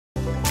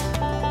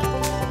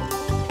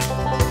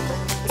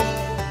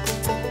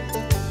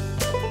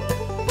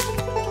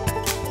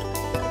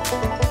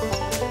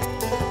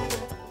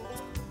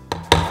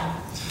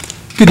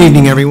Good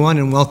evening, everyone,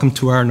 and welcome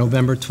to our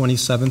November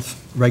 27th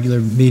regular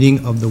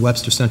meeting of the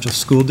Webster Central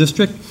School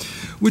District.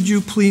 Would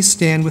you please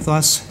stand with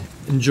us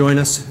and join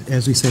us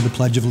as we say the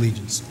Pledge of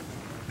Allegiance?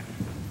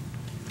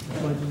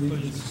 Pledge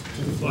allegiance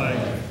to the flag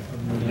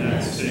of the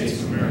United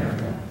States of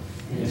America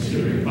and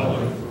to the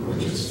republic for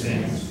which it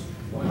stands,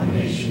 one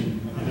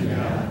nation, under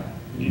God,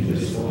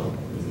 indivisible,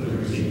 with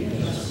liberty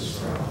and justice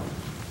for all.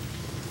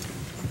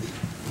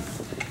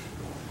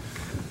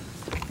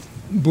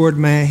 Board,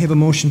 may I have a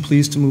motion,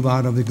 please, to move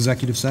out of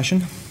executive session?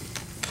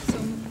 Go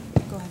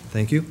ahead.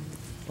 Thank you.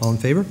 All in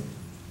favor?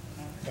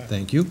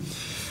 Thank you.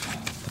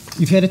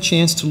 You've had a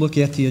chance to look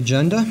at the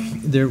agenda.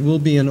 There will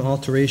be an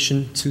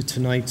alteration to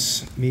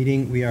tonight's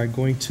meeting. We are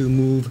going to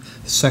move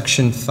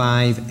Section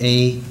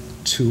 5A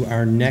to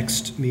our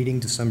next meeting,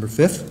 December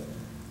 5th.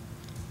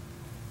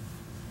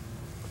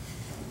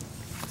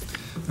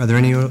 Are there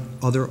any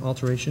other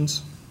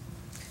alterations?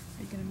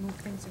 Are you going to move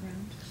things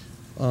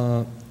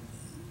around?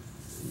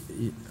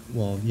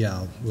 Well,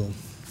 yeah,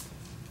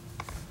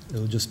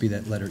 it'll just be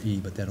that letter E,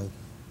 but that'll,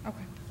 Okay.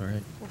 all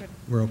right. We're good.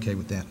 We're okay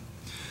with that.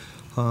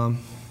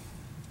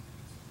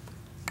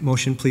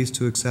 Motion, please,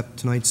 to accept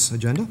tonight's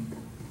agenda.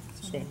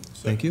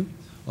 Thank you.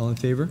 All in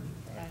favor?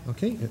 Aye.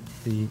 Okay,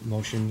 the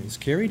motion is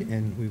carried,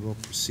 and we will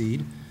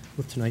proceed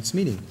with tonight's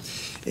meeting.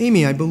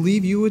 Amy, I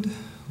believe you would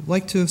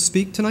like to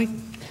speak tonight?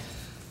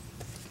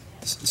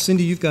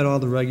 Cindy, you've got all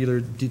the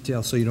regular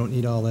details, so you don't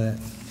need all that.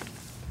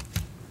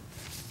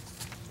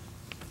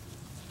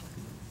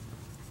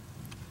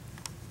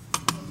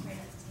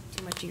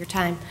 Too much of your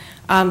time.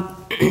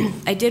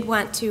 I did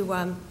want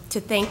to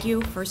thank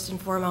you first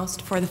and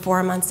foremost for the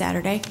forum on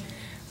Saturday,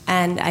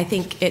 and I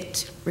think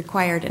it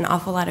required an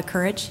awful lot of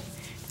courage,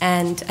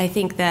 and I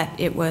think that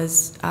it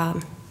was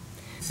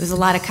there's a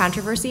lot of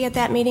controversy at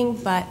that meeting,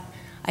 but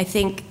I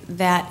think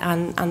that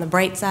on the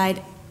bright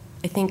side,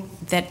 I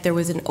think that there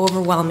was an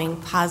overwhelming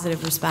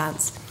positive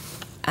response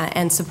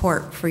and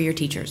support for your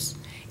teachers,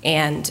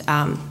 and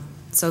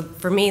so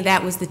for me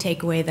that was the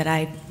takeaway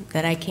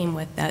that I came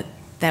with,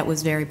 that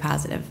was very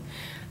positive.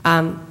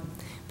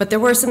 But there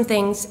were some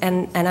things,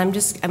 and I'm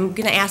going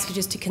to ask you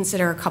just to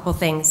consider a couple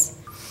things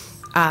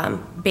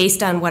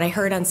based on what I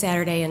heard on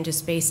Saturday and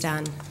just based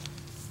on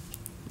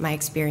my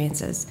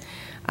experiences.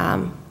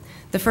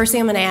 The first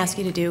thing I'm going to ask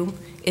you to do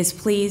is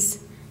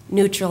please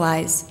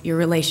neutralize your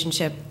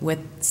relationship with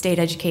state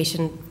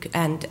education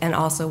and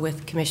also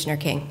with Commissioner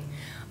King.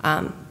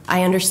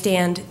 I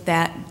understand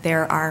that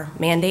there are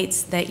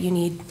mandates that you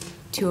need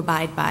to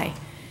abide by,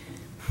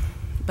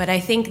 but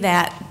I think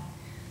that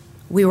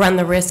we run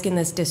the risk in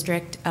this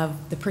district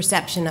of the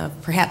perception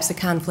of perhaps a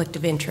conflict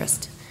of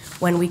interest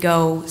when we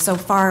go so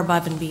far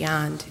above and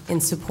beyond in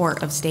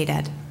support of state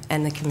ed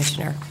and the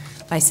commissioner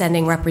by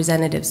sending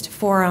representatives to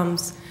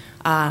forums,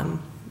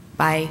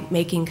 by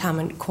making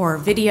Common Core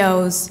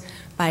videos,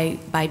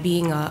 by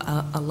being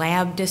a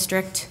lab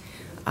district.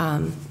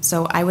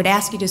 So I would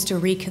ask you just to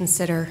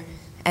reconsider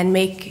and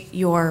make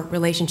your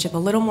relationship a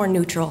little more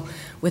neutral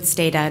with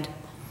state ed.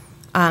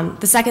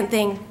 The second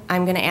thing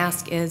I'm going to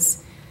ask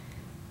is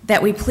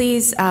that we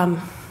please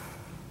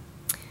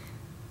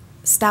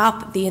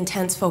stop the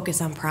intense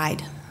focus on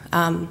pride.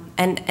 And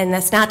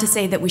that's not to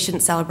say that we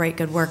shouldn't celebrate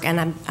good work,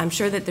 and I'm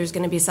sure that there's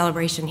going to be a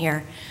celebration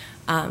here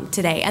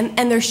today,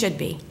 and there should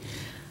be.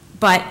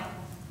 But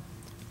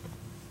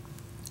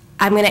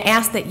I'm going to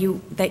ask that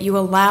you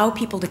allow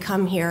people to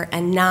come here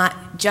and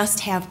not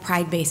just have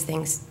pride-based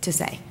things to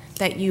say,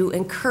 that you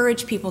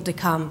encourage people to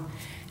come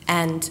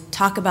and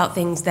talk about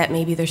things that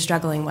maybe they're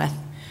struggling with,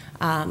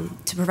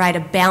 to provide a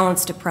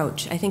balanced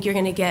approach. I think you're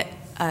going to get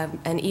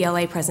an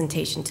ELA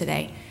presentation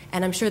today,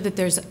 and I'm sure that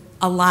there's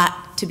a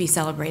lot to be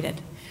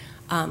celebrated.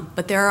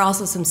 But there are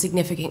also some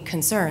significant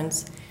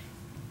concerns.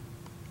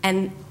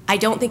 And I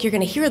don't think you're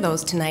going to hear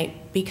those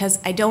tonight because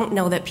I don't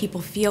know that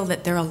people feel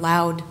that they're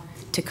allowed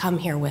to come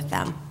here with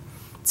them.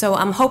 So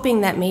I'm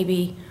hoping that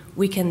maybe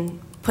we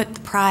can put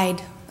the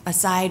pride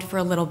aside for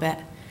a little bit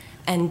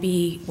and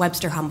be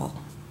Webster humble.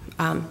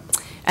 And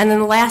then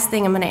the last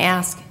thing I'm going to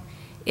ask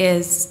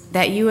is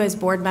that you as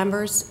board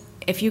members,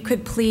 if you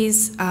could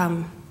please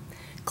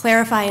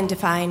clarify and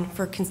define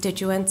for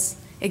constituents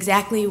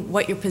exactly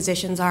what your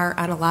positions are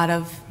on a lot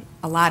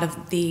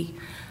of the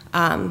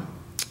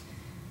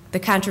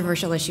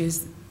controversial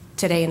issues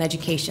today in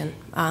education.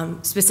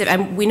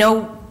 We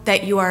know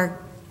that you are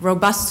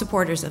robust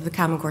supporters of the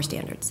Common Core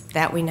standards,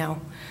 that we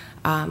know.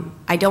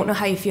 I don't know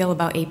how you feel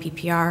about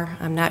APPR.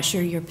 I'm not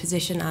sure your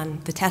position on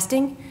the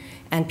testing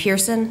and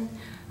Pearson.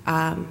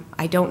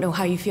 I don't know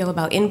how you feel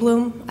about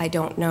InBloom. I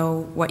don't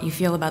know what you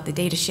feel about the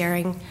data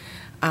sharing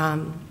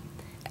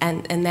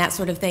and that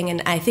sort of thing.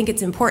 And I think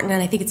it's important,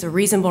 and I think it's a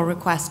reasonable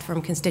request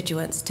from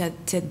constituents to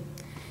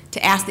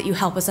ask that you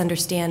help us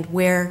understand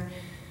where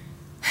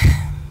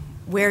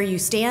you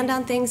stand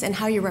on things and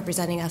how you're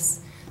representing us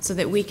so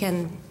that we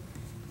can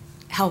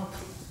help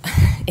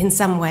in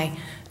some way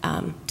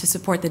to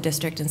support the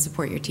district and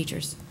support your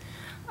teachers.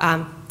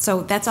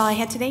 So that's all I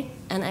had today,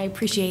 and I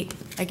appreciate,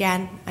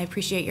 again, I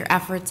appreciate your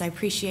efforts, I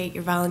appreciate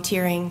your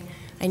volunteering,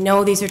 I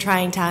know these are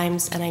trying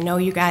times, and I know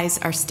you guys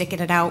are sticking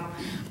it out,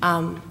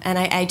 and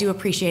I do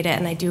appreciate it,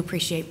 and I do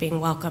appreciate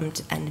being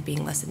welcomed and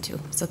being listened to.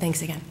 So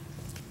thanks again.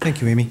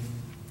 Thank you, Amy.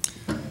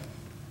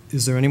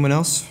 Is there anyone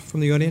else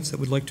from the audience that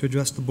would like to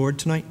address the board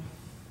tonight?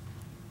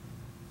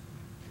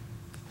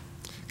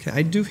 Okay,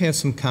 I do have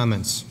some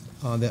comments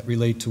that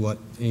relate to what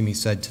Amy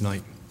said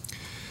tonight.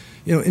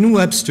 You know, in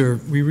Webster,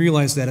 we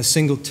realize that a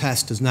single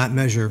test does not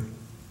measure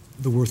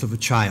the worth of a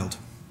child.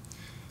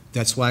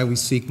 That's why we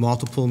seek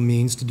multiple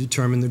means to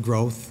determine the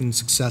growth and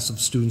success of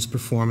students'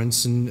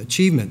 performance and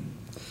achievement.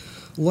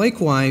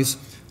 Likewise,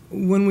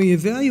 when we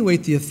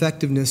evaluate the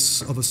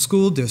effectiveness of a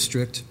school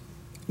district,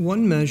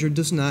 one measure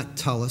does not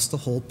tell us the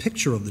whole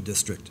picture of the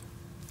district.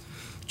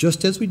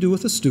 Just as we do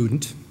with a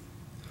student,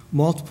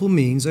 multiple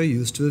means are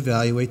used to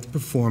evaluate the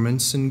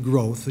performance and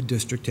growth a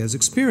district has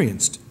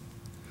experienced.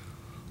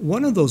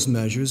 One of those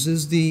measures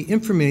is the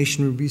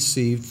information we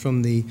received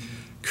from the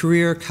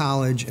Career,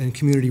 College, and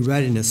Community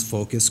Readiness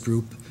Focus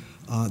Group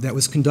that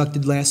was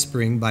conducted last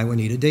spring by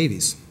Juanita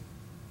Davies.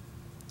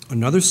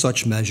 Another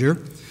such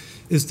measure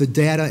is the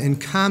data and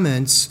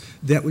comments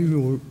that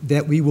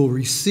we will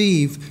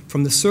receive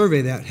from the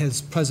survey that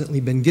has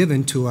presently been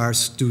given to our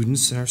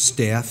students, our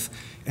staff,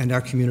 and our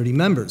community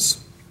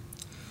members.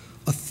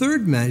 A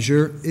third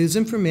measure is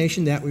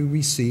information that we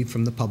receive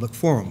from the public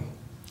forum.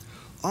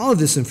 All of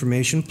this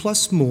information,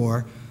 plus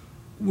more,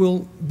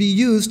 will be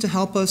used to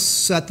help us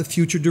set the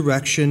future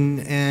direction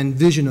and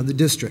vision of the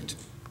district.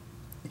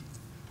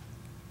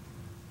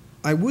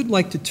 I would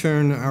like to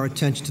turn our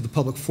attention to the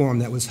public forum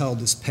that was held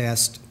this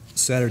past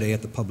Saturday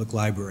at the public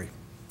library.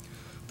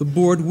 The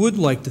board would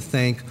like to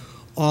thank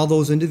all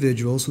those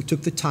individuals who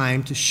took the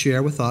time to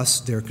share with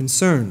us their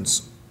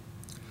concerns.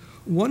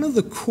 One of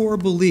the core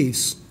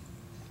beliefs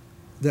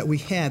that we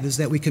have is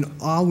that we can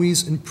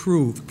always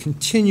improve,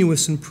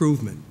 continuous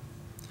improvement.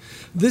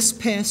 This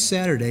past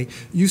Saturday,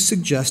 you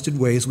suggested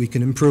ways we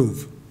can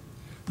improve.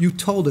 You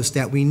told us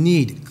that we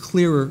need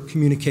clearer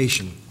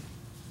communication.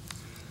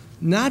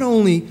 Not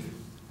only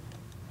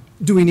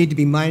do we need to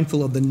be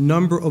mindful of the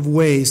number of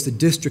ways the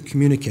district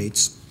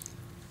communicates,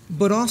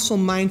 but also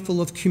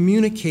mindful of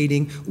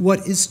communicating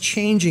what is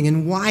changing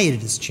and why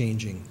it is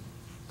changing.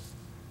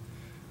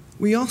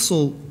 We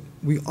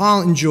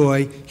all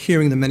enjoy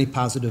hearing the many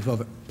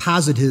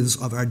positives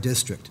of our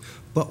district,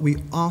 but we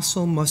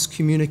also must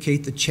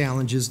communicate the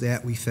challenges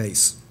that we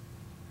face.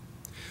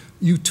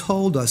 You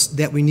told us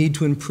that we need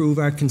to improve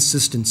our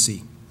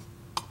consistency.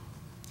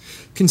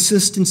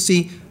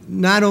 Consistency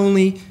not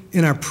only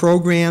in our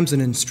programs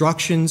and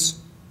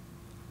instructions,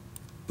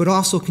 but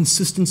also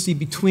consistency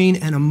between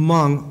and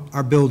among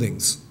our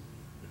buildings.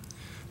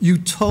 You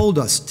told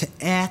us to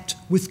act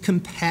with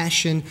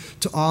compassion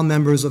to all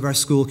members of our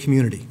school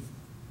community.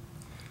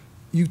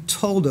 You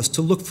told us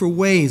to look for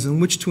ways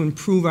in which to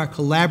improve our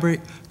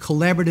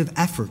collaborative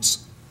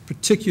efforts,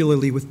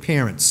 particularly with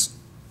parents.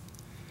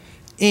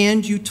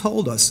 And you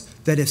told us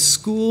that if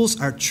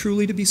schools are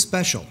truly to be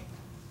special,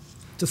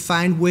 to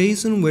find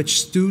ways in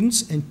which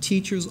students and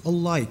teachers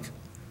alike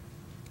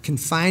can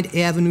find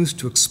avenues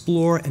to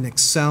explore and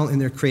excel in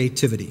their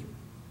creativity.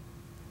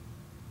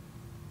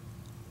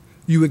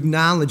 You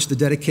acknowledge the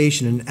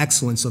dedication and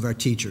excellence of our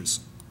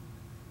teachers.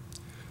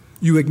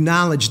 You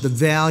acknowledge the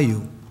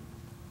value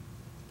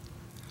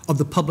of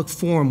the public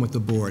forum with the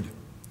board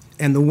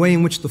and the way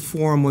in which the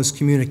forum was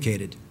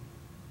communicated.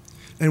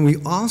 And we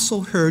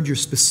also heard your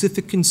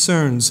specific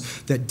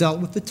concerns that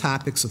dealt with the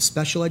topics of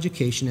special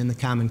education and the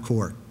Common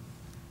Core.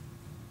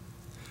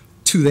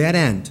 To that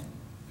end,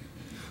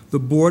 the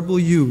board will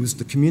use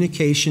the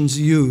communications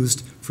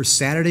used for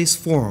Saturday's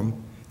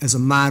forum as a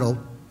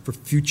model for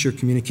future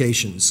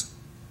communications.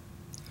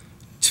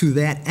 To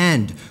that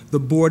end, the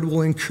board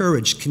will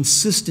encourage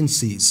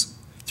consistencies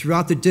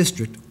throughout the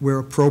district where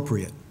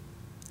appropriate.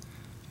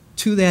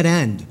 To that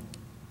end,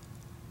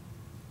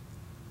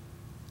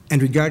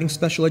 and regarding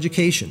special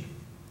education,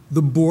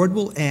 the board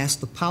will ask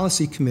the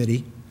policy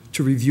committee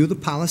to review the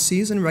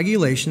policies and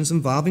regulations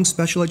involving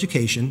special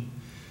education,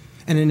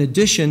 and in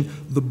addition,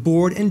 the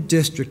board and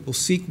district will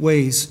seek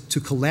ways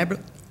to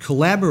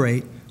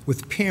collaborate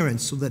with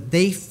parents so that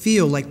they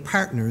feel like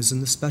partners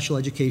in the special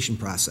education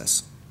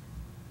process.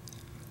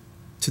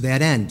 To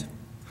that end,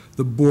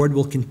 the board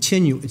will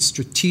continue its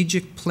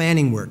strategic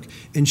planning work,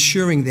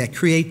 ensuring that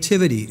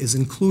creativity is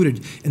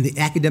included in the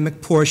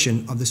academic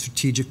portion of the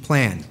strategic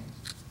plan.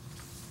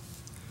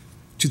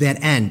 To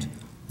that end,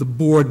 the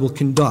board will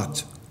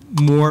conduct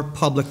more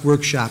public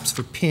workshops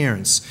for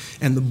parents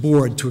and the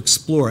board to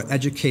explore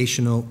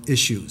educational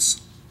issues.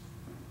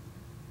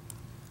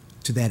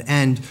 To that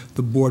end,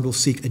 the board will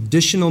seek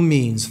additional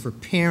means for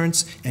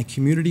parents and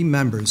community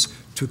members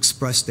to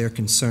express their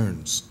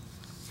concerns.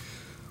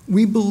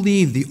 We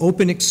believe the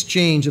open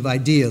exchange of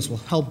ideas will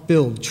help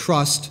build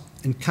trust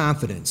and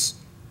confidence.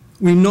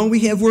 We know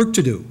we have work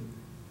to do,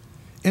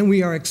 and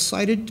we are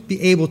excited to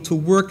be able to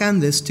work on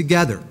this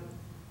together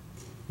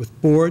with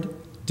board,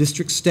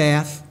 district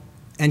staff,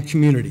 and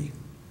community.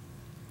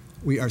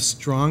 We are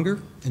stronger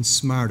and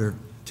smarter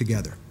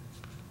together.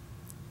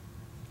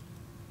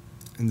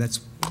 And that's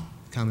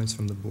comments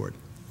from the board?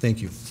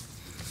 Thank you.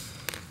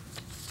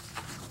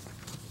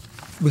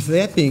 With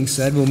that being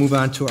said, we'll move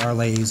on to our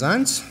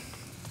liaisons.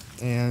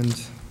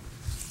 And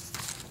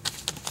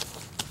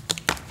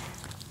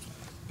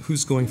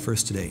who's going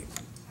first today?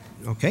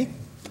 Okay.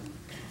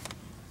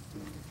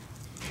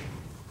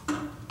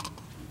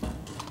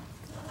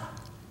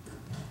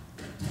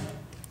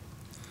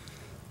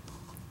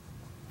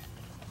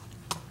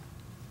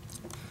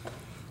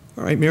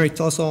 All right, Mary,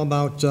 tell us all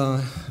about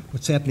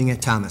what's happening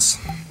at Thomas.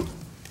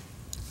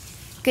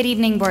 Good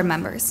evening, board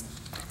members.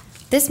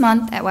 This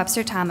month at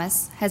Webster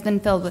Thomas has been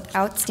filled with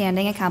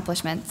outstanding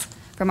accomplishments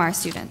from our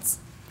students.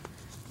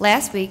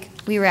 Last week,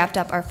 we wrapped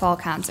up our fall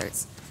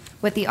concerts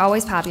with the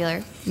always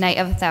popular Night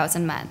of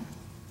 1,000 Men.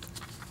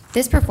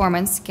 This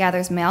performance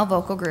gathers male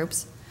vocal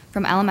groups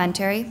from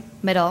elementary,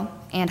 middle,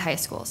 and high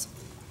schools.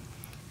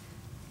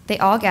 They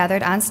all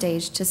gathered on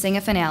stage to sing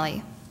a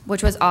finale,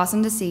 which was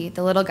awesome to see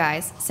the little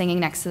guys singing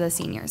next to the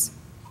seniors.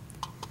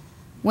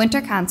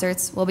 Winter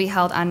concerts will be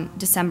held on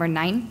December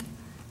 9th,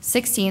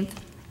 16th,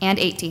 and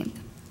 18th.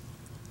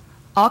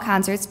 All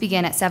concerts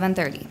begin at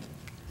 7:30.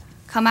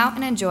 Come out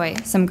and enjoy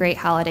some great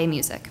holiday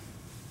music.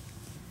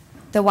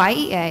 The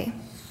YEA,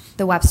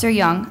 the Webster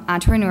Young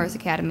Entrepreneurs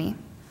Academy,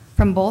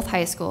 from both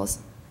high schools,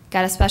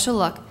 got a special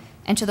look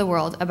into the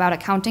world about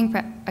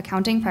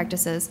accounting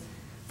practices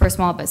for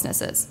small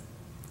businesses.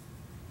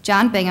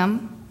 John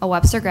Bingham, a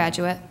Webster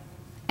graduate,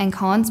 and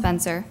Colin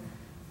Spencer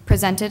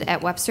presented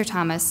at Webster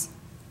Thomas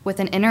with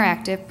an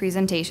interactive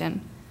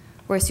presentation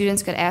where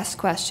students could ask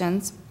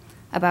questions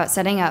about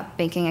setting up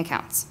banking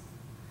accounts,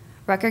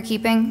 record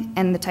keeping,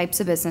 and the types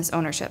of business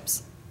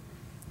ownerships.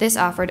 This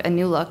offered a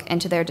new look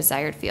into their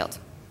desired field.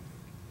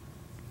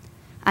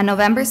 On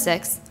November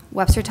 6th,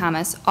 Webster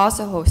Thomas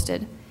also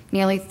hosted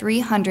nearly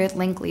 300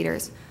 link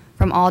leaders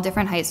from all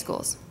different high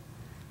schools,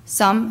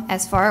 some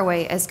as far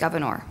away as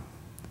Gouverneur.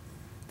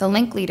 The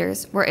link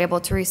leaders were able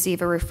to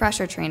receive a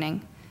refresher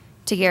training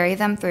to carry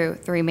them through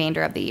the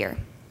remainder of the year.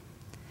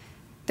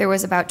 There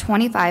was about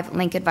 25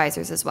 link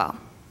advisors as well.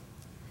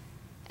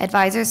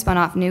 Advisors spun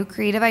off new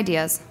creative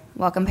ideas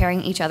while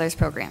comparing each other's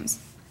programs.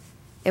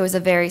 It was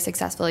a very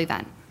successful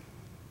event.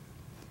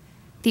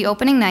 The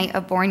opening night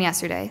of Born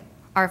Yesterday,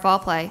 our fall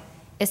play,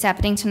 is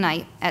happening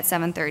tonight at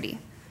 7:30,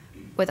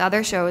 with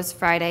other shows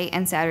Friday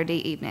and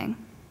Saturday evening.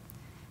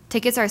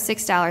 Tickets are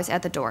 $6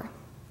 at the door.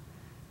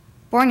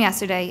 Born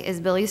Yesterday is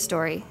Billy's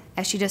story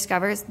as she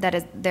discovers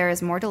that there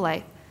is more to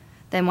life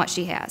than what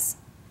she has,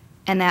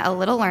 and that a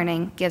little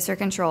learning gives her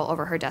control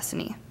over her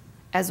destiny.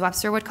 As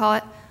Webster would call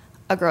it,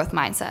 a growth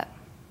mindset.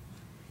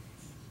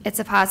 It's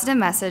a positive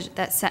message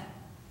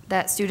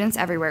that students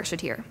everywhere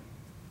should hear.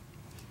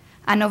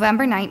 On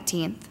November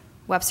 19th,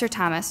 Webster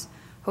Thomas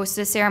hosted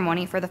a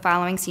ceremony for the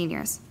following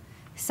seniors,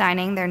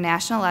 signing their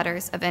national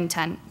letters of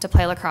intent to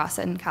play lacrosse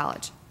in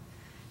college.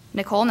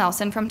 Nicole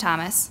Nelson from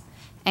Thomas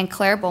and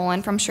Claire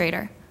Bolin from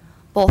Schrader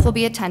both will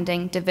be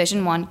attending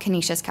Division I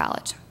Canisius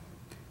College.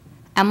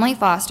 Emily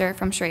Foster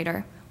from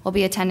Schrader will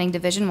be attending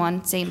Division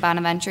I St.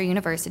 Bonaventure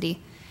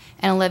University,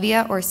 and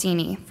Olivia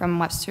Orsini from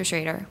Webster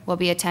Schrader will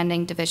be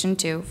attending Division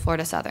II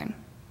Florida Southern.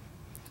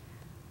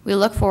 We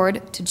look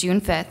forward to June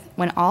 5th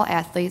when all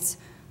athletes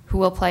who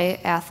will play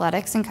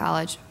athletics in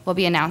college will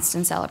be announced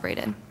and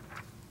celebrated.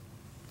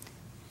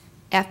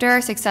 After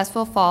our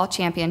successful fall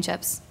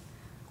championships,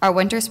 our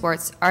winter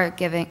sports are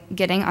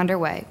getting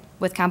underway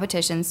with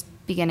competitions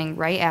beginning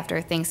right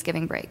after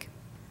Thanksgiving break.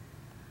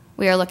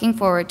 We are looking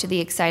forward to the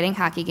exciting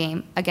hockey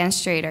game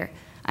against Schrader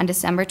on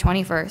December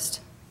 21st,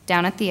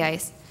 down at the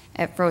ice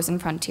at Frozen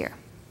Frontier.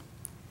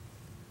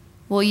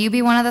 Will you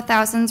be one of the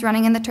thousands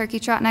running in the turkey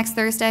trot next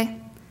Thursday?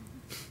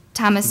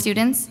 Thomas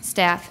students,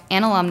 staff,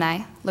 and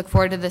alumni look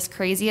forward to this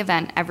crazy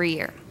event every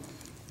year.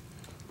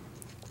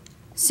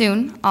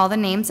 Soon, all the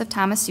names of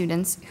Thomas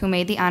students who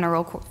made the honor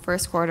roll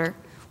first quarter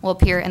will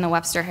appear in the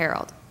Webster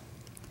Herald.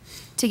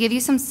 To give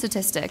you some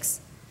statistics,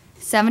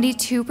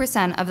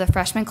 72% of the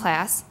freshman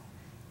class,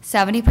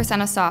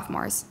 70% of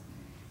sophomores,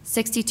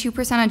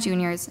 62% of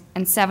juniors,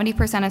 and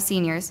 70% of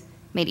seniors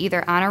made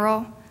either honor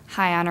roll,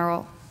 high honor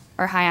roll,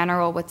 or high honor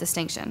roll with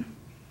distinction.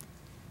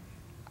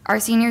 Our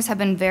seniors have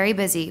been very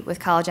busy with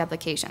college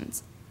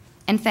applications.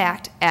 In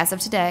fact, as of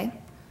today,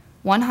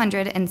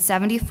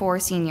 174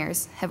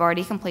 seniors have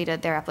already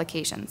completed their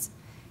applications,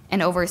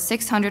 and over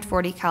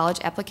 640 college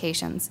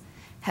applications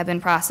have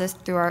been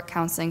processed through our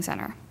counseling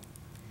center.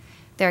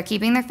 They are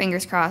keeping their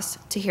fingers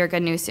crossed to hear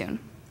good news soon.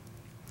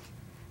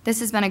 This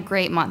has been a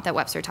great month at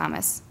Webster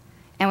Thomas,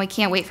 and we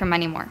can't wait for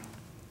many more.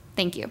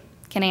 Thank you.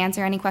 Can I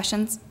answer any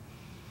questions?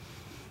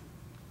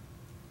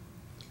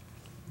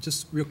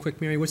 Just real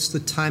quick, Mary, what's the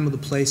time of the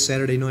play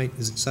Saturday night?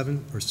 Is it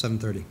 7 or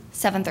 7:30?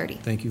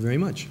 7:30. Thank you very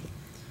much.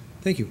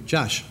 Thank you.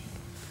 Josh?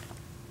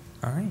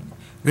 All right.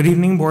 Good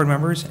evening, board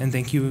members, and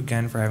thank you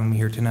again for having me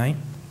here tonight.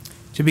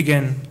 To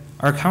begin,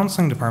 our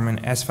counseling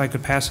department asked if I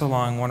could pass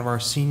along one of our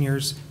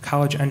seniors'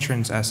 college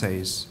entrance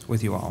essays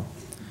with you all.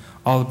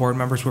 All the board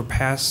members were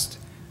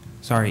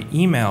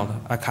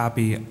emailed a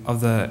copy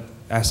of the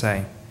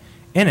essay.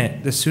 In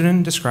it, the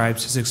student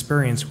describes his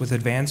experience with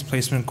advanced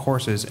placement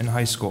courses in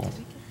high school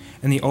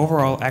and the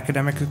overall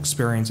academic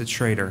experience at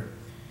Schrader.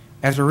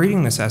 After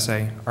reading this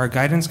essay, our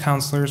guidance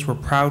counselors were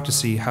proud to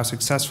see how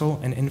successful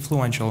and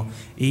influential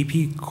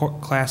AP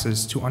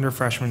classes to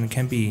underfreshmen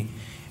can be,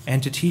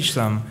 and to teach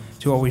them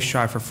to always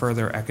strive for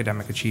further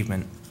academic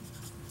achievement.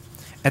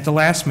 At the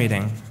last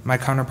meeting, my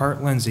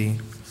counterpart, Lindsay,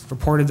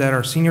 reported that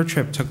our senior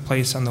trip took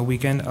place on the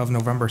weekend of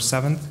November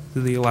 7th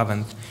through the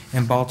 11th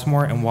in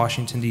Baltimore and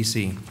Washington,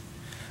 D.C.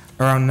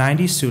 Around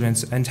 90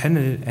 students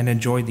attended and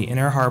enjoyed the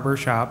Inner Harbor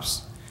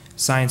Shops,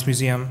 Science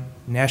Museum,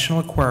 National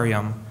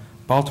Aquarium,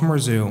 Baltimore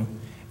Zoo,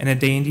 and a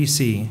day in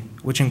D.C.,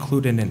 which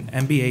included an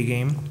NBA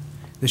game,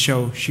 the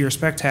show Sheer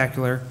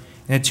Spectacular,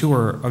 and a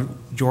tour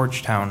of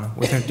Georgetown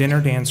with a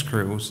dinner dance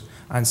cruise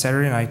on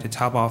Saturday night to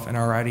top off an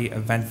already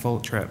eventful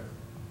trip.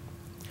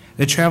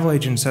 The travel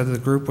agent said that the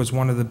group was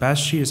one of the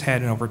best she has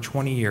had in over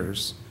 20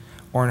 years,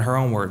 or in her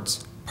own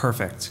words,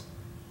 perfect.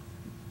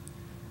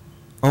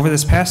 Over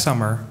this past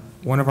summer,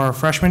 one of our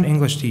freshman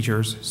English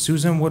teachers,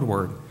 Susan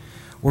Woodward,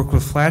 worked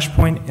with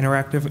Flashpoint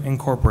Interactive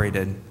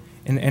Incorporated,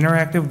 an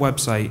interactive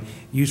website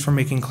used for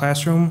making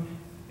classroom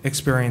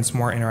experience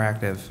more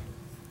interactive.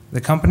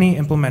 The company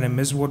implemented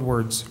Ms.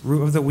 Woodward's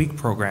Root of the Week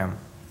program,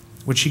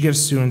 which she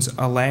gives students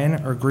a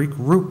Latin or Greek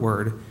root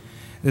word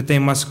that they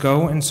must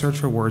go and search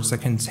for words that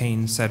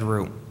contain said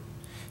root.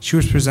 She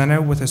was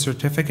presented with a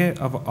certificate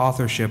of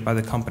authorship by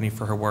the company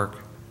for her work.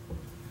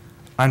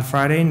 On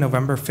Friday,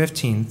 November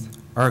 15th,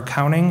 our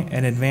accounting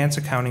and advanced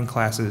accounting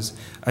classes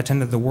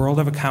attended the World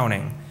of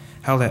Accounting,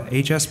 held at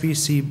the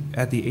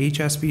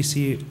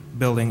HSBC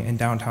building in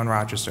downtown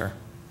Rochester.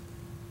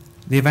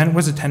 The event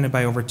was attended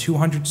by over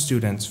 200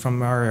 students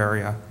from our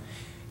area,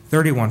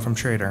 31 from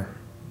Schrader.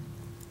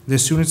 The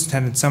students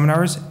attended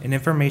seminars and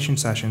information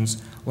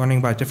sessions learning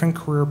about different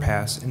career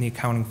paths in the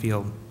accounting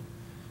field.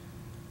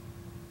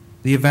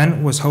 The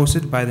event was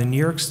hosted by the New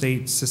York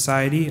State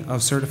Society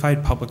of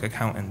Certified Public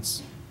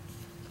Accountants.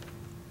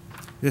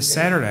 This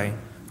Saturday,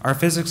 our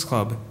physics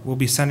club will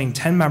be sending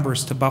 10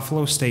 members to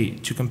Buffalo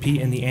State to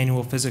compete in the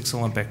annual Physics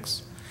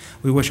Olympics.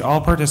 We wish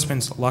all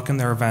participants luck in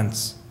their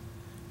events.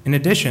 In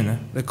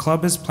addition, the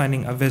club is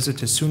planning a visit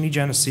to SUNY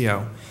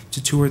Geneseo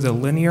to tour the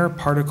Linear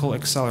Particle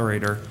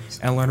Accelerator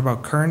and learn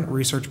about current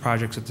research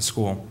projects at the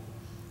school.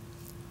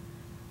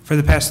 For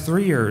the past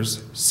 3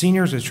 years,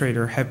 seniors at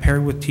Schrader have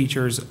paired with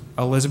teachers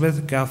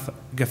Elizabeth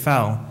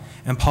Gaffel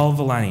and Paul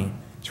Valeni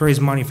to raise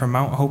money for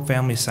Mount Hope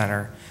Family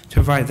Center to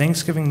provide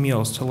Thanksgiving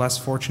meals to less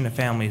fortunate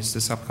families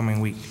this upcoming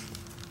week.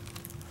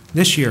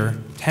 This year,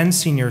 10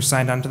 seniors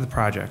signed on to the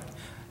project,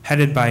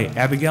 headed by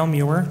Abigail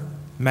Muir,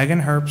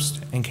 Megan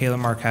Herbst, and Kayla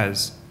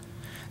Marquez.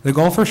 The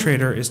goal for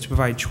Schrader is to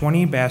provide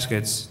 20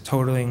 baskets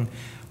totaling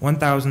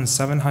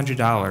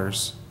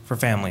 $1,700 for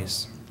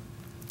families.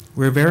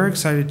 We are very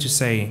excited to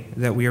say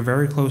that we are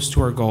very close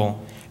to our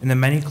goal, and that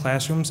many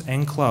classrooms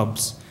and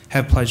clubs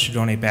have pledged to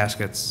donate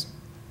baskets.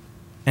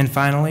 And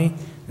finally,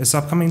 this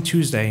upcoming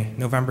Tuesday,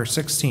 November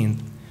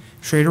 16th,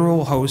 Schrader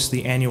will host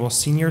the annual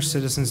Senior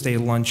Citizens Day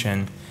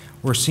Luncheon,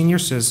 where senior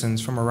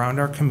citizens from around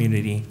our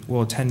community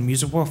will attend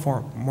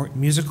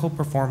musical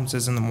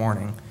performances in the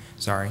morning,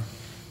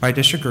 by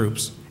district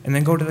groups, and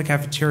then go to the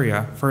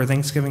cafeteria for a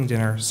Thanksgiving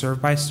dinner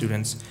served by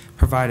students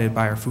provided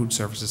by our food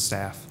services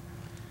staff.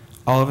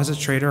 All of us at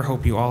Schrader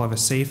hope you all have a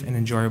safe and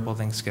enjoyable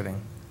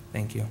Thanksgiving.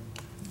 Thank you.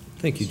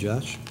 Thank you,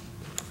 Josh.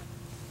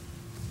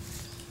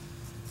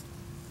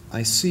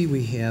 I see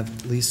we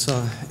have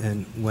Lisa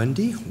and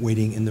Wendy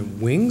waiting in the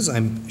wings.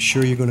 I'm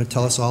sure you're going to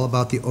tell us all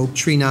about the Oak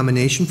Tree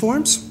nomination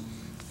forms.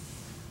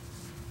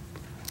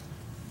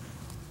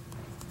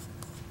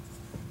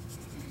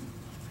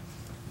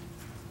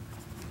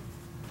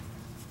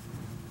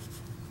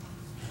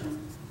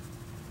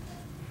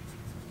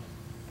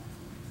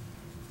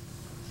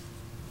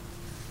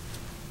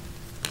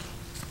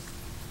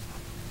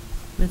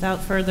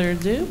 Without further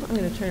ado, I'm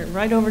going to turn it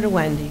right over to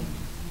Wendy.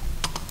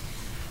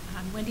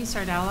 I'm Wendy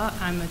Sardella.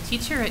 I'm a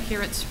teacher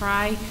here at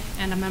Spry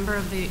and a member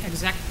of the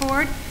exec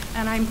board,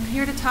 and I'm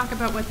here to talk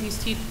about what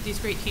these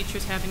great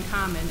teachers have in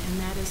common, and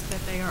that is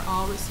that they are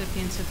all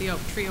recipients of the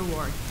Oak Tree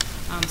Award.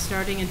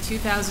 Starting in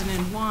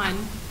 2001,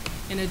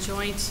 in a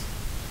joint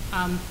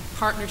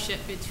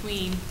partnership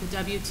between the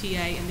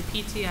WTA and the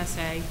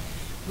PTSA,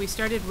 we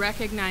started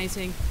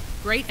recognizing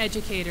great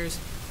educators,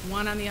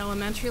 one on the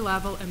elementary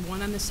level and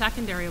one on the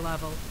secondary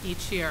level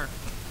each year.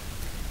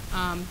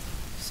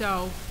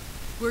 So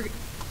we're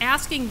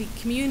asking the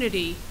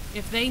community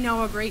if they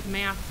know a great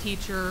math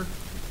teacher,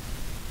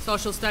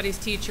 social studies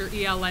teacher,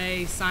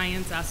 ELA,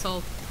 science,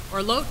 ESL,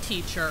 or LOTE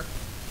teacher,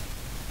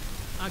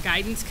 a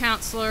guidance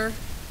counselor,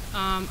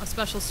 a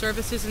special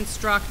services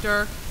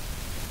instructor,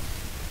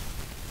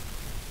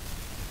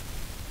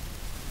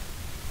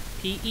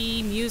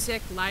 PE,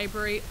 music,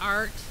 library,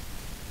 art,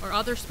 or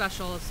other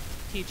special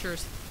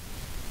teachers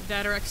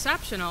that are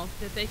exceptional,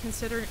 that they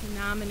consider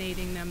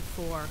nominating them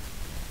for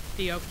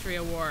the Oak Tree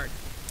Award.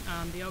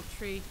 The Oak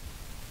Tree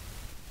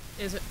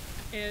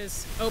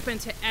is open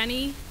to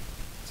any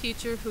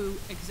teacher who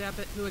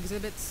exhibits,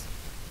 let's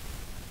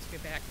go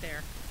back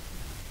there,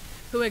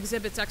 who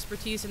exhibits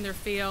expertise in their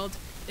field.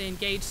 They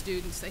engage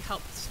students. They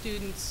help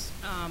students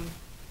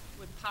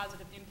with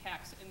positive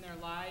impacts in their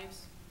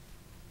lives.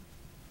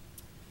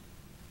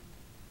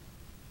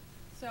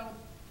 So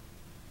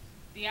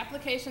the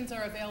applications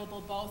are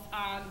available both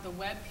on the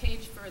web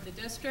page for the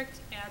district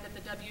and at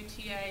the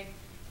WTA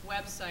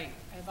website.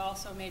 I've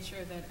also made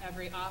sure that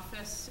every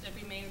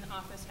main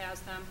office has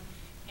them,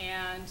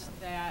 and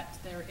that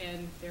they're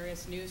in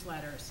various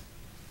newsletters.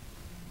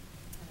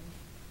 And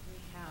we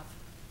have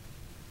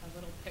a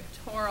little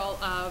pictorial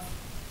of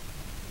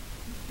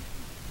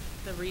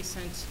the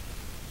recent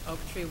Oak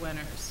Tree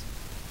winners.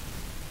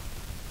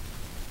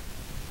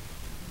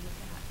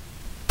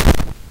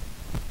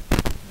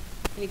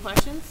 Any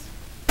questions?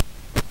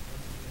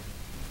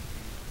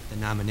 The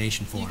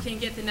nomination You form. can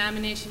get the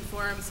nomination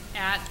forms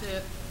at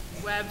the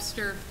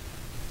Webster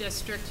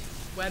District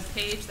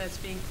webpage that's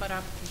being put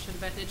up.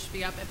 It should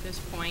be up at this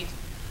point.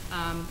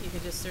 You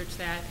can just search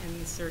that in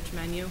the search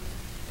menu.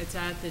 It's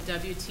at the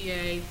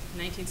WTA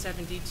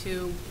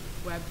 1972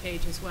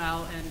 webpage as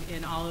well, and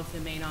in all of the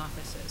main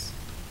offices.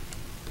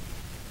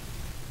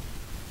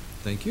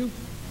 Thank you.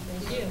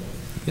 Thank you.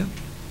 Yeah.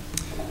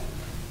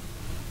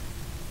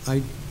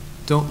 I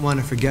don't want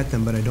to forget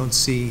them, but I don't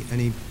see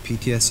any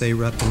PTSA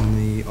rep in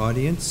the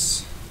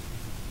audience.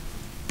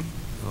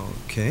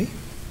 Okay.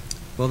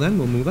 Well then,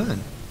 we'll move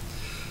on.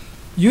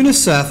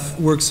 UNICEF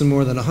works in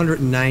more than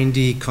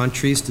 190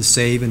 countries to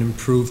save and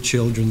improve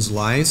children's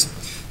lives.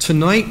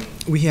 Tonight,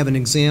 we have an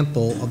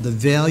example of the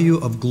value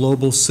of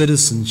global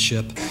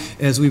citizenship,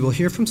 as we will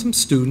hear from some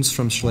students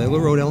from Schlegel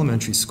Road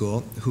Elementary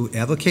School who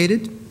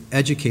advocated,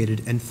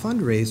 educated, and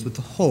fundraised with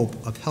the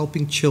hope of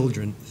helping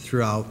children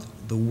throughout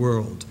the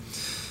world.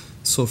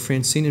 So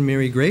Francine and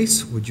Mary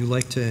Grace, would you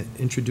like to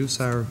introduce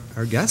our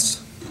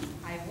guests?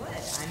 I would.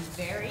 I'm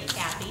very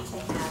happy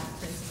to have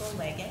Principal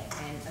Leggett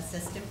and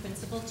Assistant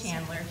Principal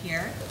Chandler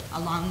here,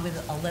 along with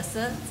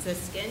Alyssa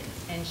Ziskin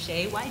and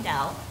Shay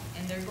Wydell,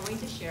 and they're going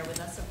to share with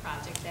us a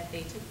project that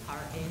they took part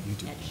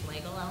in at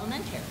Schlegel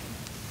Elementary.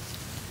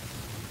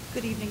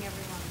 Good evening,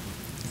 everyone.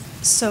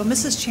 So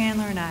Mrs.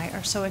 Chandler and I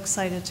are so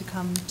excited to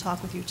come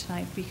talk with you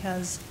tonight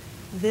because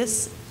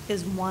this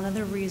is one of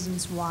the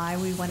reasons why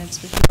we went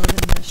into the field of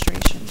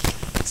administration,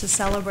 to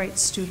celebrate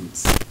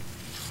students.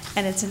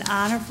 And it's an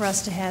honor for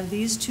us to have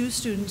these two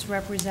students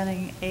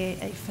representing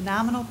a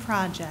phenomenal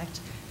project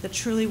that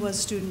truly was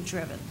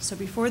student-driven. So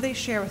before they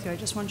share with you, I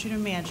just want you to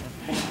imagine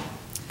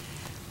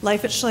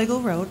life at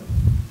Schlegel Road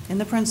in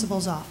the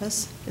principal's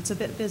office. It's a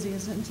bit busy,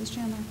 isn't it, Mrs.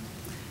 Chandler?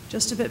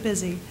 Just a bit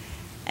busy.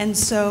 And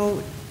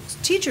so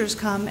teachers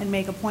come and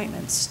make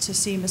appointments to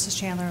see Mrs.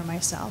 Chandler and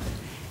myself.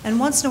 And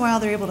once in a while,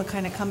 they're able to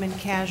kind of come in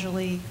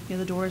casually,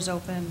 the door's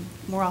open,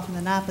 more often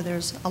than not, but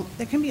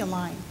there can be a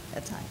line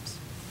at times.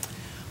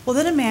 Well,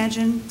 then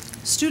imagine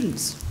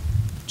students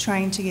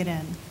trying to get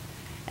in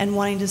and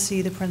wanting to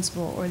see the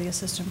principal or the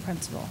assistant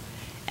principal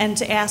and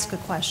to ask a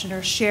question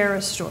or share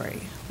a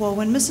story. Well,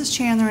 when Mrs.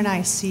 Chandler and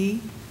I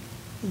see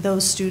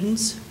those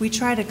students, we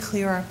try to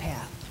clear our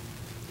path.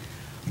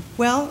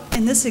 Well,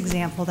 in this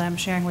example that I'm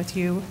sharing with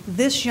you,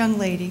 this young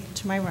lady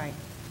to my right,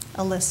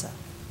 Alyssa,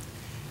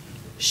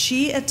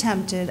 she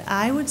attempted,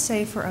 I would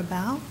say for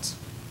about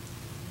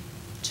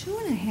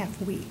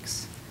 2.5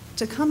 weeks,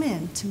 to come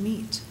in to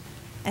meet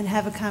and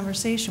have a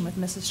conversation with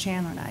Mrs.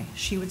 Chandler and I.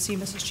 She would see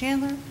Mrs.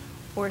 Chandler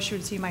or she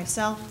would see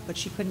myself, but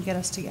she couldn't get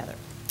us together.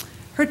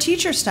 Her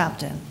teacher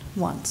stopped in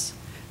once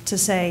to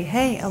say,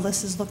 hey,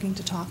 Alyssa's looking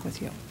to talk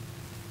with you.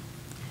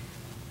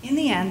 In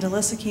the end,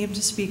 Alyssa came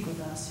to speak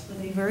with us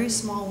with a very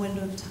small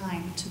window of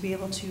time to be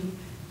able to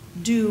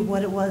do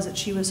what it was that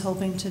she was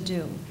hoping to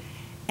do.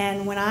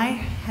 And when I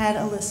had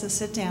Alyssa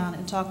sit down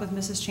and talk with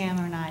Mrs.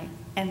 Chandler and I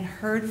and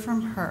heard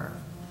from her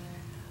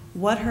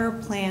what her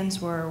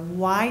plans were,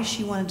 why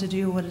she wanted to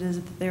do what it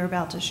is that they're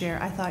about to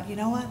share, I thought, you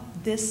know what?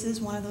 This is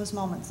one of those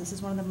moments. This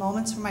is one of the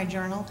moments for my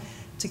journal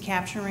to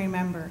capture and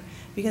remember,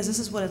 because this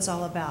is what it's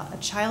all about. A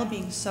child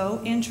being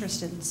so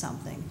interested in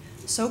something,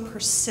 so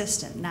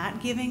persistent,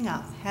 not giving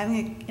up,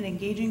 having an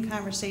engaging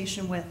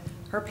conversation with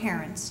her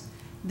parents,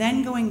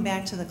 then going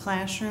back to the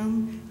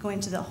classroom, going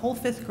to the whole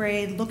 5th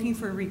grade, looking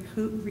for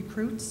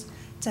recruits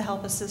to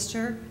help assist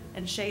her,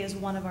 and Shay is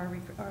one of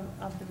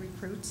the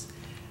recruits,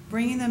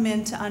 bringing them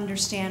in to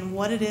understand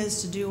what it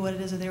is to do, what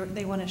it is that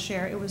they want to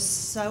share. It was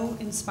so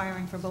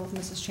inspiring for both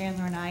Mrs.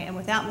 Chandler and I, and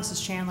without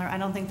Mrs. Chandler, I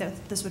don't think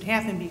that this would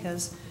happen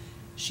because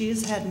she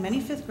has had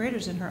many 5th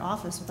graders in her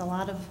office with a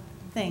lot of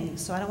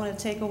things. So I don't want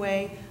to take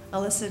away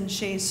Alyssa and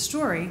Shay's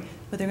story,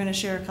 but they're going to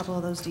share a couple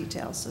of those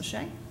details. So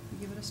Shay, you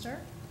give it a start.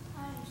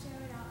 Hi, I'm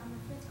Sarah Dow. I'm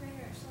a 5th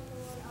grader at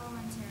Schlegel Road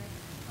Elementary.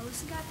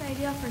 Alyssa got the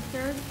idea for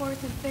 3rd,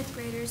 4th, and 5th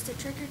graders to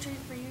trick-or-treat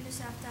for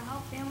UNICEF to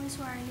help families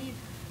who are in need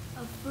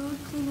of food,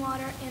 clean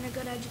water, and a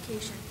good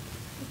education.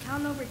 We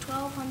count over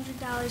 $1,200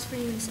 for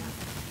UNICEF.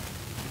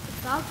 It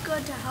felt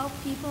good to help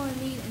people in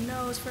need and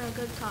know it was for a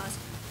good cause.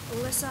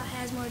 Alyssa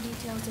has more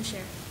details to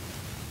share.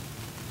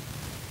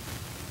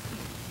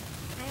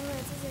 I'm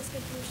Alyssa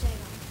Ziskin from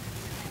Schlegel.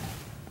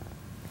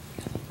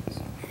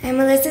 I'm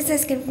Melissa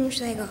Siskin from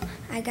Schlegel.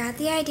 I got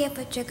the idea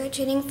for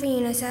trick-or-treating for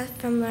UNICEF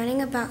from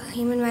learning about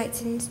human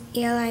rights in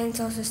ELI and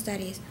social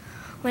studies.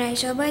 When I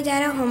showed my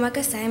dad a homework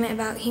assignment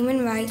about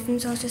human rights from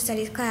social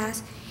studies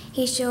class,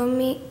 he told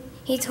me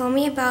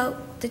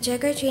about the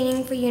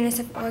trick-or-treating for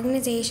UNICEF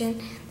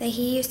organization that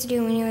he used to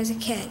do when he was a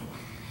kid.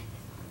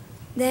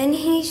 Then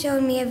he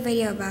showed me a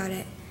video about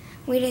it.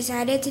 We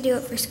decided to do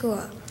it for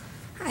school.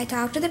 I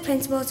talked to the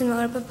principals and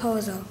wrote a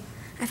proposal.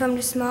 I formed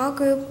a small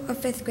group of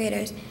 5th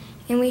graders,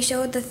 and we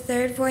showed the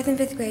 3rd, 4th, and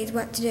 5th grades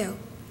what to do.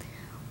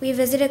 We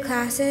visited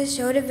classes,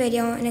 showed a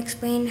video, and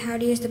explained how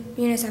to use the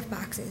UNICEF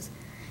boxes.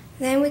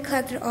 Then we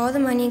collected all the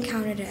money and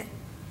counted it.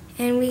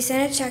 And we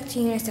sent a check to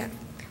UNICEF.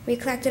 We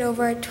collected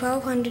over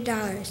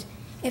 $1,200.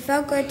 It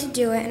felt good to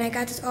do it, and I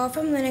got this all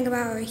from learning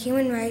about our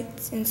human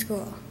rights in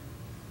school.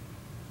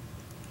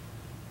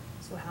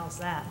 So how's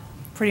that?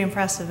 Pretty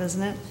impressive,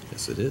 isn't it?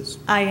 Yes, it is.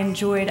 I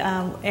enjoyed,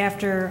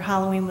 after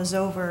Halloween was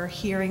over,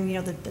 hearing,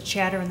 the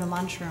chatter in the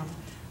lunchroom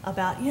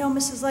about,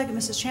 Mrs. Leggett,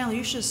 Mrs. Chandler,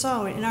 you should have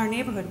saw it in our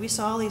neighborhood. We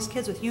saw all these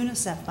kids with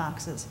UNICEF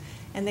boxes.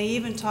 And they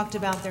even talked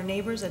about their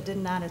neighbors that did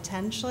not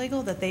attend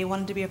Schlegel, that they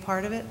wanted to be a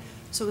part of it.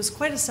 So it was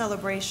quite a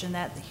celebration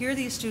that here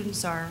these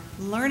students are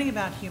learning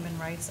about human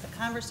rights, a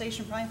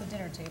conversation probably at the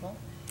dinner table,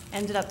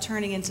 ended up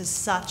turning into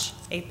such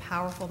a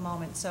powerful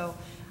moment. So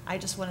I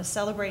just want to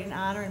celebrate and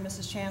honor, and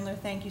Mrs. Chandler,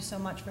 thank you so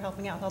much for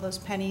helping out with all those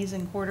pennies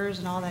and quarters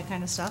and all that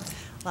kind of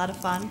stuff. A lot of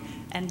fun.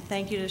 And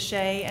thank you to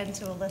Shay and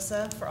to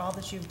Alyssa for all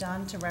that you've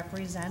done to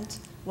represent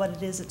what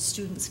it is that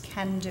students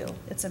can do.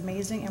 It's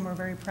amazing, and we're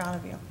very proud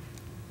of you.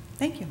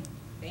 Thank you.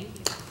 Thank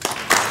you.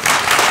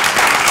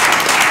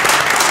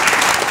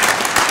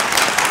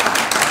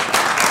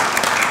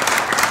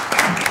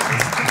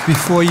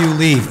 Before you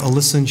leave,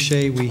 Alyssa and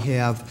Shay, we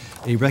have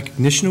a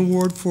recognition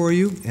award for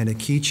you and a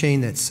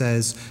keychain that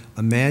says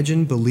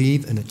Imagine,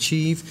 Believe, and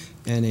Achieve,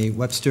 and a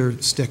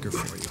Webster sticker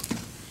for you.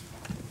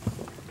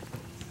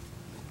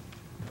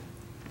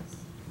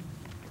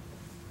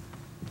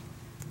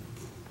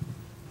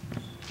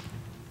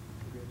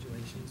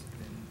 Congratulations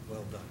and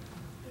well done.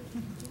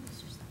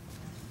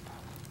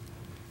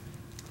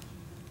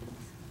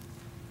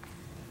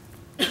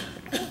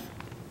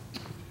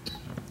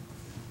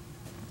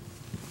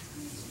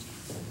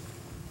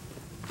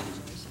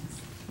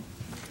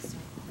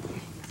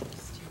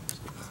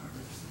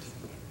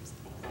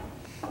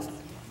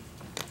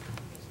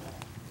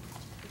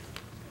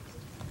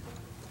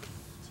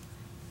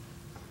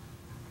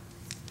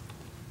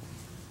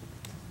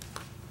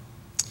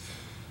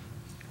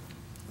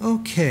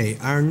 Okay,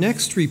 our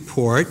next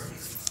report,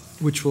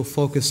 which will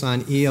focus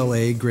on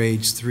ELA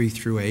grades 3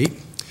 through 8,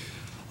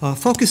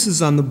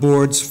 focuses on the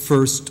board's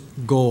first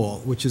goal,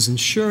 which is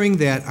ensuring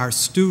that our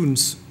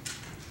students,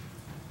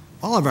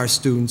 all of our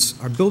students,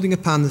 are building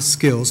upon the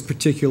skills,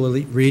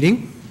 particularly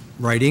reading,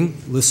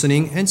 writing,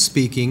 listening, and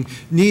speaking,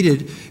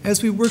 needed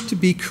as we work to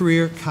be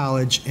career,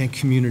 college, and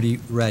community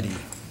ready.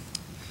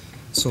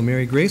 So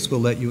Mary Grace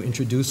will let you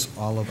introduce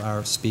all of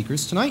our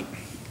speakers tonight.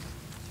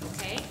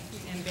 Okay,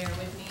 and bear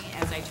with me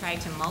as I try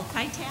to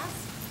multitask.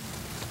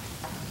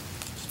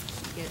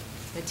 Get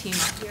the team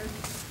up here.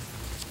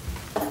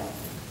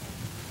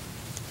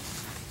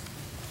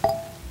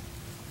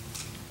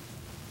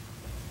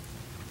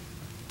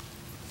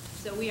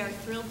 So we are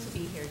thrilled to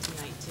be here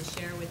tonight to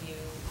share with you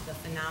the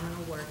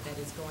phenomenal work that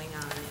is going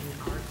on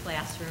in our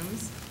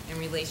classrooms in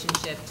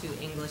relationship to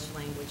English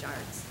language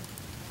arts.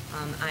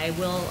 I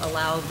will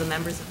allow the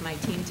members of my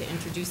team to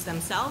introduce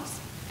themselves,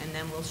 and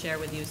then we'll share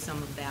with you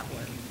some of that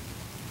work.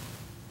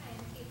 Hi,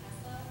 I'm Kate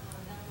Hessler,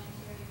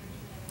 elementary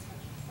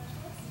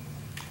specialist.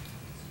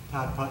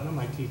 Todd Putnam,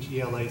 I teach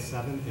ELA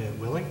 7 at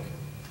Willink.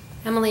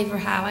 Emily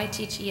Verhow, I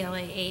teach ELA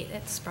 8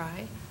 at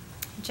Spry.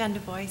 Jen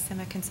DuBois, I'm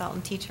a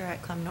consultant teacher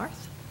at Clem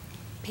North.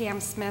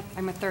 Pam Smith,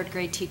 I'm a 3rd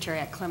grade teacher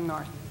at Clem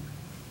North.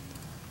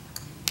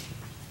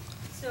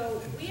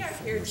 So we are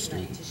here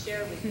tonight to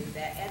share with you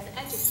that as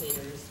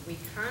educators, we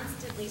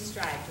constantly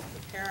strive to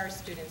prepare our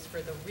students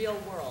for the real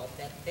world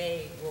that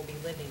they will be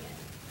living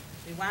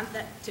in. We want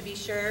that to be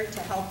sure to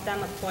help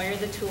them acquire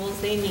the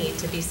tools they need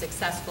to be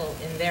successful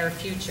in their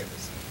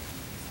futures.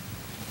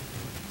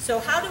 So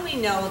how do we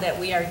know that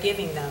we are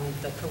giving them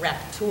the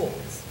correct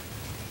tools?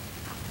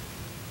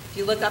 If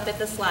you look up at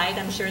the slide,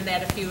 I'm sure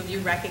that a few of you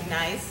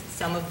recognize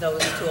some of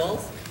those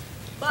tools.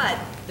 But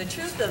the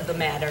truth of the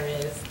matter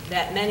is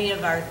that many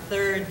of our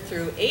 3rd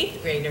through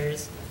 8th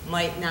graders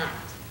might not.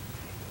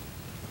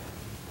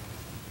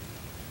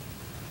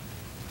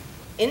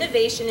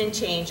 Innovation and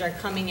change are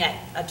coming at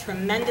a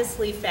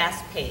tremendously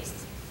fast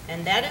pace,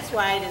 and that is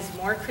why it is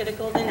more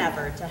critical than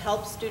ever to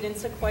help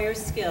students acquire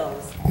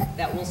skills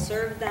that will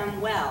serve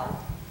them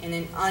well in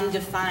an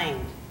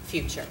undefined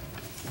future.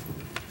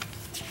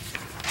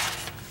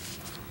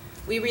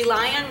 We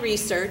rely on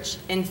research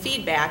and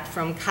feedback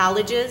from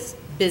colleges,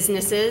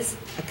 businesses,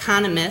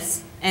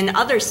 economists, and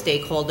other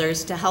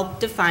stakeholders to help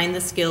define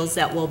the skills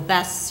that will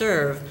best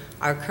serve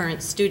our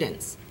current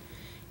students.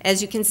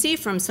 As you can see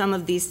from some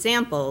of these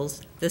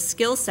samples, the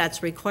skill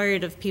sets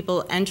required of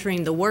people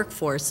entering the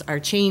workforce are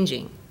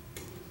changing.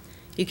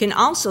 You can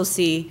also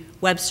see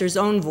Webster's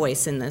own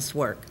voice in this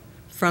work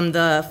from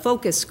the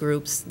focus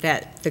groups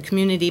that the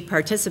community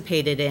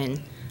participated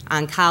in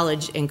on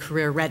college and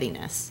career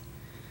readiness.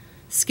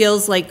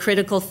 Skills like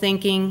critical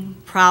thinking,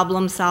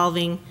 problem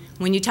solving.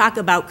 When you talk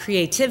about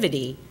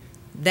creativity,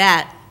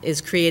 that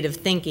is creative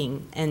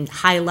thinking and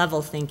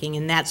high-level thinking,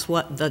 and that's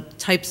what the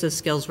types of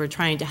skills we're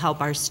trying to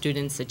help our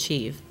students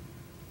achieve.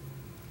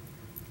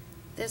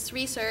 This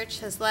research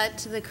has led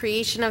to the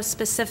creation of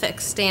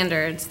specific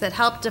standards that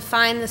help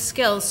define the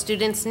skills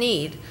students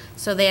need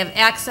so they have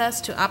access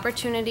to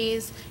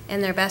opportunities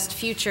and their best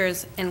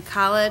futures in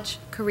college,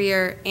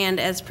 career, and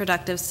as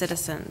productive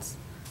citizens.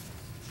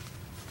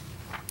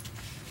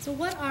 So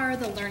what are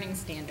the learning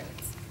standards?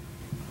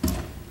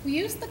 We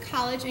use the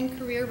College and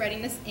Career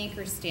Readiness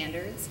Anchor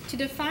Standards to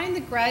define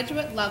the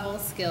graduate level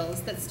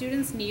skills that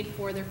students need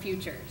for their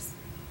futures.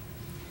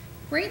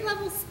 Grade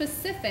level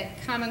specific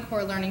Common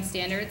Core Learning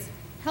Standards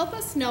help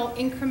us know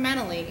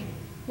incrementally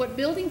what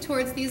building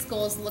towards these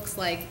goals looks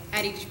like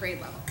at each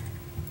grade level.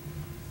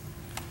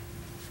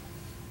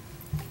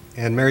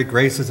 And Mary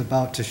Grace is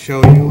about to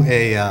show you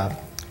a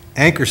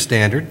anchor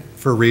standard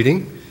for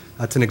reading.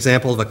 That's an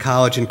example of a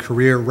college and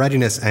career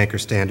readiness anchor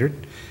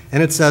standard.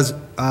 And it says,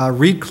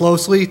 read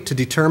closely to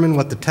determine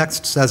what the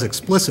text says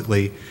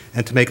explicitly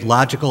and to make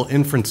logical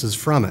inferences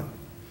from it.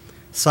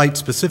 Cite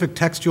specific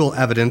textual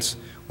evidence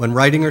when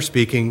writing or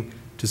speaking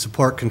to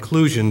support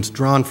conclusions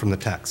drawn from the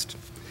text.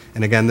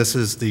 And again, this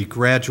is the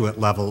graduate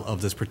level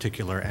of this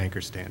particular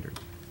anchor standard.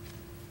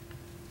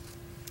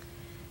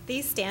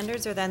 These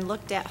standards are then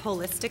looked at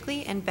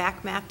holistically and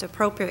back-mapped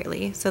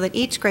appropriately so that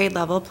each grade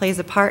level plays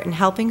a part in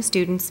helping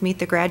students meet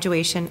the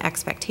graduation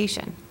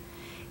expectation.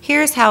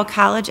 Here's how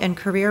College and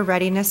Career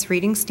Readiness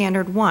Reading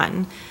Standard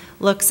 1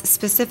 looks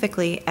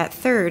specifically at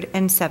 3rd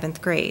and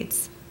 7th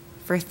grades.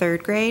 For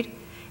 3rd grade,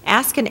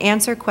 ask and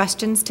answer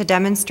questions to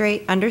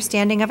demonstrate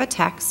understanding of a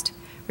text,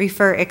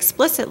 refer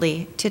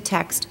explicitly to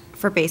text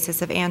for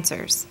basis of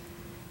answers.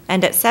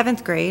 And at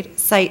 7th grade,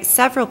 cite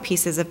several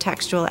pieces of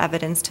textual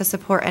evidence to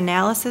support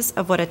analysis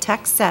of what a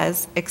text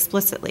says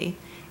explicitly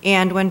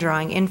and when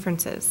drawing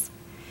inferences.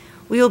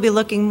 We will be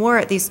looking more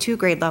at these 2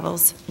 grade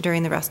levels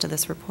during the rest of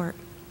this report.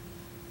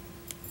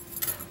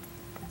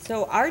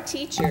 So our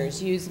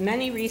teachers use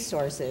many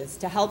resources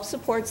to help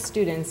support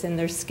students in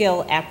their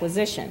skill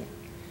acquisition.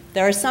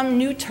 There are some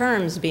new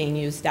terms being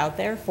used out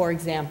there, for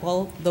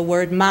example, the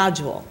word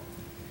module.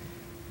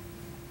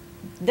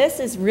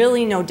 This is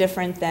really no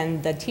different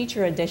than the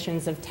teacher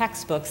editions of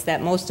textbooks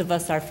that most of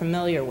us are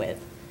familiar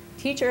with.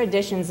 Teacher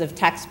editions of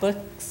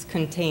textbooks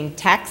contain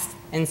text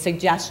and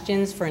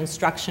suggestions for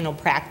instructional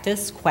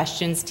practice,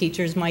 questions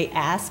teachers might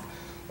ask,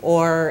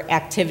 or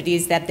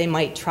activities that they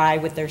might try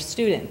with their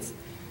students.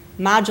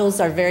 Modules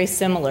are very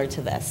similar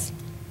to this.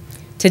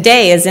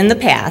 Today, as in the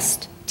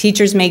past,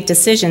 teachers make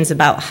decisions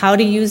about how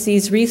to use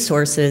these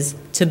resources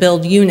to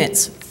build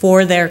units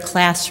for their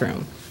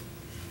classroom.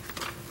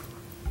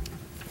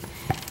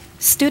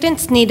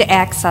 Students need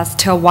access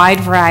to a wide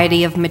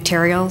variety of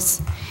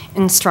materials,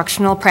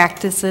 instructional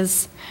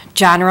practices,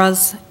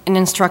 genres, and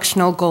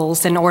instructional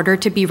goals in order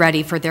to be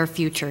ready for their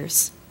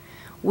futures.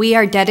 We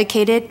are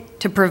dedicated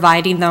to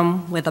providing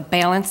them with a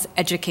balanced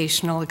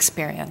educational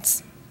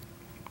experience.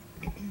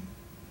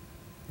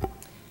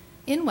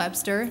 In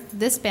Webster,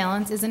 this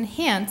balance is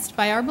enhanced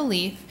by our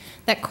belief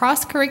that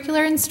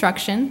cross-curricular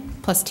instruction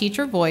plus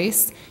teacher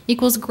voice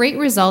equals great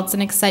results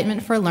and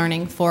excitement for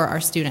learning for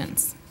our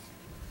students.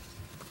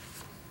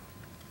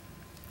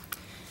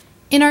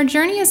 In our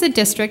journey as a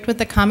district with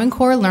the Common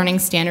Core Learning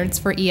Standards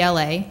for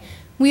ELA,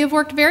 we have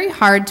worked very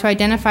hard to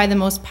identify the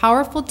most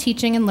powerful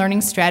teaching and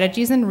learning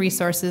strategies and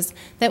resources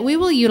that we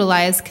will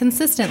utilize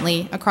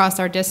consistently across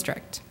our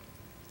district.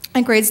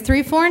 At grades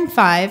 3, 4, and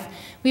 5,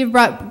 we have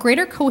brought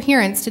greater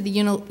coherence to the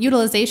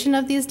utilization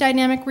of these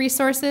dynamic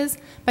resources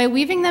by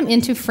weaving them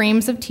into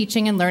frames of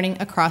teaching and learning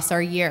across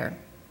our year.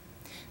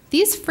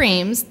 These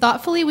frames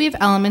thoughtfully weave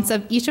elements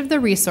of each of the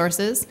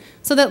resources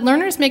so that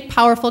learners make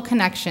powerful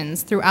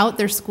connections throughout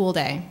their school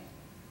day.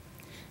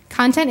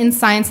 Content in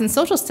science and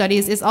social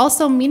studies is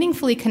also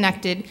meaningfully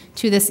connected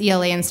to this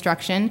ELA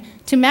instruction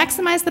to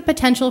maximize the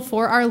potential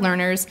for our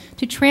learners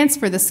to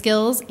transfer the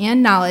skills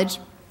and knowledge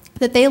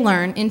that they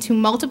learn into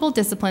multiple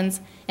disciplines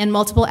and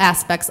multiple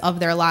aspects of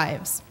their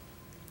lives.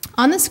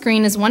 On the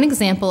screen is one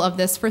example of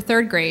this for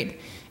 3rd grade,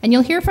 and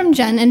you'll hear from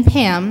Jen and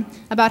Pam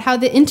about how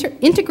the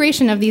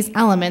integration of these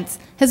elements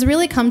has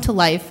really come to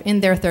life in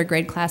their 3rd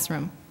grade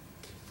classroom.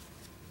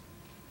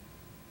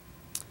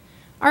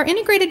 Our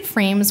integrated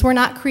frames were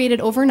not created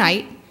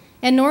overnight,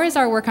 and nor is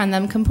our work on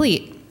them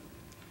complete.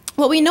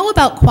 What we know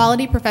about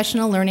quality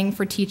professional learning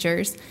for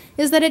teachers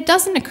is that it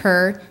doesn't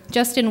occur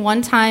just in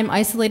one-time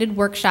isolated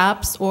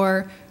workshops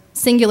or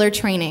singular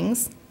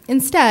trainings.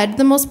 Instead,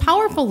 the most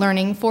powerful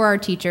learning for our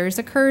teachers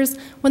occurs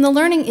when the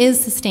learning is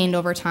sustained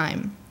over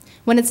time,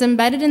 when it's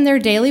embedded in their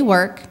daily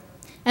work,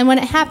 and when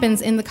it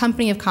happens in the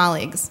company of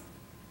colleagues.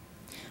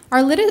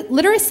 Our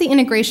literacy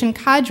integration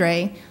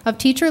cadre of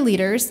teacher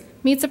leaders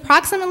meets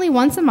approximately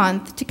once a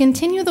month to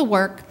continue the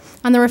work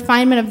on the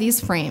refinement of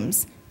these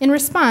frames, in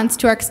response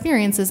to our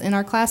experiences in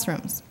our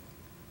classrooms.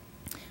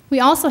 We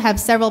also have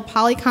several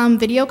Polycom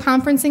video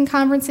conferencing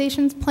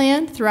conversations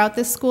planned throughout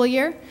this school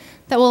year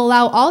that will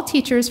allow all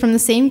teachers from the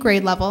same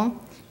grade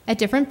level at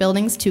different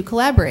buildings to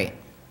collaborate.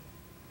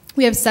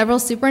 We have several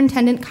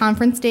superintendent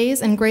conference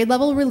days and grade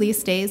level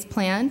release days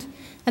planned,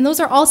 and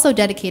those are also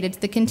dedicated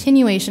to the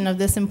continuation of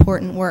this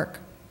important work.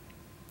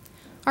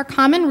 Our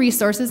common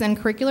resources and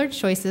curricular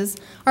choices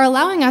are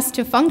allowing us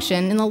to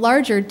function in the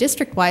larger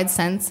district-wide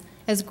sense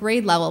as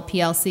grade level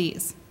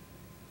PLCs.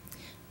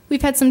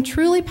 We've had some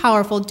truly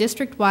powerful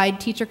district-wide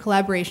teacher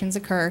collaborations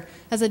occur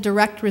as a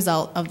direct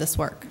result of this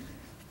work.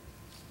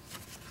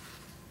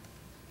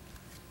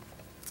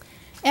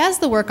 As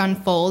the work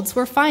unfolds,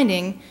 we're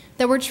finding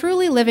that we're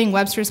truly living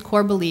Webster's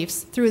core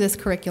beliefs through this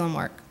curriculum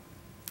work.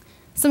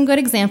 Some good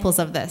examples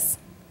of this.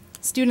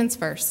 Students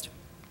first.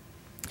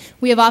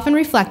 We have often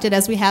reflected,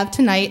 as we have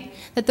tonight,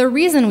 that the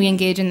reason we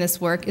engage in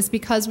this work is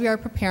because we are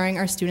preparing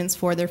our students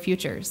for their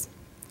futures.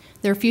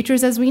 Their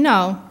futures, as we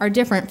know, are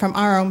different from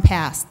our own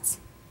pasts.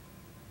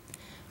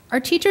 Our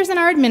teachers and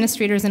our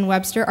administrators in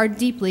Webster are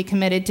deeply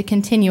committed to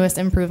continuous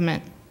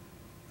improvement.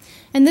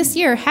 And this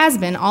year has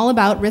been all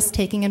about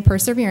risk-taking and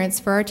perseverance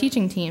for our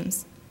teaching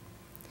teams.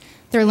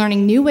 They're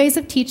learning new ways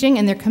of teaching,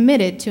 and they're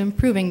committed to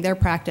improving their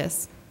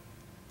practice.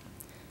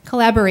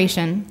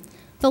 Collaboration.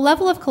 The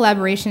level of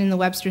collaboration in the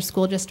Webster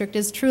School District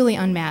is truly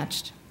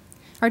unmatched.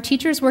 Our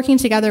teachers working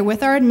together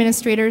with our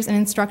administrators and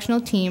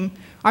instructional team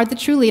are the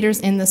true leaders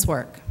in this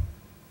work.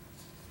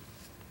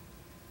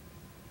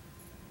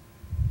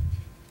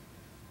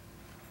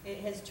 It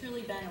has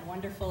truly been a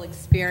wonderful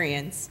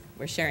experience.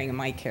 We're sharing a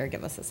mic here,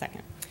 give us a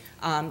second.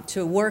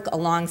 To work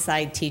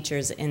alongside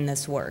teachers in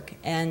this work.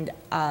 And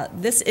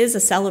this is a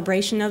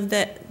celebration of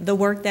the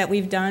work that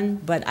we've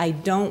done, but I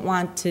don't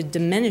want to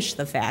diminish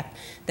the fact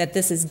that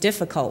this is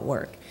difficult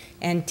work.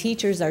 And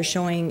teachers are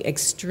showing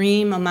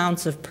extreme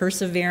amounts of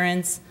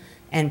perseverance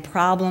and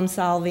problem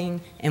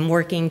solving and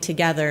working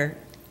together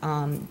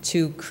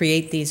to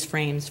create these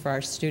frames for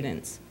our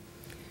students.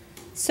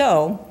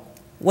 So,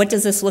 what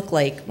does this look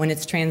like when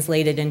it's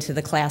translated into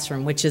the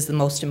classroom, which is the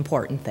most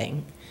important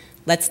thing?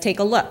 Let's take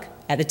a look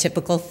at a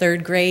typical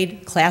third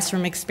grade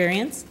classroom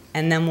experience,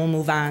 and then we'll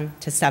move on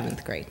to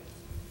 7th grade.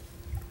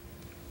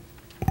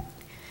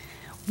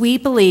 We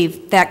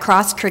believe that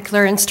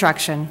cross-curricular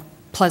instruction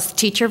plus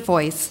teacher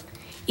voice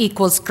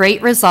equals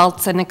great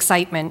results and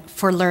excitement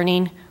for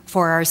learning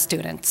for our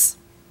students.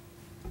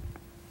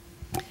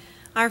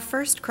 Our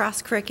first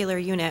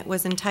cross-curricular unit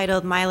was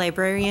entitled My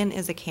Librarian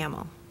is a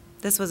Camel.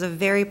 This was a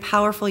very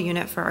powerful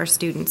unit for our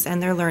students,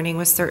 and their learning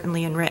was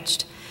certainly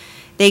enriched.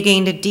 They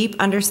gained a deep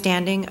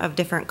understanding of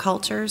different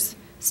cultures,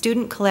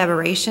 student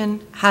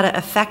collaboration, how to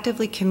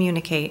effectively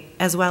communicate,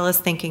 as well as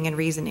thinking and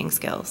reasoning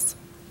skills.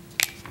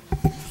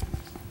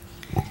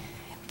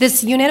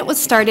 This unit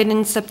was started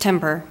in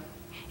September,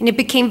 and it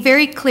became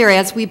very clear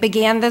as we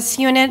began this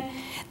unit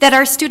that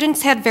our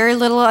students had very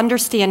little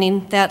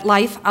understanding that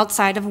life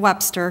outside of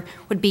Webster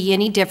would be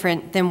any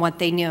different than what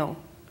they knew.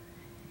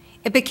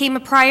 It became a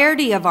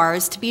priority of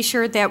ours to be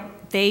sure that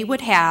they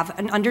would have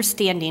an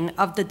understanding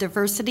of the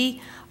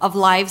diversity of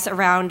lives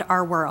around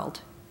our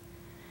world.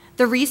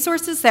 The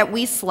resources that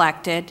we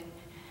selected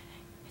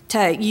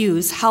to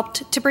use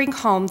helped to bring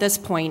home this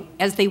point,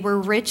 as they were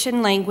rich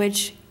in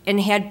language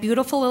and had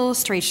beautiful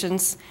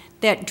illustrations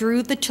that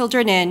drew the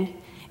children in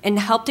and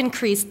helped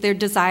increase their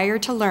desire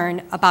to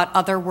learn about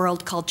other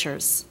world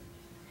cultures.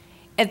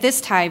 At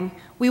this time,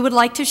 we would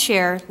like to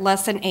share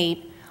Lesson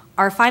 8,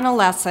 our final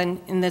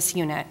lesson in this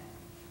unit.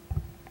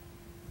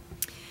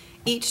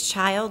 Each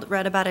child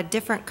read about a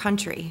different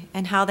country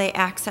and how they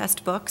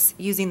accessed books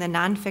using the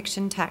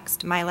nonfiction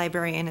text, My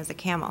Librarian is a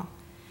Camel.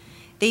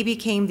 They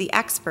became the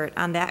expert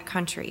on that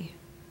country.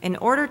 In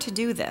order to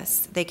do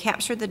this, they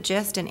captured the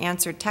gist and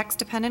answered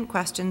text-dependent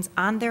questions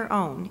on their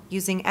own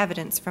using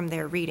evidence from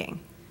their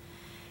reading.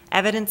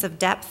 Evidence of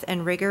depth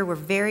and rigor were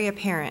very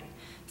apparent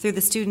through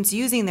the students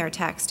using their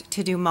text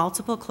to do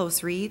multiple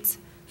close reads,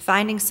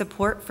 finding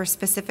support for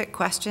specific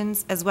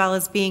questions, as well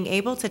as being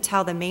able to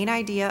tell the main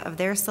idea of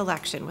their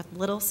selection with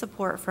little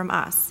support from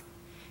us.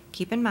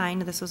 Keep in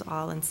mind, this was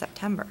all in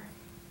September.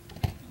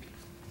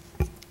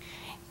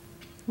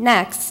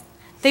 Next,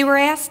 they were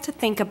asked to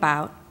think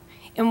about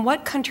in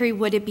what country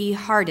would it be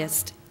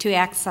hardest to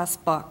access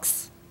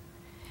books?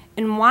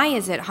 And why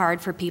is it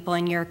hard for people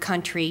in your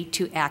country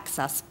to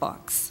access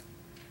books?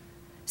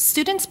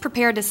 Students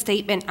prepared a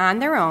statement on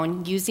their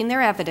own using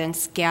their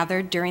evidence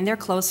gathered during their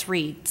close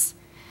reads,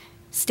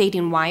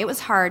 stating why it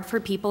was hard for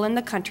people in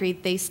the country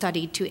they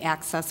studied to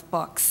access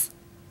books.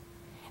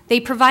 They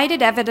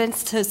provided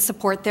evidence to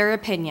support their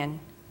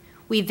opinion.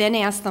 We then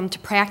asked them to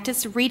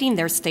practice reading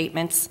their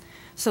statements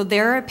so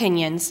their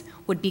opinions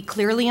would be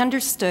clearly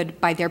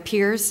understood by their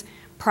peers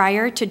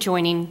prior to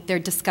joining their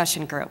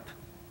discussion group.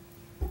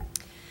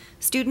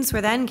 Students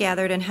were then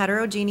gathered in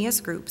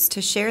heterogeneous groups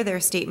to share their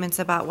statements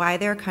about why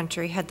their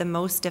country had the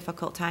most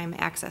difficult time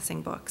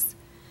accessing books.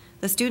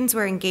 The students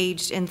were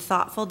engaged in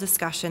thoughtful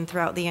discussion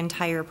throughout the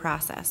entire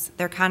process.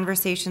 Their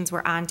conversations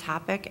were on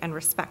topic and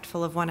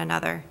respectful of one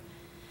another.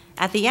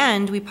 At the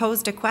end, we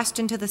posed a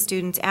question to the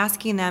students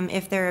asking them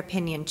if their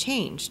opinion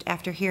changed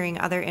after hearing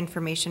other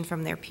information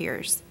from their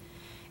peers.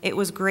 It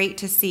was great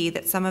to see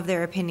that some of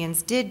their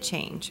opinions did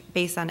change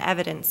based on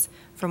evidence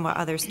from what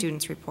other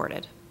students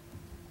reported.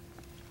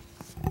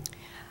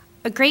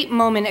 A great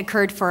moment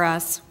occurred for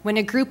us when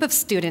a group of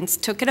students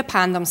took it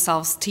upon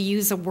themselves to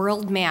use a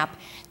world map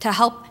to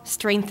help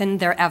strengthen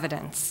their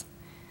evidence.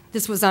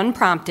 This was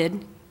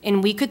unprompted,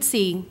 and we could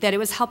see that it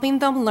was helping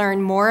them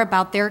learn more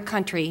about their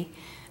country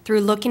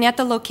through looking at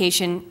the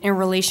location in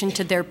relation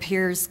to their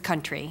peers'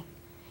 country.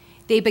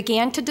 They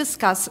began to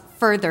discuss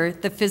further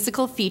the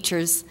physical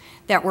features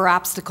that were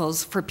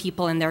obstacles for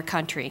people in their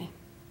country.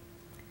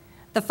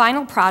 The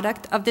final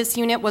product of this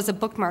unit was a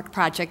bookmark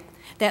project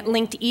that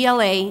linked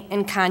ELA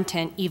and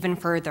content even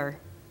further.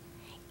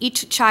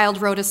 Each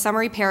child wrote a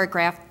summary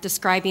paragraph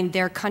describing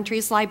their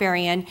country's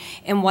librarian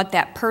and what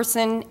that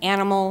person,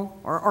 animal,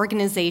 or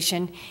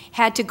organization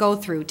had to go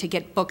through to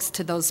get books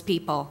to those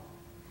people.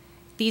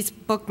 These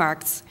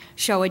bookmarks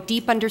show a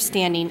deep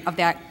understanding of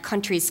that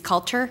country's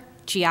culture,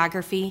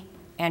 geography,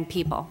 and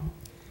people.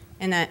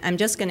 And I'm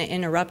just going to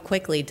interrupt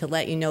quickly to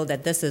let you know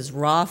that this is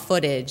raw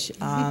footage,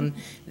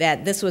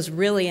 that this was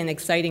really an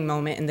exciting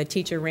moment, and the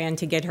teacher ran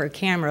to get her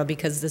camera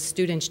because the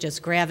students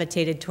just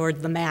gravitated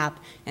toward the map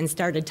and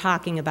started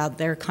talking about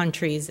their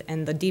countries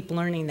and the deep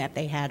learning that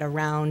they had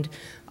around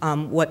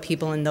what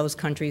people in those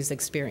countries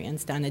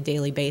experienced on a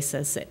daily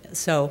basis.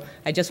 So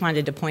I just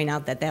wanted to point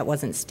out that that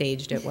wasn't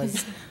staged, it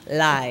was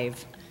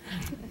live.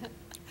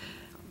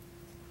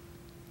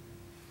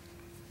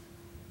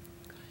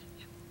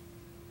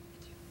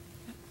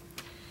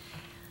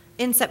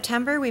 In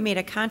September, we made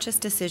a conscious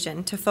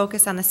decision to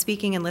focus on the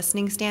speaking and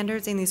listening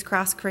standards in these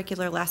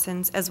cross-curricular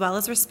lessons, as well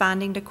as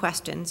responding to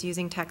questions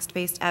using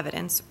text-based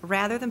evidence,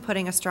 rather than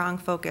putting a strong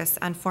focus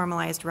on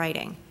formalized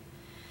writing.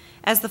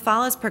 As the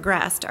fall has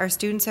progressed, our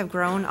students have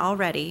grown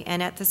already,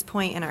 and at this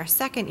point in our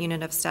second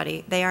unit of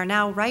study, they are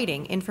now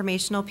writing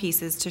informational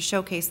pieces to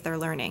showcase their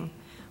learning,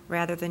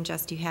 rather than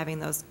just you having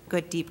those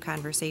good, deep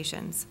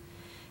conversations.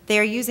 They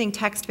are using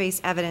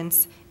text-based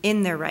evidence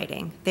in their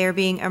writing. They are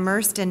being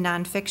immersed in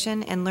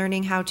nonfiction and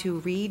learning how to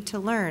read to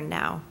learn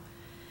now.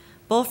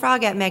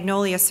 Bullfrog at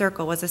Magnolia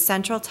Circle was a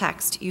central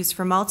text used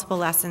for multiple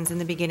lessons in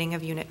the beginning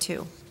of Unit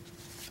 2.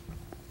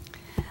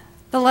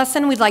 The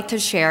lesson we'd like to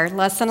share,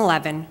 Lesson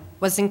 11,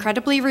 was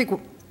incredibly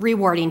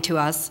rewarding to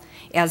us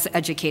as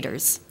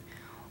educators.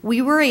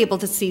 We were able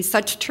to see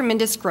such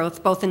tremendous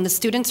growth both in the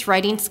students'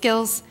 writing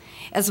skills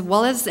as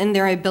well as in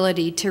their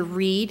ability to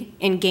read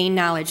and gain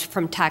knowledge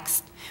from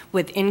text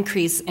with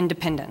increased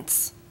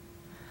independence.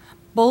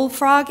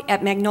 Bullfrog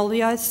at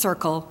Magnolia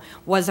Circle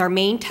was our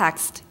main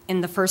text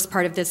in the first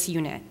part of this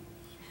unit.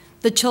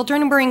 The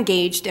children were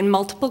engaged in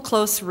multiple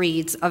close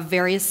reads of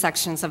various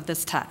sections of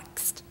this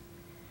text.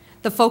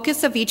 The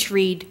focus of each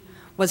read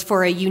was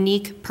for a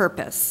unique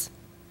purpose.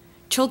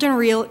 Children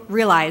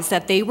realized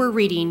that they were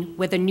reading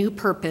with a new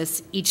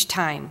purpose each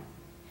time.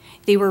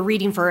 They were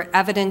reading for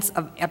evidence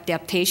of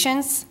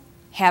adaptations,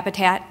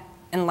 habitat,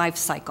 and life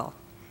cycle.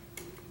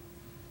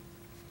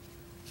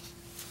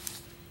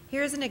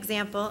 Here's an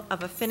example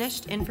of a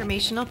finished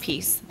informational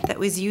piece that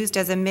was used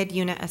as a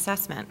mid-unit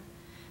assessment.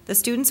 The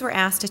students were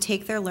asked to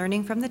take their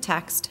learning from the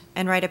text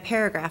and write a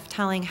paragraph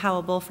telling how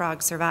a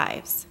bullfrog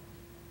survives.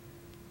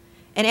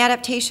 An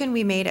adaptation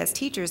we made as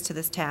teachers to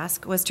this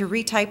task was to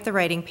retype the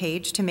writing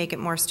page to make it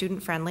more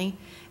student-friendly,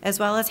 as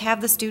well as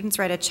have the students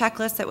write a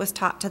checklist that was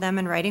taught to them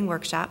in writing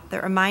workshop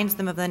that reminds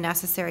them of the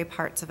necessary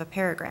parts of a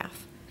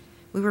paragraph.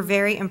 We were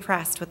very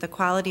impressed with the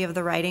quality of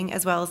the writing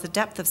as well as the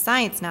depth of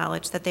science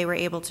knowledge that they were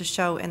able to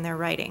show in their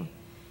writing.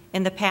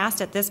 In the past,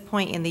 at this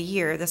point in the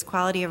year, this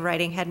quality of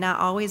writing had not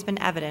always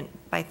been evident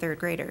by third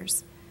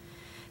graders.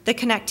 The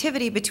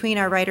connectivity between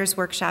our writers'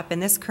 workshop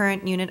and this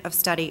current unit of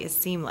study is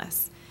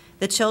seamless.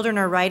 The children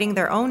are writing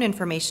their own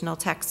informational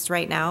texts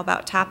right now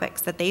about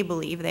topics that they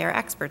believe they are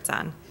experts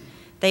on.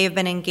 They have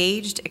been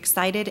engaged,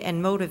 excited,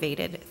 and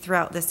motivated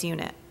throughout this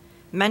unit.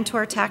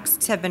 Mentor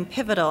texts have been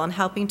pivotal in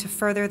helping to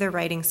further their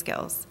writing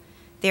skills.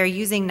 They are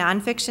using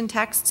nonfiction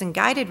texts and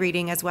guided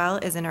reading as well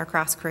as in our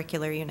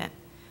cross-curricular unit.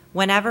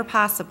 Whenever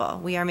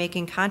possible, we are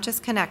making conscious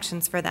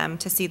connections for them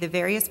to see the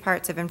various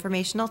parts of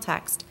informational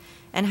text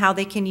and how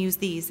they can use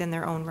these in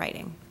their own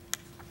writing.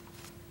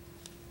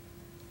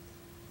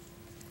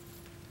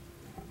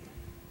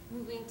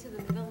 Moving to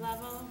the middle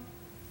level.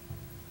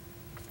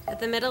 At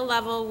the middle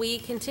level, we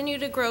continue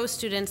to grow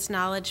students'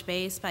 knowledge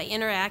base by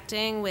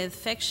interacting with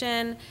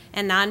fiction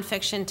and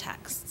nonfiction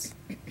texts.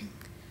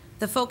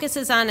 The focus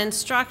is on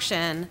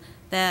instruction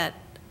that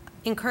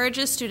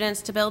encourages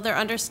students to build their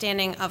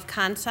understanding of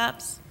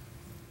concepts,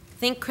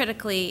 think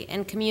critically,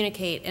 and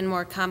communicate in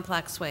more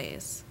complex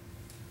ways.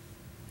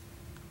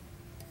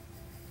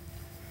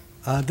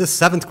 This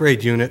 7th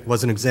grade unit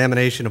was an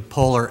examination of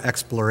polar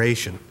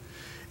exploration.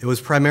 It was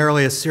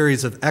primarily a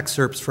series of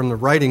excerpts from the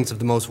writings of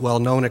the most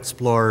well-known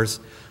explorers,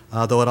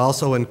 though it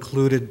also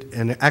included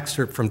an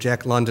excerpt from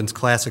Jack London's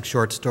classic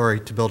short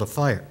story, To Build a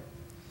Fire.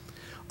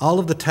 All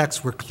of the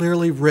texts were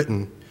clearly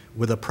written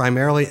with a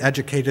primarily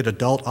educated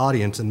adult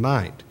audience in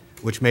mind.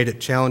 which made it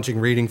challenging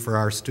reading for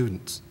our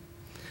students.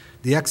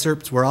 The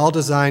excerpts were all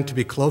designed to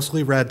be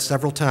closely read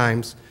several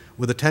times,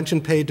 with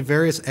attention paid to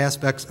various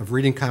aspects of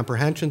reading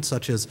comprehension,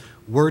 such as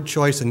word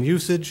choice and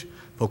usage,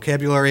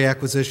 vocabulary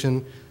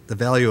acquisition, the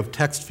value of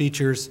text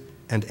features,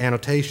 and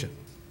annotation.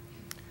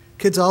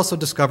 Kids also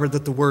discovered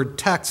that the word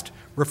text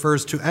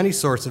refers to any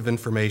source of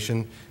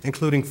information,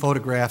 including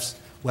photographs,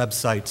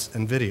 websites,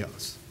 and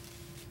videos.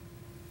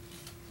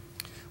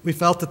 We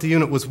felt that the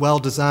unit was well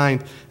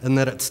designed and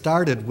that it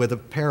started with a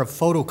pair of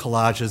photo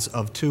collages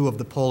of two of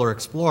the polar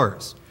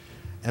explorers.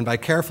 And by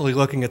carefully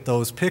looking at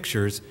those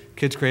pictures,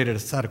 kids created a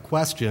set of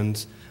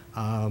questions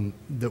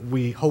that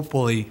we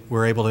hopefully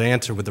were able to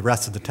answer with the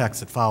rest of the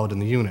text that followed in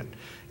the unit.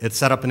 It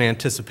set up an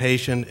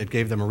anticipation. It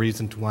gave them a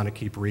reason to want to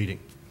keep reading.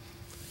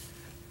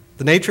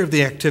 The nature of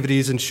the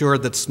activities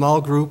ensured that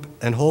small group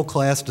and whole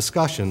class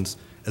discussions,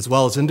 as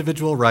well as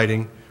individual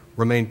writing,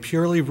 remained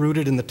purely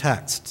rooted in the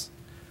texts.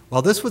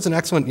 While this was an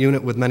excellent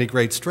unit with many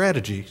great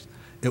strategies,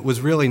 it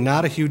was really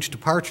not a huge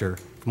departure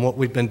from what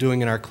we've been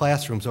doing in our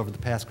classrooms over the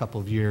past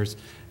couple of years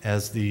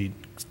as the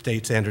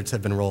state standards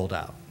have been rolled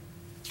out.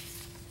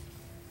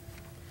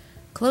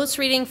 Close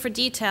reading for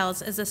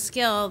details is a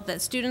skill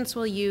that students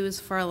will use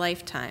for a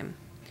lifetime.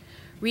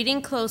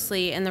 Reading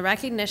closely and the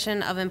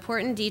recognition of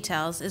important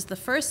details is the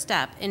first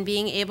step in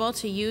being able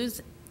to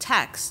use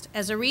text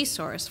as a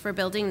resource for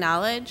building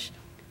knowledge,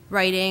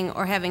 writing,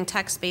 or having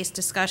text-based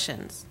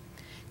discussions.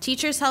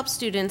 Teachers help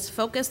students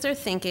focus their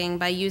thinking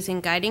by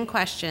using guiding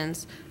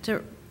questions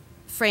to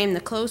frame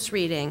the close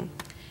reading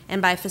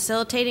and by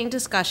facilitating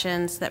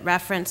discussions that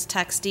reference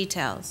text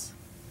details.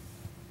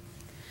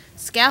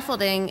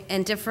 Scaffolding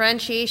and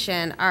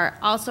differentiation are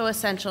also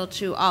essential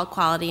to all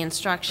quality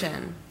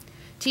instruction.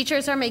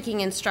 Teachers are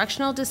making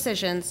instructional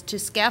decisions to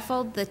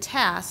scaffold the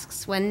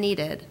tasks when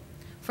needed.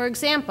 For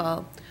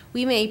example,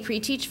 we may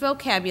pre-teach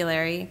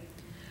vocabulary,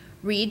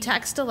 read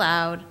text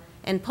aloud,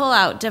 and pull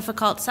out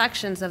difficult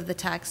sections of the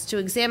text to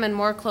examine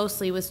more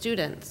closely with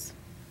students.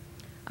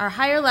 Our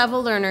higher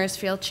level learners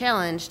feel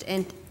challenged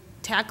in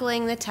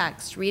tackling the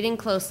text, reading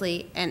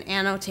closely, and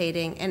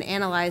annotating and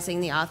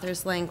analyzing the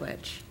author's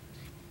language.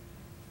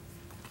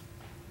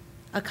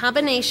 A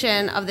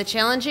combination of the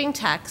challenging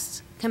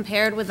text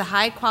compared with the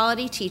high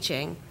quality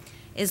teaching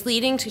is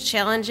leading to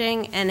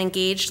challenging and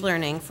engaged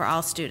learning for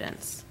all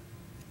students.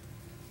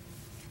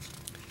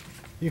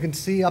 You can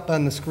see up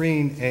on the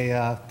screen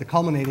the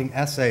culminating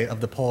essay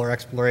of the Polar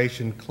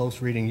Exploration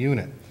Close Reading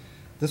Unit.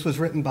 This was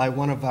written by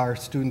one of our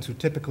students who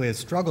typically has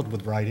struggled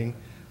with writing,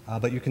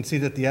 but you can see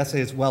that the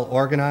essay is well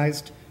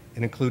organized.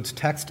 It includes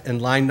text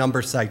and line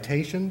number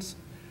citations,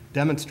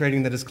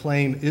 demonstrating that his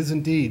claim is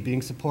indeed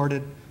being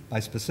supported by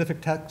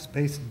specific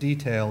text-based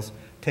details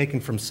taken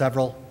from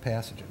several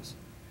passages.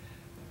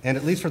 And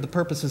at least for the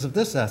purposes of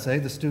this essay,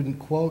 the student,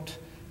 quote,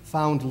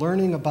 found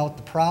learning about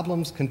the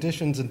problems,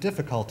 conditions, and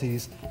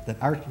difficulties that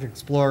Arctic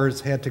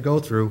explorers had to go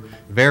through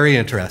very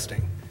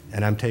interesting.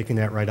 And I'm taking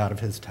that right out of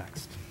his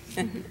text.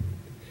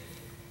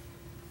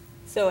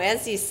 So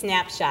as these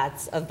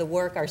snapshots of the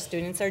work our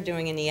students are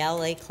doing in the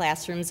ELA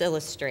classrooms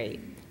illustrate,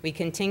 we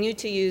continue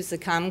to use the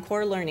Common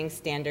Core learning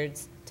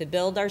standards to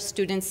build our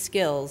students'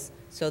 skills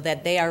so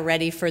that they are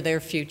ready for their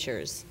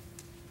futures.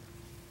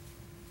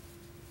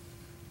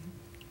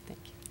 Thank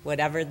you.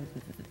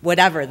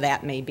 Whatever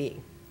that may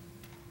be.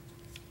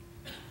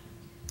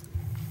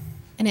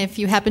 And if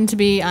you happen to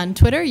be on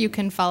Twitter, you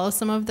can follow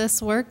some of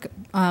this work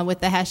with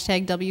the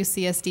hashtag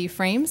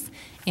WCSDFrames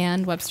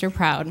and Webster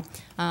Proud.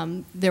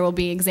 There will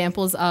be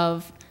examples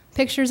of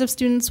pictures of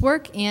students'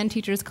 work and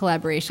teachers'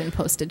 collaboration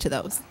posted to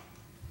those.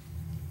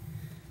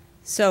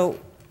 So,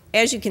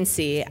 as you can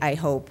see, I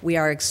hope, we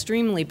are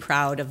extremely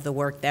proud of the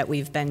work that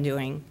we've been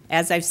doing.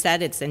 As I've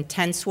said, it's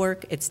intense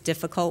work, it's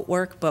difficult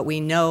work, but we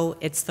know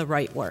it's the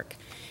right work.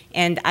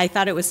 And I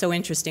thought it was so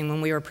interesting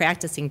when we were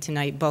practicing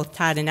tonight, both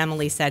Todd and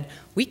Emily said,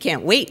 we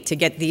can't wait to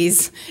get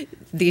these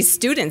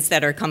students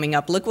that are coming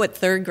up. Look what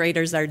third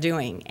graders are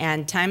doing.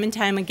 And time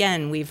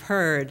again, we've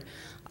heard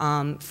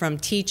from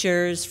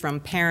teachers,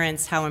 from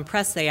parents, how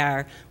impressed they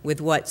are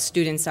with what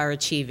students are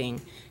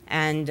achieving.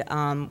 And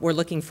we're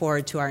looking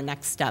forward to our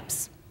next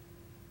steps.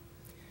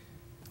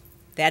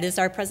 That is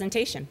our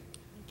presentation.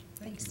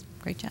 Thanks.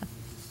 Great job.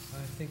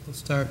 I think we'll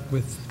start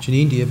with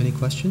Janine. Do you have any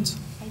questions?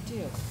 I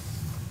do.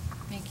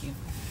 Thank you.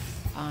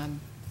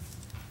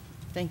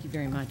 Thank you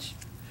very much.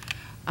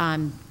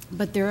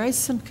 But there is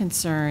some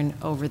concern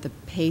over the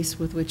pace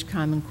with which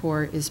Common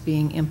Core is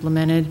being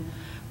implemented.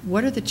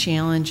 What are the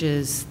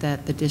challenges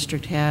that the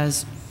district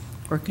has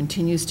or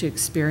continues to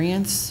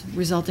experience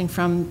resulting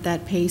from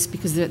that pace?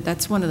 Because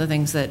that's one of the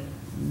things that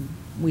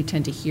we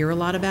tend to hear a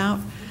lot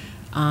about.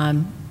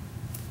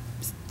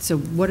 So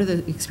what are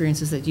the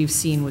experiences that you've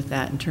seen with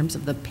that in terms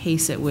of the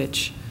pace at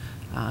which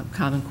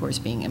Common Core is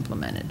being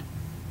implemented?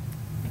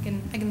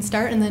 I can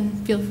start, and then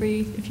feel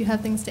free if you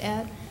have things to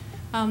add.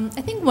 I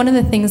think one of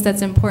the things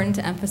that's important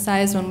to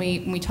emphasize when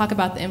we talk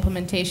about the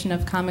implementation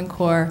of Common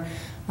Core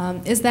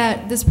is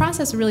that this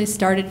process really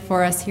started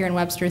for us here in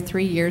Webster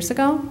 3 years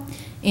ago.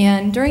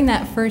 And during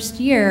that first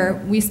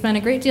year, we spent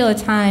a great deal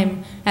of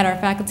time at our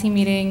faculty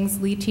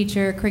meetings, lead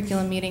teacher,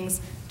 curriculum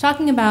meetings,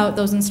 talking about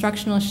those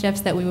instructional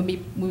shifts that we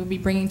would be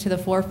bringing to the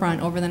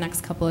forefront over the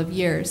next couple of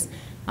years.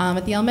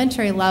 At the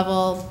elementary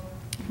level,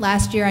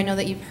 last year I know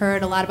that you've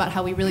heard a lot about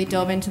how we really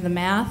dove into the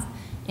math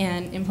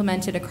and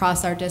implemented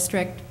across our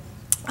district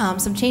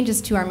some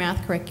changes to our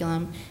math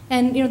curriculum.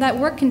 And that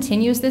work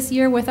continues this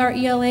year with our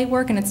ELA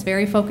work, and it's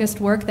very focused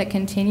work that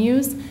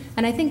continues.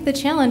 And I think the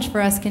challenge for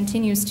us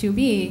continues to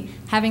be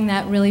having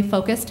that really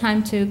focused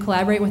time to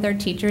collaborate with our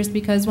teachers,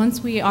 because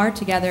once we are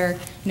together,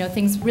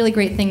 really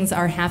great things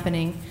are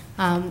happening.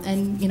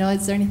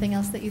 Is there anything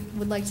else that you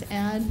would like to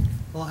add?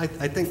 Well, I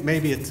think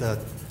maybe it's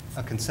a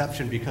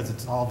conception because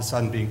it's all of a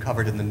sudden being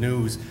covered in the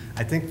news.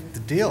 I think the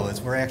deal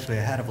is we're actually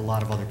ahead of a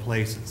lot of other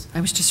places. I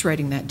was just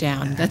writing that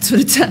down. That's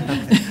what it's.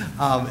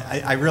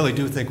 I really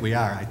do think we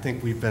are. I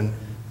think we've been,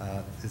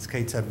 as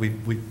Kate said,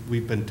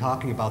 we've been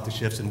talking about the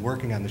shifts and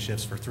working on the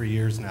shifts for 3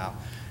 years now.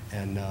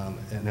 And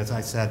as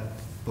I said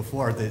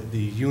before, the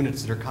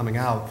units that are coming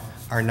out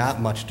are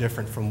not much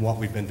different from what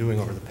we've been doing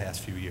over the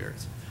past few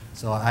years.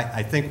 So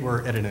I think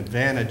we're at an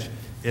advantage.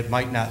 It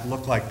might not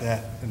look like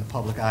that in the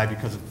public eye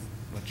because of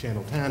what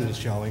Channel 10 is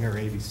showing, or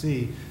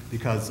ABC,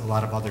 because a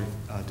lot of other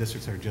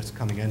districts are just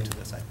coming into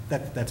this.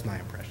 That's my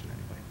impression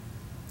anyway.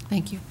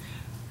 Thank you.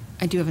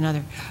 I do have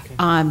another.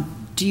 Okay.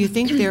 Do you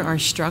think there are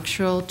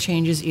structural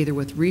changes either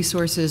with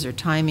resources or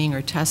timing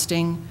or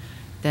testing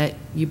that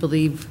you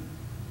believe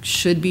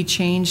should be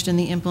changed in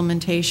the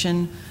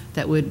implementation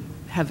that would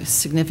have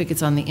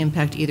significance on the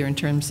impact either in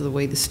terms of the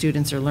way the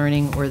students are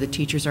learning or the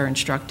teachers are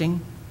instructing?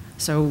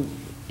 So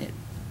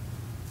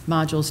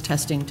modules,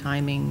 testing,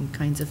 timing,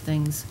 kinds of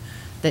things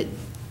that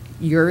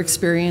your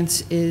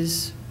experience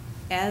is?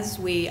 As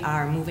we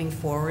are moving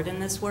forward in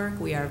this work,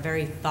 we are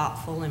very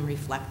thoughtful and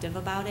reflective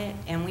about it,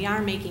 and we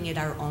are making it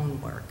our own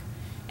work.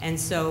 And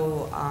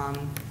so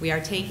we are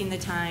taking the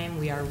time,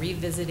 we are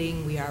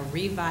revisiting, we are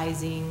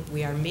revising,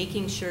 we are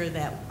making sure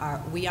that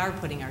we are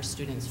putting our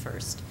students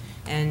first.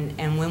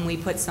 And when we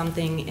put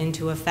something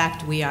into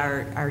effect, we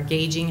are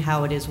gauging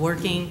how it is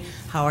working,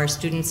 how our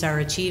students are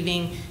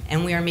achieving,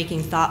 and we are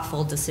making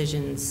thoughtful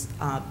decisions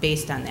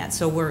based on that.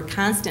 So we're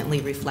constantly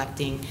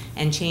reflecting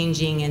and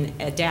changing and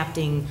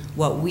adapting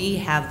what we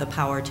have the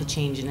power to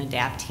change and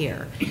adapt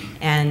here,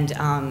 and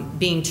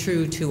being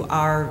true to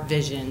our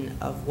vision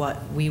of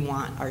what we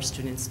want our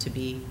students to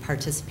be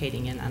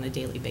participating in on a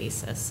daily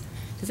basis.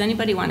 Does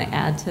anybody want to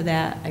add to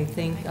that? I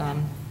think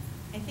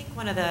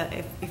one of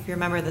the, if you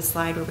remember the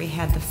slide where we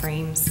had the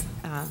frames,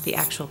 the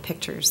actual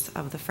pictures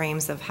of the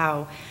frames of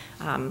how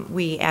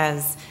we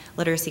as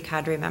literacy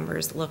cadre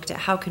members looked at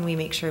how can we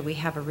make sure we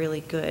have a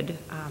really good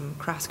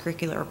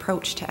cross-curricular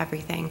approach to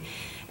everything.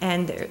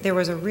 And there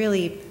was a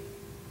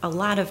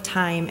lot of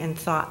time and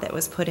thought that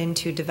was put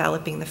into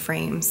developing the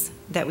frames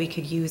that we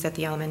could use at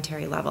the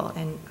elementary level.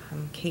 And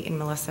Kate and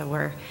Melissa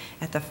were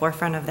at the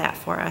forefront of that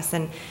for us.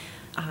 And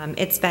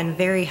it's been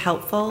very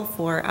helpful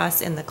for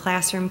us in the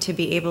classroom to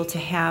be able to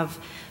have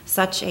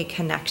such a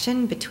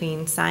connection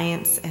between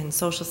science and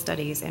social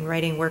studies and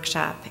writing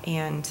workshop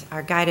and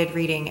our guided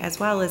reading, as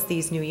well as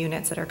these new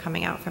units that are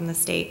coming out from the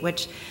state,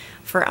 which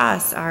for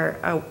us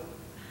are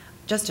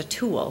just a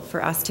tool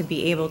for us to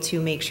be able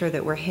to make sure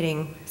that we're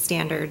hitting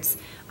standards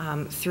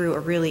through a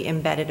really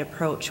embedded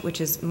approach,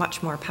 which is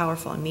much more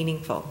powerful and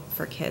meaningful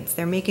for kids.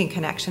 They're making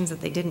connections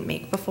that they didn't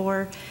make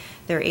before.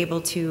 They're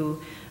able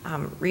to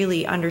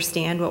really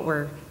understand what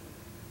we're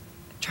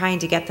trying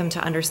to get them to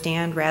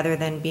understand rather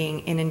than being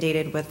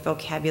inundated with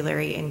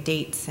vocabulary and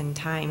dates and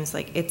times.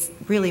 Like, it's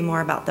really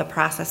more about the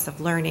process of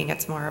learning.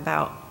 It's more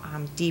about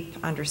deep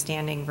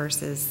understanding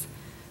versus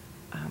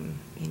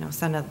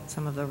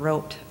some of the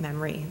rote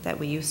memory that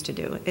we used to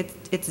do.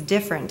 It's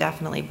different,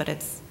 definitely, but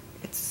it's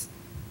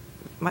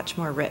much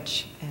more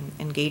rich and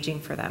engaging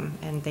for them.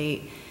 And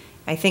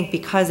I think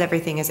because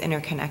everything is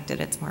interconnected,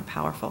 it's more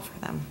powerful for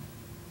them.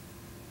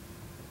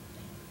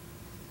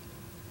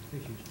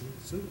 Thank you.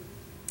 Sue?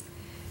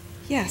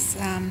 Yes.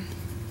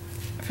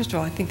 First of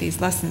all, I think these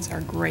lessons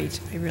are great.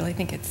 I really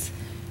think it's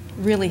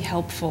really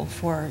helpful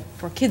for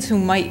kids who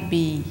might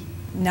be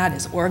not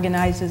as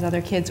organized as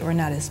other kids or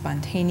not as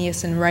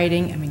spontaneous in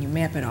writing. I mean, you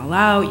map it all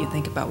out, you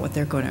think about what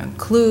they're going to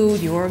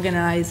include, you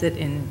organize it,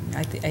 and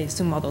I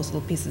assume all those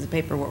little pieces of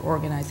paper were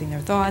organizing their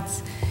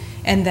thoughts,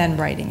 and then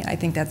writing it. I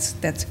think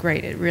that's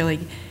great. It really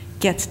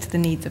gets to the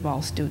needs of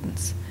all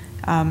students.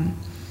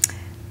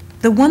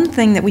 The one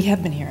thing that we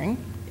have been hearing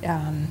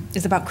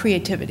is about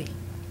creativity.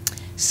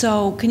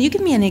 So can you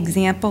give me an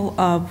example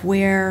of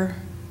where,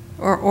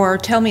 or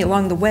tell me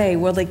along the way,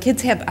 where the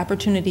kids have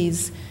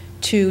opportunities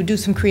to do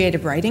some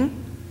creative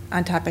writing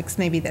on topics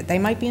maybe that they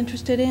might be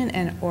interested in,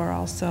 and or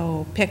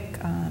also pick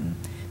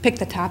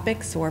the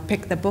topics or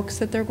pick the books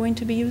that they're going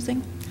to be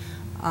using?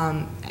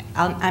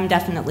 I'm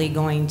definitely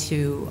going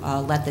to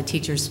let the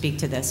teachers speak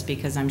to this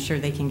because I'm sure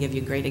they can give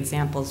you great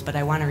examples, but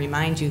I want to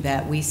remind you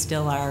that we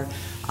still are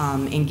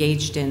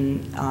engaged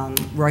in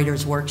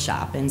Writer's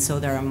Workshop, and so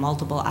there are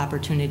multiple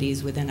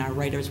opportunities within our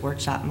Writer's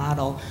Workshop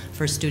model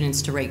for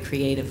students to write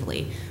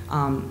creatively.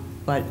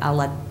 but I'll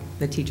let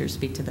the teachers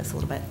speak to this a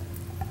little bit.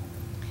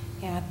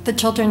 Yeah, the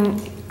children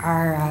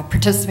are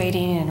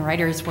participating in a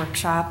writer's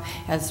workshop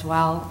as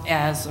well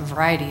as a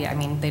variety. I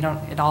mean,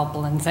 it all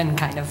blends in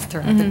kind of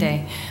throughout the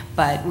day.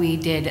 But we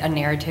did a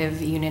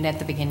narrative unit at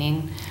the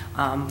beginning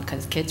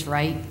because kids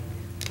write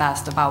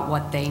best about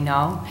what they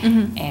know,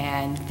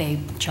 and they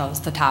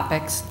chose the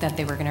topics that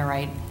they were going to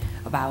write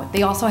about.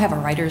 They also have a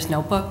writer's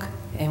notebook,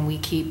 and we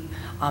keep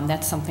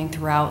that's something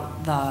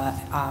throughout the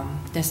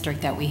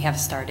district that we have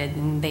started,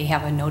 and they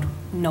have a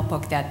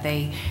notebook that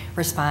they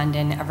respond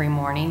in every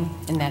morning,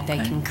 and that they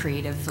can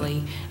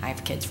creatively. I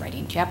have kids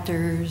writing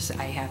chapters.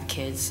 I have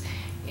kids,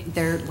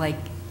 they're like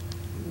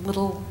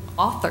little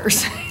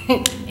authors,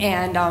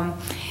 and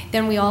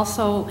then we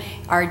also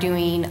are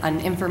doing an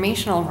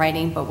informational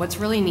writing. But what's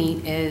really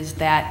neat is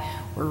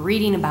that we're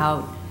reading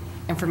about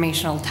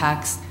informational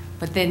text,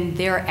 but then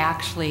they're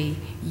actually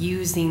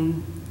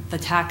using the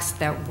text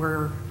that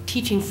we're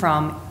teaching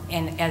from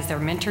and as their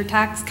mentor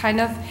text kind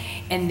of,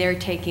 and they're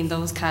taking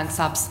those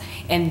concepts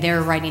and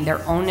they're writing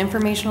their own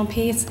informational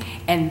piece,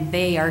 and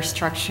they are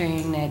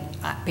structuring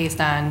it based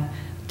on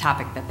the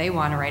topic that they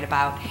want to write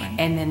about,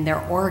 and then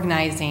they're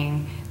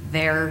organizing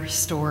their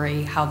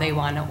story, how they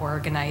want to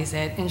organize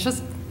it. And it's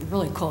just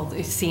really cool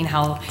seeing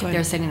how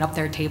they're setting up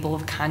their table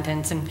of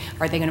contents, and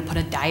are they going to put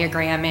a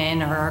diagram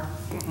in or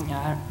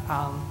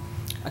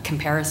a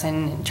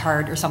comparison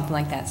chart or something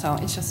like that. So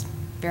it's just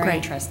very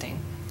interesting.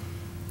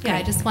 Yeah,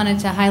 I just wanted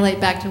to highlight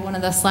back to one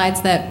of the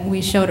slides that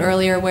we showed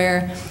earlier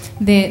where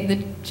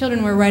the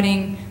children were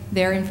writing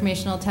their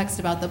informational text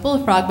about the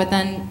bullfrog, but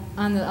then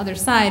on the other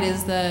side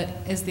is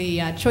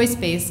the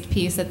choice-based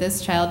piece that this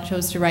child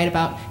chose to write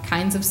about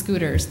kinds of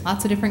scooters,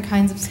 lots of different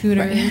kinds of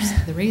scooters,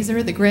 the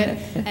Razor, the Grit,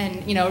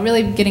 and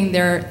really getting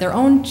their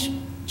own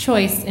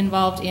choice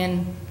involved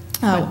in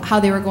how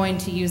they were going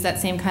to use that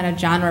same kind of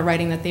genre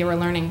writing that they were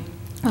learning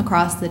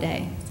across the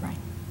day.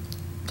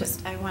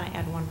 I want to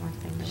add one more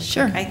thing really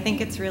Sure. quick. I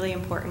think it's really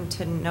important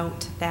to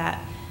note that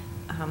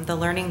the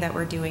learning that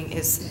we're doing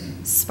is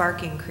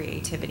sparking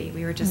creativity.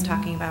 We were just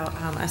talking about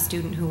a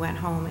student who went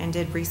home and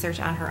did research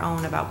on her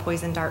own about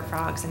poison dart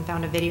frogs and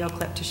found a video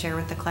clip to share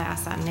with the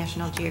class on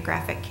National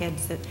Geographic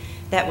Kids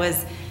that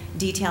was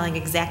detailing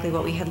exactly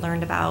what we had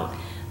learned about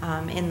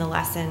in the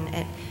lesson.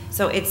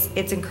 So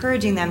it's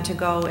encouraging them to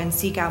go and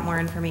seek out more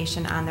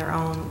information on their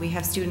own. We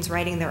have students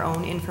writing their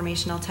own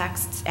informational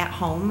texts at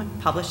home,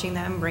 publishing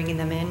them, bringing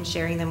them in,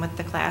 sharing them with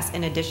the class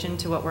in addition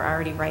to what we're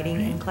already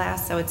writing in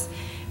class. So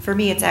for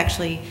me, it's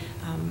actually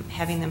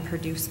having them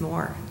produce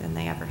more than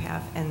they ever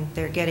have, and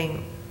they're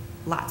getting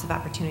lots of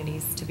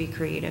opportunities to be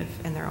creative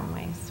in their own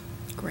ways.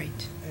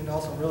 Great. And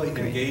also really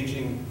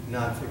engaging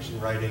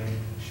nonfiction writing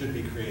should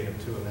be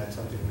creative too, and that's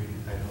something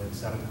I know in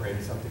 7th grade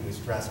is something we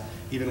stress.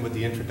 Even with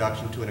the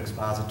introduction to an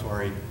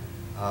expository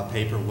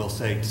paper, we'll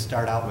say to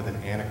start out with an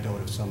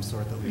anecdote of some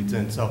sort that leads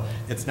in. So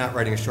it's not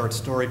writing a short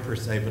story per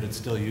se, but it's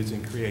still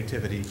using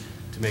creativity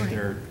to make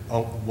their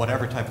own,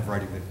 whatever type of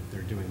writing that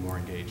they're doing more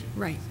engaging.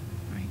 Right.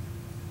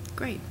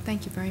 Great,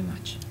 thank you very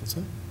much. That's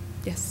it?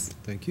 Yes.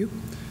 Thank you.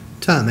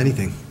 Tom,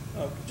 anything?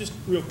 Just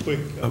real quick,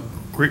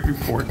 great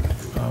report.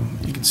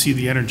 You can see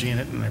the energy in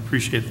it, and I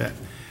appreciate that.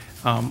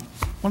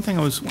 One thing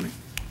I was wondering,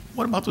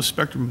 what about the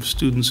spectrum of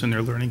students and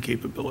their learning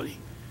capability?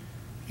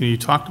 You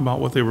talked about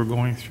what they were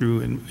going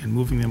through and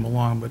moving them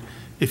along, but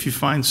if you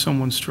find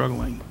someone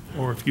struggling,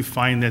 or if you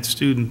find that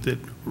student that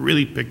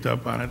really picked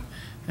up on it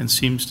and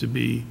seems to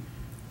be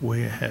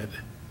way ahead,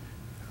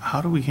 how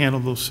do we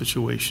handle those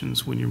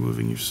situations when you're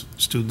moving your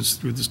students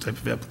through this type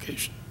of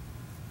application?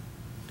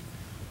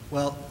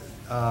 Well,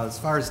 as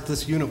far as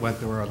this unit went,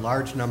 there were a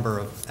large number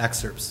of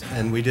excerpts,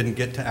 and we didn't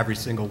get to every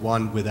single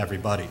one with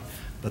everybody.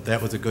 But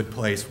that was a good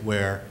place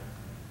where,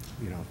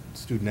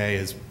 student A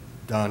is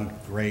done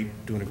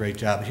great, doing a great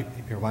job.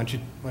 Here, why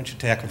don't you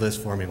tackle this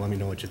for me? Let me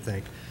know what you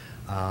think.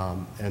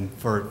 And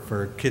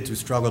for kids who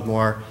struggled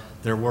more,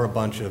 there were a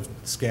bunch of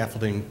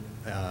scaffolding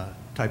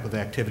type of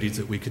activities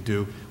that we could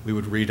do. We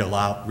would read it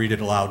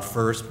aloud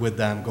first with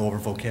them, go over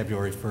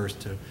vocabulary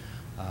first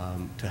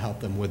to help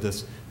them with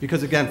this.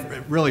 Because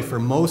again, really for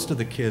most of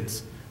the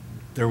kids,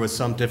 there was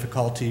some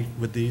difficulty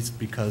with these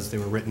because they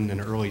were written in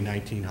early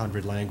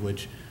 1900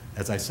 language,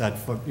 as I said,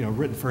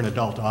 written for an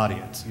adult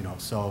audience.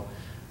 So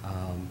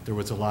there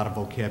was a lot of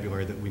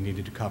vocabulary that we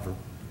needed to cover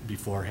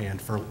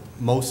beforehand for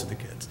most of the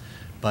kids.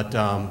 But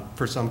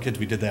for some kids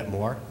we did that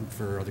more, and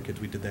for other kids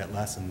we did that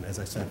less. And as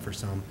I said, for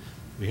some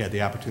we had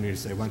the opportunity to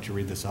say, why don't you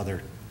read this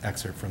other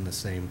excerpt from the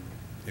same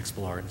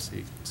Explorer and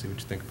see what you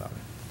think about it.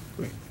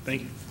 Great,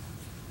 thank you.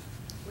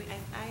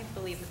 I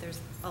believe that there's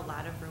a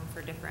lot of room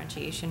for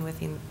differentiation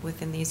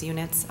within these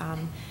units.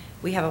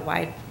 We have a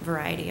wide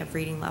variety of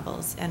reading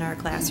levels in our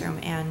classroom,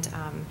 and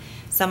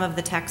some of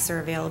the texts are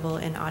available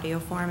in audio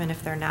form, and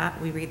if they're not,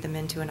 we read them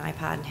into an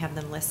iPod and have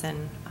them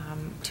listen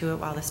to it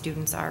while the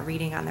students are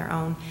reading on their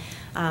own.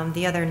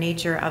 The other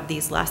nature of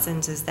these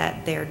lessons is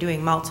that they're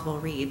doing multiple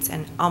reads,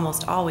 and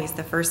almost always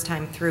the first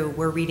time through,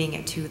 we're reading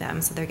it to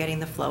them, so they're getting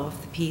the flow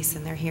of the piece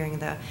and they're hearing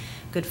the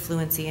good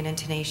fluency and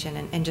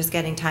intonation and just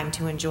getting time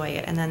to enjoy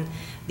it. And then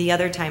the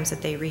other times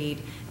that they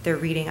read, they're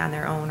reading on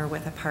their own or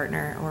with a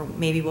partner, or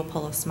maybe we'll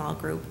pull a small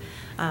group.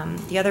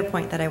 The other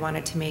point that I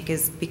wanted to make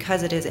is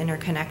because it is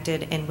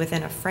interconnected and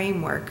within a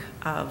framework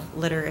of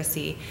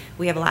literacy,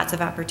 we have lots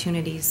of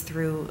opportunities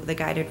through the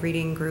guided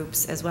reading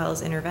groups as well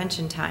as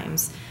intervention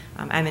times.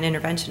 I'm an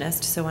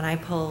interventionist, so when I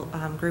pull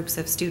groups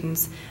of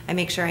students, I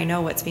make sure I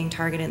know what's being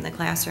targeted in the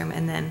classroom,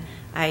 and then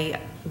I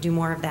do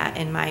more of that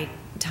in my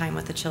time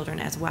with the children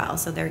as well.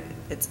 So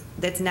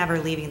it's never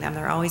leaving them.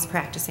 They're always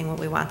practicing what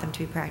we want them to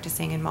be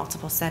practicing in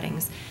multiple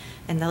settings.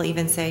 And they'll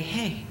even say,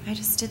 hey, I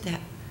just did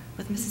that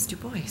with Mrs. Du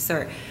Bois,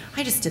 or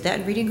I just did that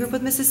in reading group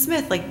with Mrs.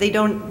 Smith. Like, they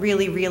don't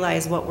really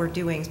realize what we're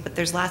doing, but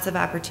there's lots of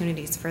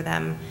opportunities for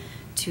them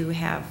to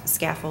have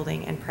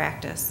scaffolding and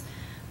practice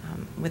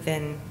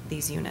within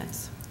these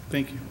units.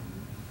 Thank you.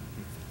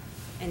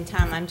 And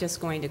Tom, I'm just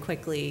going to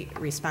quickly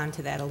respond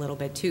to that a little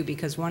bit too,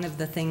 because one of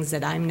the things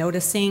that I'm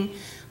noticing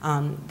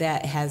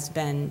that has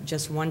been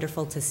just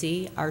wonderful to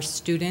see are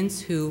students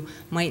who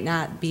might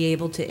not be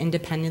able to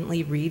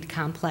independently read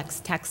complex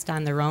text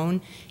on their own,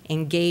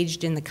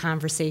 engaged in the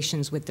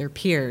conversations with their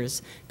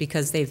peers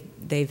because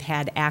they've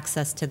had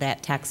access to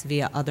that text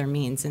via other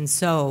means. And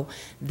so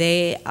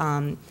they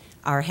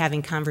are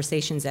having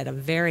conversations at a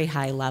very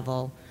high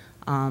level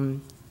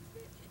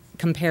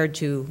compared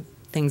to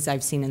things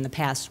I've seen in the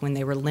past when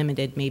they were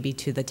limited maybe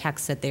to the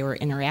text that they were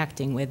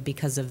interacting with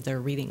because of their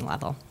reading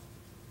level.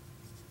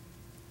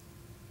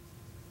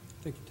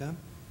 Thank you, Tom.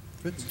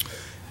 Fritz?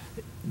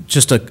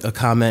 Just a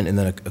comment and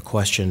then a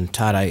question.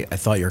 Todd, I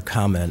thought your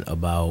comment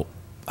about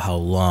how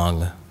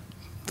long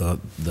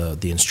the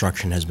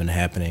instruction has been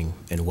happening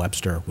in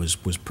Webster was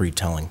pretty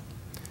telling,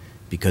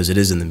 because it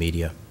is in the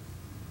media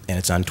and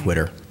it's on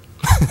Twitter.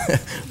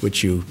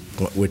 which you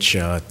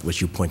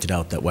pointed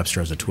out that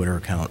Webster has a Twitter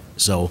account.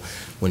 So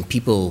when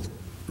people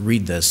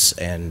read this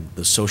and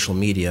the social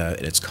media,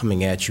 and it's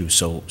coming at you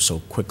so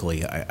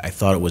quickly, I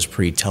thought it was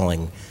pretty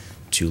telling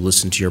to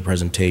listen to your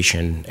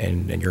presentation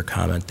and your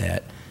comment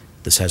that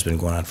this has been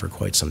going on for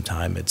quite some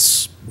time.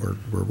 We're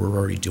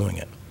already doing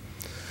it.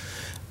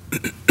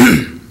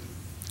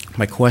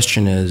 My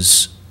question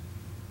is,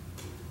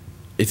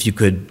 if you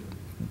could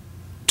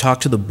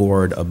talk to the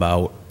board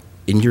about,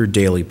 in your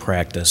daily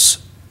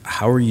practice,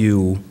 how are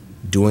you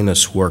doing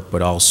this work,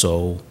 but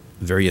also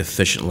very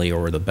efficiently,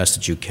 or the best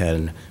that you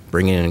can,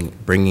 bringing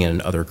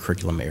in other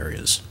curriculum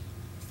areas?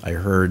 I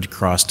heard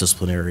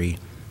cross-disciplinary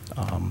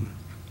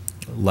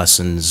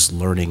lessons,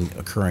 learning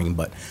occurring,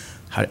 but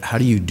how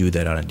do you do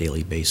that on a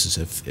daily basis,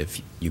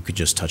 if you could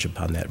just touch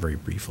upon that very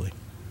briefly?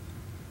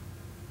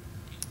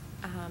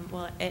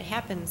 Well, it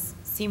happens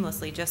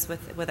seamlessly just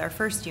with our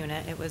first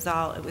unit. It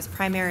was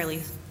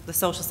primarily the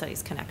social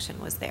studies connection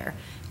was there.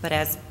 But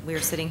as we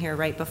were sitting here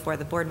right before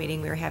the board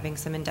meeting, we were having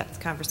some in-depth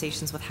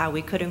conversations with how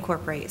we could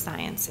incorporate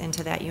science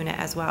into that unit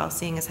as well,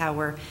 seeing as how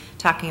we're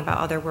talking about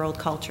other world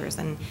cultures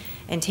and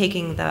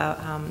taking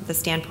the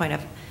standpoint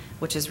of,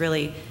 which is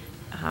really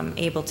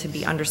able to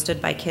be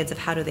understood by kids, of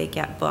how do they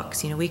get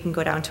books. You know, we can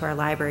go down to our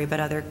library,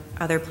 but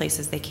other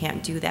places they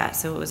can't do that.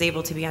 So it was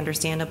able to be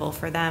understandable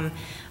for them.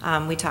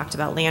 We talked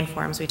about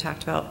landforms, we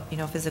talked about, you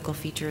know, physical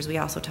features, we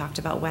also talked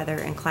about weather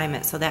and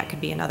climate, so that could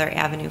be another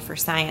avenue for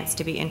science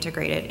to be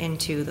integrated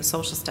into the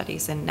social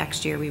studies, and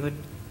next year we would,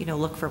 you know,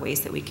 look for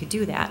ways that we could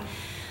do that.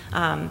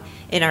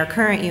 In our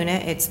current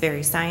unit, it's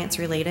very science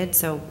related,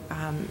 so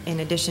in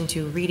addition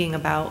to reading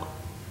about,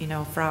 you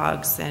know,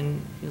 frogs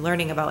and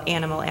learning about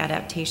animal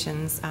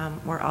adaptations,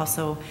 we're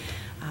also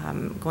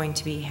going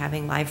to be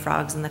having live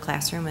frogs in the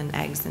classroom, and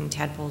eggs and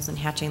tadpoles, and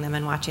hatching them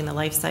and watching the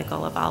life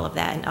cycle of all of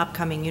that. In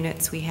upcoming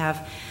units we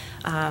have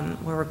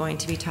where we're going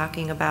to be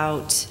talking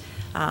about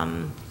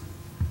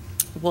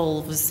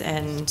wolves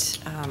and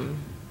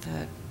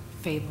the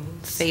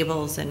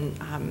fables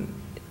and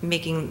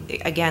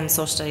making, again,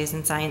 social studies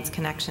and science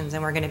connections,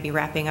 and we're going to be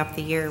wrapping up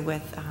the year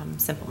with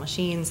simple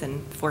machines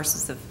and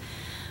forces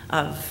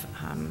of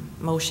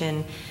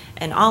motion,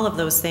 and all of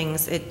those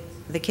things.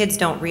 The kids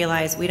don't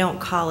realize we don't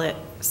call it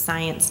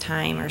science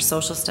time or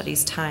social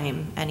studies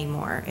time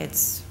anymore.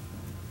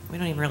 We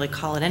don't even really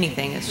call it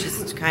anything. It's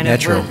just kind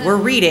of we're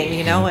reading,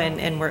 you know,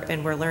 and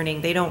we're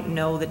learning. They don't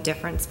know the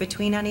difference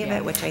between any of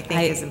it, which I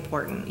think is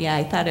important. Yeah,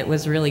 I thought it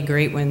was really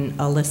great when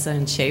Alyssa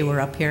and Shay were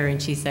up here,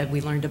 and she said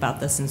we learned about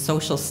this in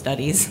social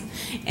studies,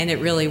 and it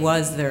really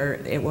was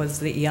it was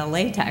the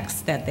ELA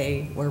text that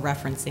they were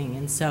referencing.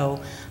 And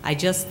so I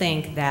just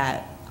think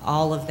that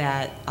all of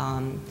that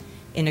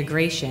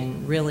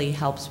integration really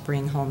helps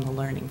bring home the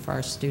learning for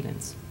our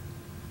students.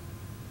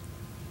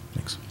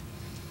 Thanks.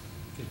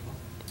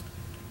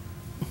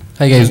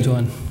 How you guys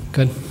doing?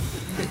 Good?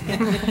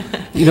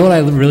 You know what I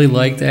really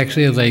liked,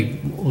 actually, as I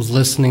was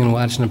listening and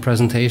watching the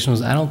presentation,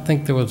 was I don't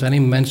think there was any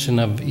mention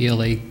of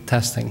ELA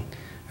testing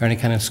or any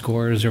kind of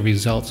scores or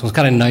results. So it's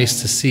kind of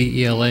nice to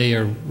see ELA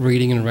or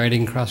reading and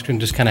writing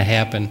cross-curriculum just kind of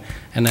happen.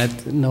 And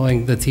that,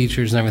 knowing the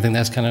teachers and everything,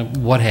 that's kind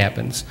of what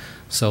happens.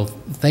 So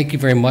thank you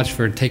very much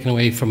for taking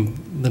away from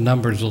the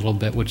numbers a little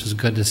bit, which is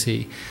good to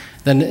see.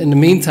 Then in the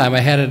meantime,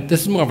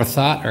 this is more of a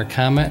thought or a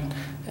comment,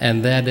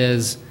 and that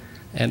is,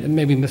 and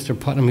maybe Mr.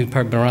 Putnam, he's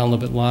probably been around a little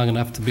bit long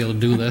enough to be able to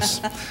do this.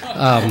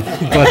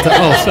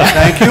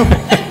 Thank you.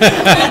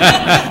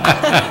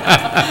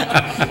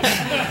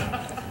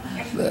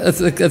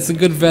 That's a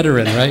good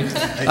veteran, right?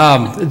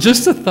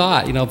 Just a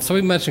thought,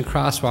 somebody mentioned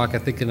crosswalk, I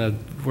think in a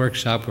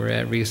workshop we were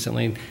at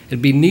recently.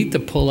 It'd be neat to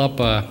pull up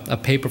a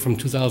paper from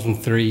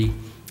 2003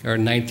 or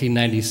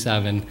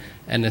 1997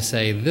 and to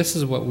say, this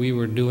is what we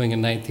were doing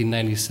in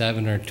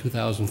 1997 or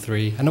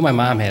 2003. I know my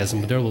mom has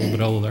them, but they're a little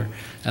bit older.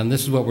 And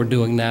this is what we're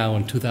doing now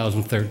in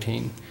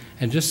 2013.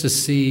 And just to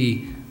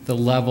see the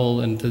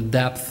level and the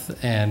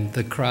depth and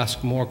the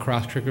more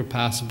cross-curricular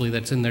possibly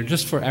that's in there,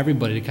 just for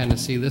everybody to kind of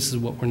see this is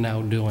what we're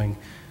now doing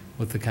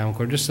with the Common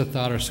Core. Just a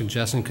thought or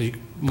suggestion, because you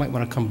might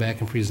want to come back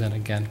and present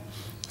again.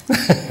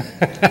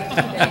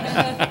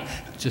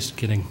 Just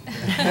kidding.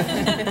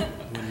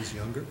 When he's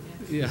younger?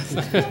 Yeah.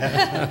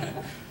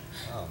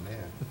 Oh,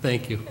 man.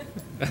 Thank you.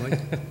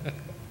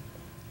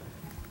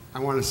 I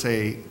want to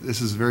say this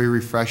is very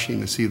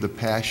refreshing to see the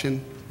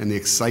passion and the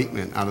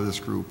excitement out of this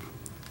group.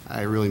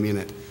 I really mean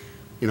it.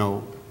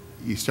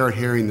 You start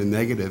hearing the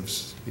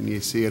negatives, and you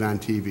see it on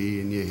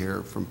TV, and you hear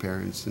it from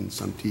parents and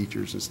some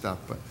teachers and stuff,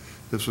 but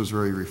this was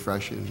very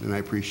refreshing, and I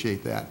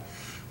appreciate that.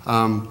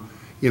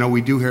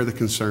 We do hear the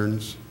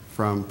concerns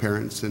from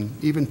parents and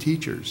even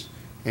teachers,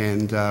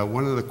 and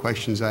one of the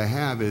questions I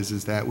have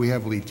is that we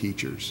have lead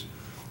teachers.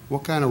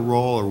 What kind of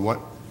role or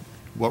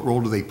what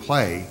role do they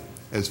play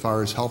as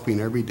far as helping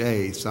every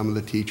day some of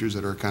the teachers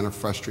that are kind of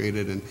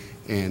frustrated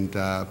and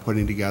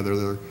putting together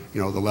the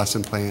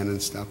lesson plan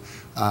and stuff?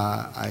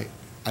 I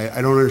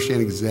don't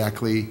understand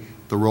exactly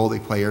the role they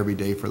play every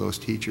day for those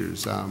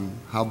teachers.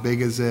 How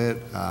big is it?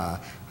 Do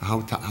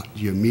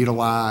you meet a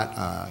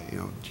lot?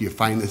 Do you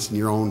find this in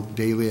your own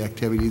daily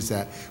activities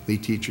that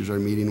lead teachers are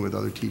meeting with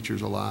other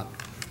teachers a lot?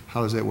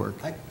 How does that work?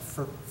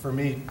 For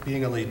me,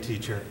 being a lead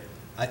teacher,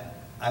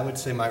 I would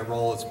say my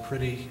role is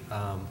pretty,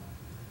 I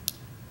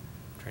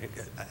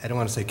don't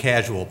want to say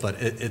casual, but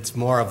it's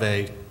more of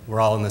a we're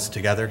all in this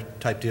together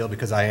type deal,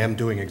 because I am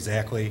doing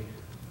exactly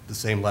the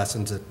same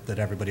lessons that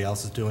everybody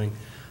else is doing.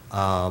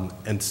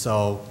 And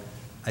so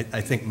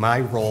I think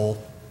my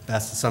role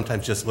best is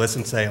sometimes just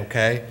listen, say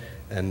okay,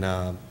 and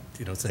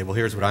say, well,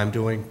 here's what I'm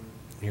doing,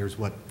 here's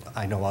what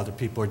I know other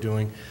people are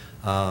doing.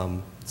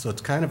 So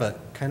it's kind of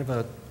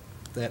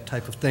that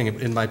type of thing.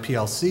 In my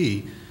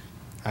PLC,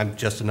 I'm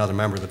just another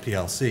member of the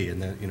PLC,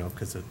 and then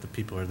because the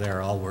people are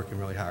there all working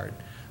really hard.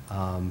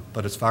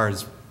 But as far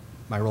as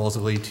my role as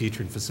a lead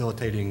teacher in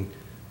facilitating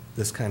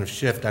this kind of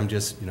shift, I'm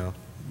just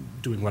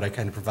doing what I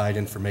kind of provide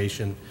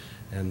information,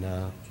 and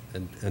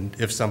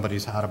if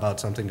somebody's hot about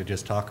something, to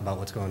just talk about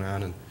what's going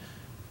on and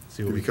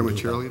see what we can do.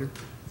 Become a cheerleader?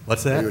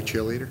 What's that? Are you a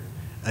cheerleader?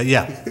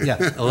 Yeah,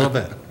 a little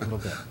bit.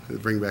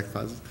 Bring back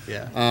positive.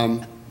 Yeah.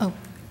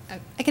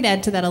 I could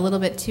add to that a little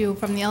bit too.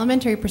 From the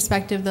elementary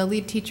perspective, the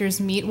lead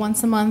teachers meet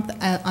once a month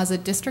as a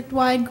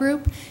district-wide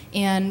group,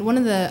 and one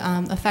of the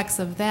effects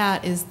of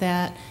that is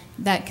that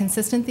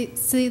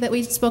consistency that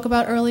we spoke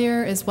about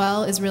earlier as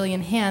well is really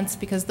enhanced,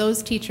 because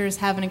those teachers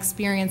have an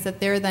experience that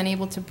they're then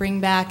able to bring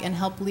back and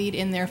help lead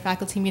in their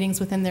faculty meetings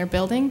within their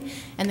building,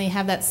 and they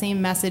have that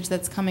same message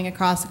that's coming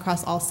across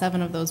all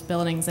 7 of those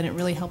buildings, and it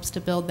really helps to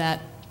build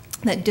that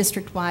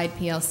district-wide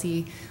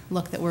PLC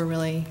look that we're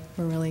really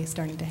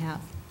starting to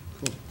have.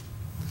 Cool.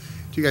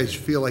 Do you guys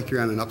feel like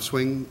you're on an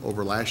upswing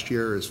over last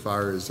year as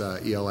far as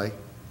ELA?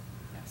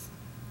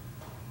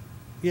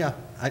 Yeah,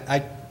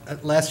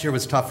 last year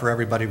was tough for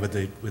everybody with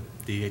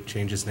the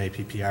changes in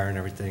APPR and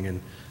everything, and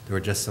there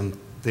were just some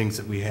things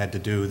that we had to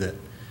do that,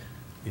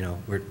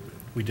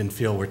 we didn't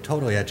feel were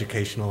totally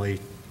educationally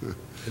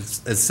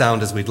as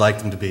sound as we'd like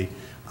them to be,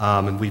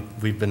 and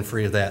we've been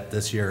free of that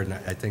this year, and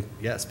I think,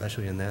 yeah,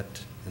 especially in that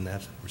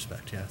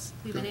respect, yes.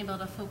 We've been able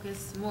to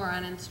focus more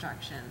on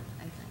instruction,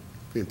 I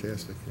think.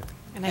 Fantastic.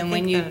 And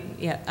when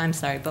I'm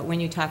sorry, but when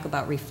you talk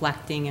about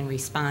reflecting and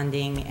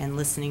responding and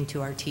listening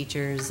to our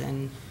teachers,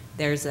 and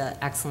there's an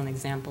excellent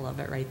example of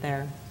it right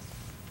there.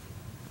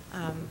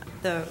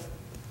 The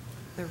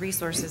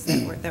resources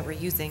that we're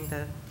using,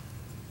 the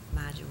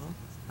module,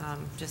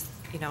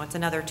 it's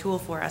another tool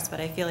for us, but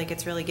I feel like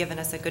it's really given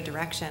us a good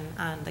direction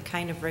on the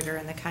kind of rigor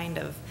and the kind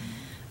of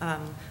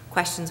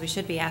questions we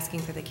should be asking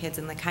for the kids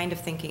and the kind of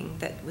thinking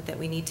that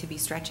we need to be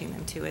stretching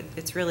them to.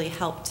 It's really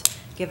helped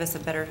give us a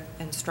better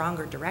and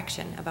stronger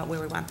direction about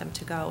where we want them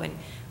to go. And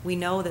we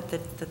know that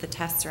the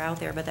tests are out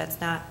there, but that's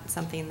not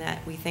something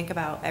that we think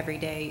about every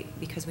day,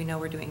 because we know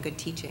we're doing good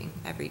teaching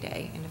every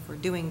day. And if we're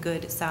doing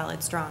good,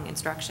 solid, strong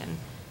instruction,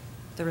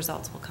 the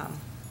results will come.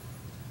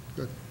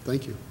 Good.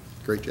 Thank you.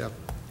 Great job.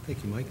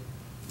 Thank you, Mike.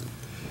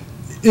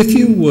 If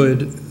you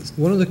would,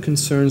 one of the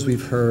concerns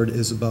we've heard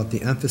is about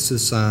the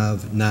emphasis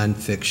of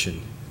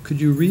nonfiction.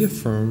 Could you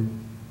reaffirm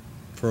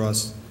for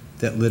us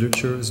that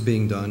literature is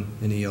being done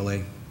in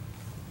ELA?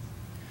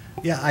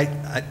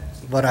 Yeah,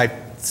 what I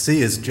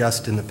see is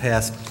just in the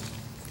past,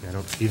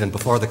 even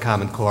before the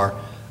Common Core,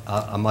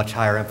 a much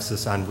higher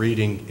emphasis on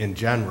reading in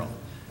general.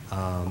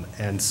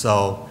 And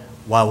so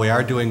while we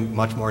are doing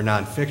much more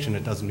nonfiction,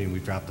 it doesn't mean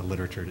we've dropped the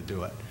literature to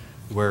do it.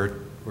 We're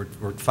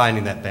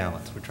finding that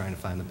balance. We're trying to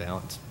find the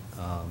balance.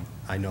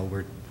 I know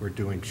we're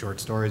doing short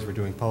stories, we're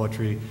doing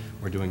poetry,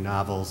 we're doing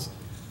novels.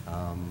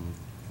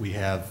 We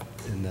have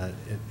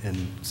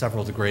in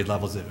several of the grade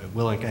levels at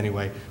Willink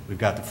anyway, we've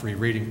got the free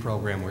reading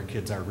program where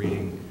kids are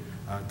reading.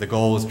 The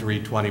goal is to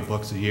read 20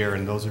 books a year,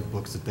 and those are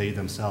books that they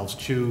themselves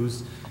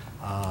choose,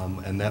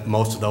 and that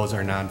most of those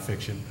are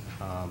nonfiction.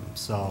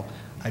 So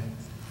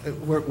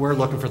we're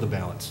looking for the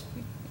balance.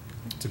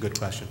 It's a good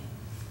question.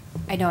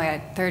 I know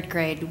at third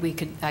grade,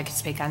 I could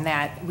speak on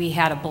that. We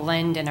had a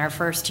blend in our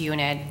first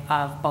unit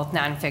of both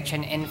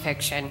nonfiction and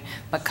fiction,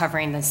 but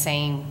covering the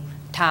same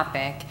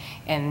topic.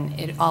 And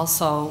it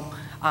also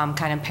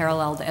kind of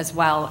paralleled as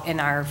well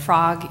in our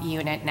frog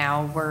unit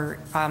now. We're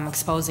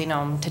exposing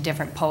them to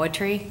different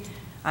poetry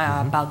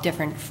about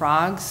different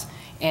frogs.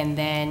 And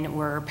then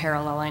we're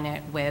paralleling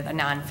it with a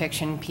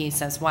nonfiction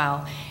piece as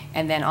well.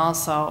 And then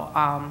also,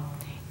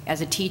 as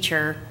a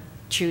teacher,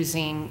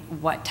 choosing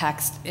what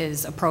text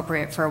is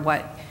appropriate for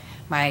what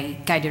my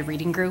guided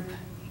reading group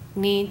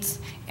needs,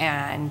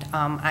 and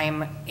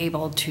I'm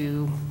able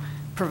to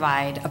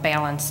provide a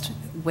balance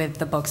with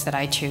the books that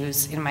I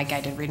choose in my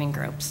guided reading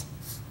groups.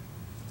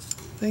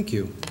 Thank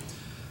you.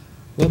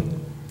 Well,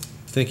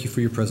 thank you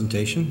for your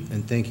presentation,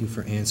 and thank you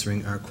for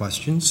answering our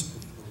questions.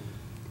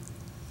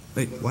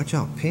 Wait, watch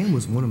out, Pam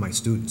was one of my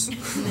students.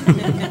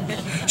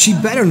 She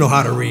better know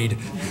how to read.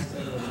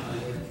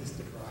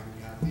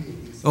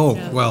 Oh,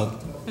 well.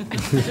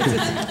 At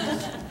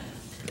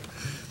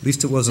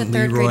least it wasn't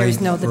Leroy. The third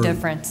graders know the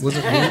difference. Was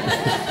it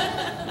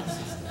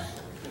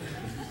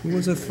who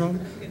was it from?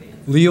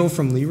 Leo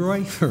from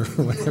Leroy? Or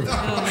whatever.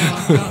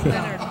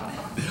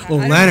 Oh,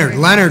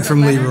 Leonard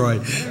from Leroy,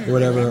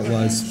 whatever it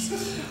was.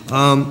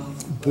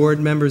 Board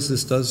members,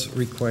 this does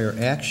require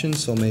action,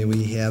 so may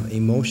we have a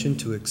motion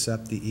to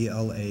accept the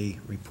ELA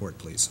report,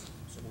 please?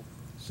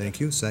 Thank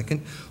you.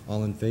 Second.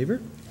 All in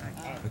favor?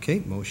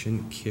 Okay,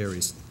 motion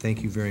carries.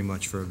 Thank you very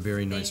much for a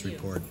very nice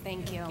report.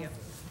 Thank you.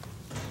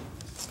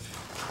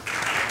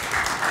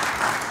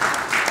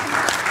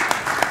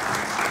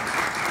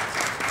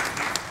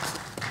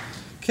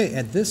 Okay,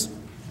 at this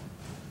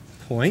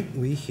point,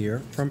 we hear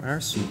from our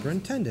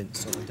superintendent.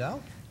 So,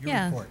 Adele,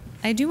 your report.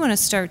 I do want to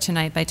start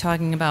tonight by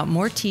talking about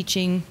more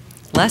teaching,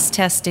 less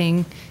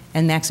testing,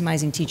 and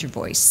maximizing teacher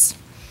voice.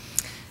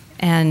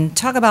 And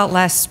talk about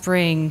last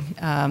spring,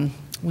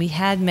 we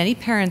had many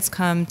parents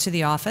come to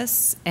the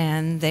office,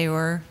 and they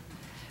were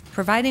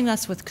providing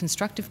us with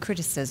constructive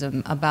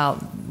criticism about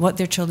what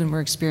their children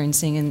were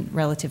experiencing in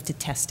relative to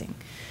testing.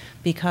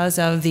 Because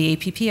of the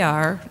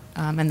APPR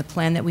and the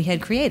plan that we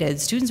had created,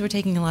 students were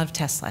taking a lot of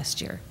tests last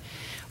year.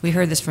 We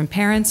heard this from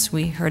parents,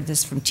 we heard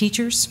this from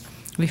teachers,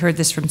 we heard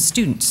this from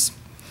students.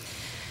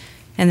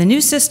 And the new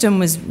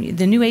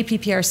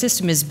APPR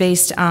system is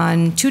based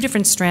on 2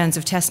 different strands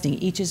of testing.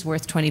 Each is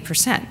worth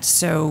 20%.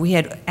 So we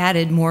had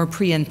added more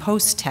pre and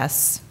post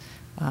tests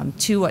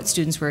to what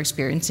students were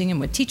experiencing and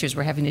what teachers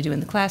were having to do in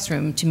the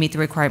classroom to meet the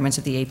requirements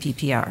of the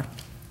APPR.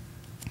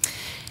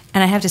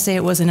 And I have to say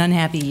it was an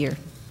unhappy year.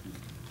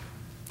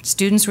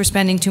 Students were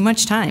spending too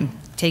much time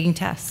taking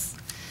tests.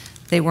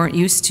 They weren't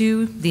used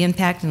to the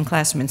impact in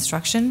classroom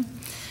instruction.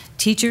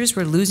 Teachers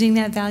were losing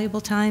that valuable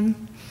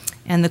time.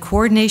 And the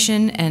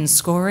coordination and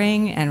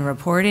scoring and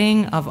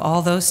reporting of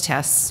all those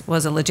tests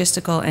was a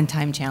logistical and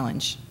time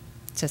challenge,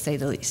 to say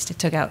the least. It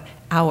took out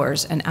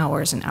hours and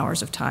hours and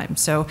hours of time.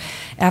 So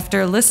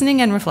after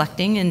listening and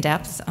reflecting in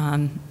depth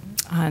on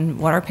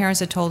what our parents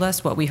had told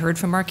us, what we heard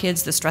from our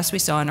kids, the stress we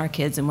saw in our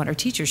kids, and what our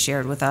teachers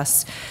shared with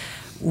us,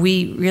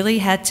 we really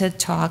had to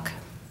talk,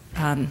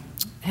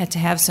 had to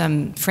have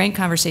some frank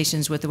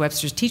conversations with the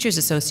Webster Teachers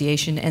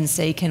Association and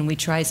say, can we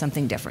try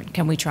something different?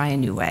 Can we try a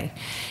new way?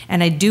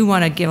 And I do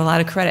want to give a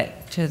lot of credit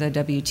to the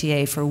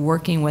WTA for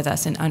working with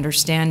us and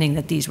understanding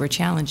that these were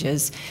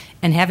challenges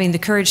and having the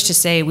courage to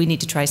say we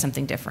need to try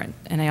something different.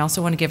 And I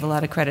also want to give a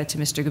lot of credit to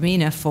Mr.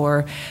 Gamina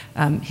for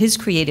his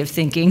creative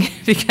thinking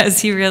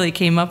because he really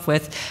came up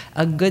with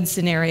a good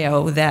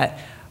scenario that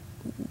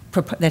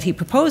he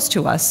proposed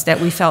to us that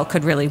we felt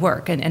could really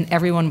work, and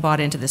everyone bought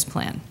into this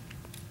plan.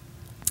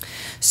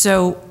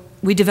 So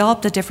we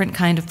developed a different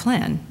kind of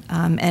plan,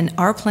 and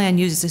our plan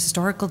uses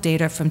historical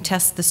data from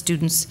tests the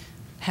students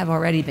have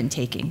already been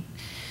taking.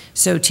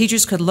 So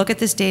teachers could look at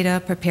this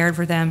data, prepare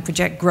for them,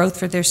 project growth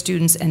for their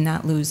students, and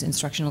not lose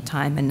instructional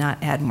time and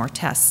not add more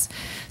tests.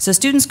 So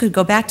students could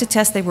go back to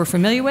tests they were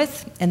familiar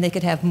with, and they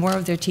could have more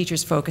of their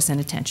teachers' focus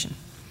and attention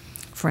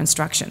for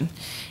instruction.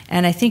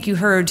 And I think you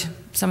heard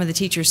some of the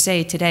teachers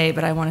say today,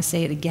 but I want to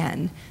say it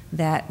again,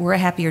 that we're a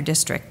happier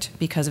district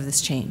because of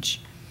this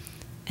change.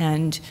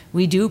 And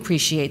we do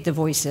appreciate the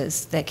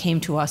voices that came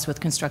to us with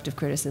constructive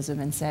criticism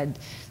and said,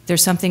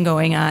 there's something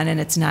going on and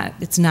it's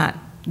not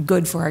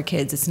good for our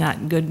kids, it's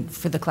not good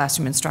for the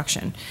classroom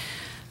instruction.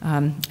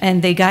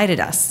 And they guided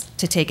us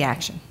to take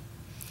action.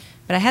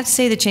 But I have to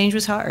say the change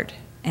was hard,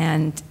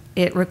 and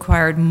it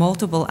required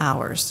multiple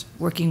hours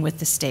working with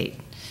the state.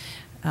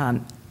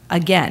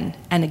 Again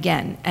and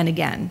again and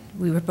again.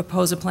 We would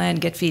propose a plan,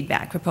 get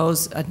feedback,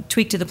 propose a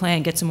tweak to the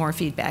plan, get some more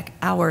feedback,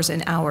 hours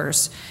and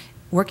hours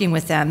working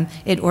with them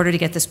in order to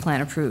get this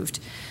plan approved.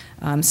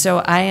 So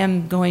I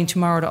am going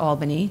tomorrow to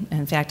Albany.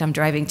 In fact, I'm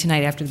driving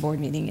tonight after the board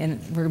meeting,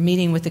 and we're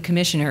meeting with the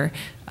commissioner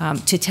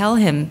to tell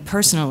him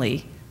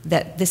personally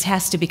that this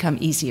has to become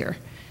easier.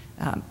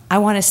 I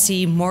want to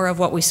see more of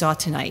what we saw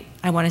tonight.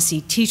 I want to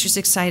see teachers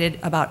excited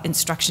about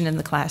instruction in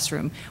the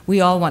classroom.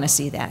 We all want to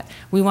see that.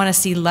 We want to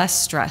see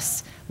less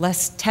stress,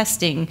 less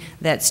testing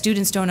that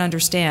students don't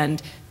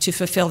understand to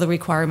fulfill the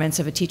requirements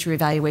of a teacher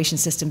evaluation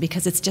system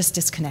because it's just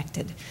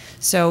disconnected.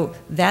 So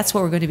that's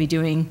what we're going to be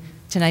doing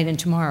tonight and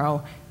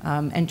tomorrow,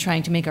 and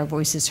trying to make our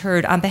voices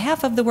heard on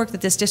behalf of the work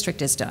that this district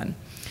has done.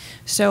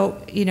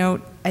 So, you know,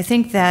 I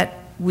think that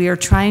we are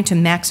trying to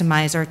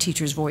maximize our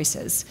teachers'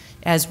 voices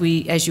as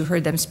you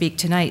heard them speak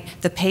tonight.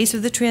 The pace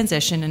of the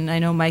transition, and I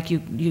know, Mike,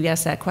 you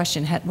asked that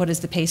question, what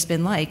has the pace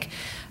been like?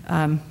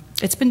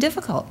 It's been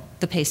difficult,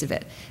 the pace of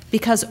it,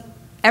 because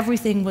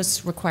everything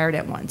was required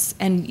at once.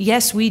 And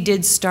yes, we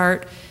did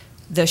start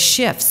the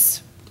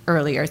shifts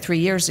earlier, 3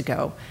 years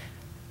ago.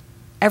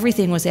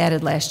 Everything was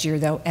added last year,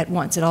 though, at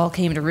once. It all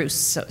came to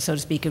roost, so to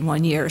speak, in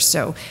 1 year.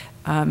 So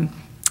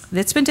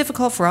it's been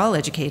difficult for all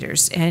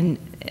educators. And,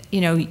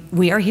 you know,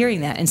 we are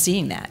hearing that and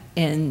seeing that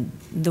in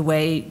the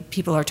way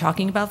people are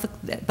talking about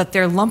but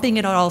they're lumping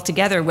it all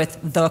together with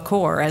the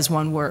core as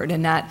one word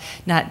and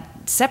not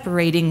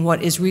separating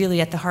what is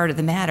really at the heart of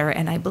the matter.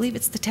 And I believe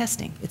it's the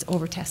testing. It's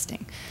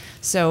over-testing.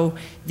 So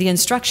the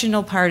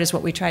instructional part is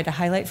what we tried to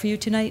highlight for you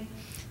tonight.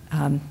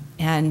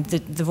 And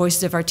the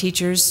voices of our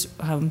teachers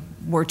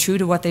were true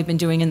to what they've been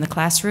doing in the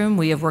classroom.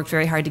 We have worked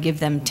very hard to give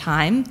them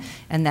time,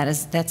 and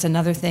that's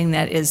another thing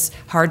that is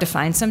hard to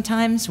find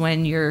sometimes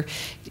when you're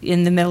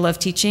in the middle of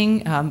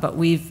teaching. But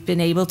we've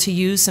been able to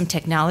use some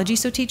technology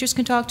so teachers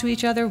can talk to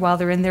each other while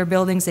they're in their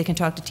buildings. They can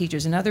talk to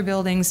teachers in other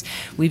buildings.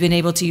 We've been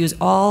able to use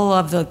all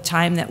of the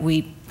time that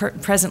we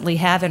presently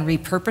have and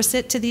repurpose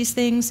it to these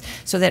things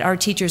so that our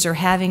teachers are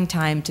having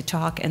time to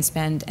talk and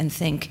spend and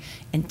think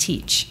and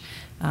teach.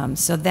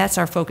 So that's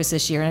our focus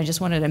this year, and I just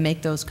wanted to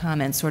make those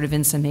comments sort of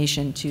in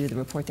summation to the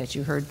report that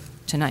you heard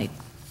tonight.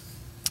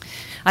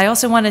 I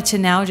also wanted to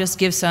now just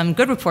give some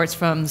good reports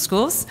from the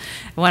schools.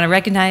 I want to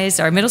recognize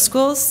our middle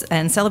schools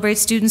and celebrate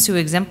students who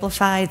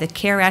exemplify the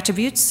CARE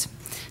attributes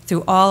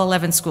through all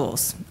 11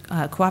 schools: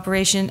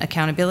 cooperation,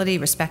 accountability,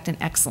 respect, and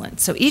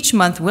excellence. So each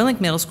month,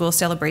 Willink Middle School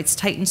celebrates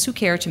Titans who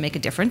care to make a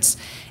difference,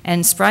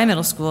 and Spry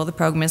Middle School, the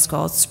program is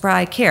called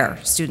Spry Care,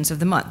 Students of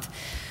the Month.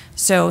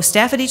 So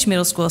staff at each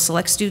middle school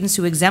select students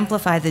who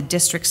exemplify the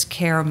district's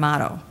CARE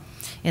motto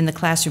in the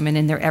classroom and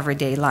in their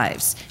everyday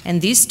lives.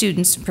 And these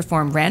students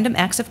perform random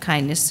acts of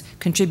kindness,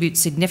 contribute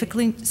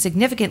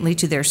significantly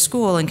to their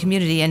school and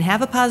community, and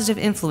have a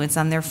positive influence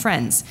on their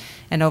friends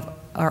and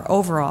are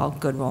overall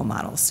good role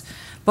models.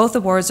 Both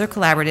awards are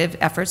collaborative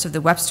efforts of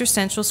the Webster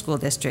Central School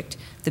District,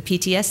 the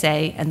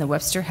PTSA, and the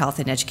Webster Health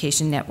and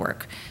Education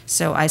Network.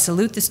 So I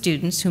salute the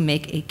students who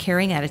make a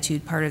caring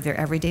attitude part of their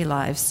everyday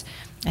lives,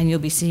 and you'll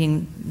be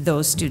seeing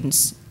those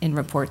students in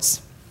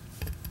reports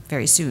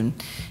very soon.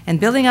 And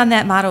building on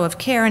that motto of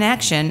care and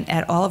action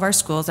at all of our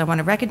schools, I want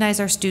to recognize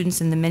our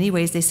students in the many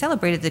ways they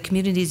celebrated the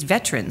community's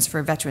veterans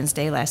for Veterans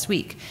Day last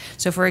week.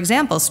 So for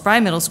example, Spry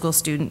Middle School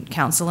Student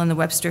Council and the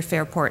Webster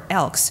Fairport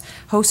Elks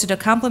hosted a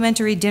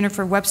complimentary dinner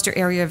for Webster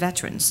area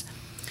veterans.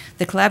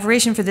 The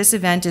collaboration for this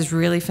event is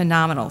really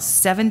phenomenal.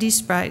 70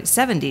 Spry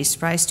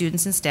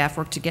students and staff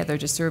worked together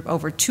to serve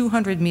over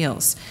 200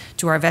 meals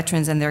to our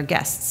veterans and their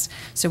guests.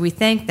 So we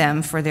thank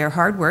them for their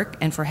hard work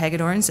and for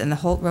Hagedorn's and the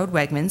Holt Road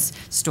Wegmans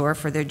store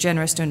for their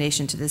generous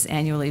donation to this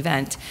annual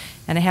event.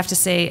 And I have to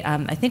say,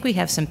 I think we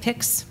have some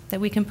pics that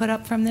we can put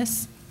up from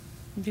this,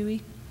 do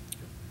we,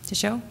 to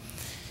show?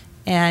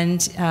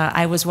 And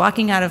I was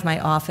walking out of my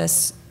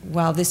office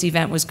while this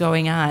event was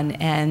going on,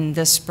 and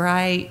the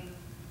Spry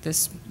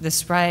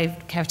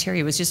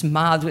cafeteria was just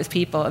mobbed with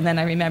people, and then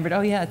I remembered, oh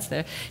yeah, it's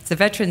the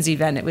Veterans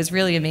event. It was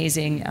really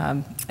amazing,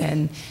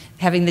 and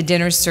having the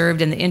dinners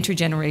served and the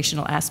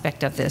intergenerational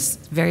aspect of this,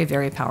 very,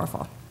 very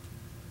powerful.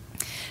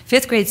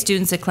 Fifth grade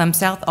students at Clem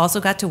South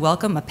also got to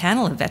welcome a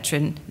panel of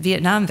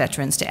Vietnam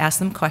veterans to ask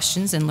them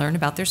questions and learn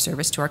about their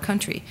service to our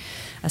country.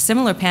 A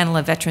similar panel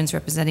of veterans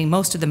representing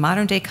most of the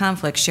modern day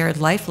conflict shared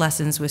life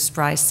lessons with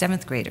Spry's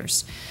 7th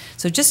graders.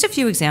 So just a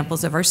few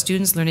examples of our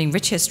students learning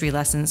rich history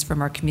lessons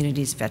from our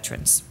community's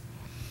veterans.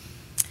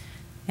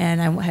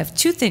 And I have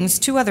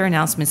two other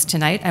announcements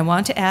tonight. I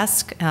want to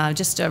ask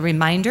just a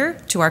reminder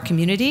to our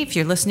community, if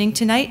you're listening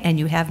tonight and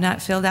you have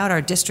not filled out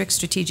our district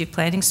strategic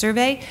planning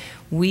survey,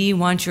 we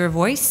want your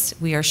voice.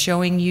 We are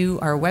showing you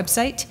our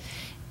website,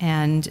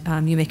 and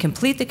you may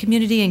complete the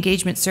community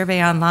engagement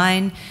survey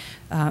online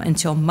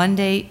until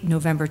Monday,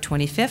 November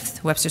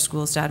 25th.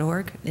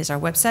 WebsterSchools.org is our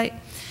website.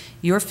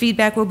 Your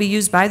feedback will be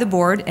used by the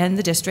board and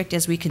the district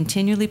as we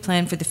continually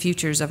plan for the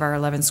futures of our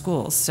 11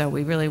 schools. So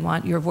we really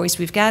want your voice.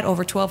 We've got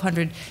over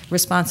 1,200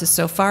 responses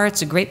so far.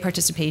 It's a great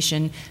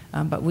participation,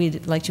 but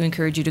we'd like to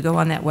encourage you to go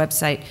on that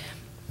website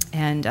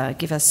and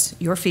give us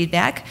your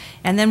feedback.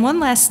 And then one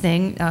last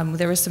thing,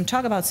 there was some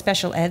talk about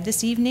special ed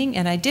this evening,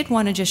 and I did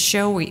want to just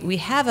show, we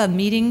have a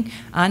meeting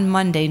on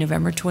Monday,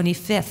 November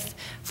 25th,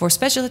 for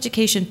special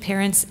education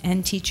parents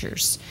and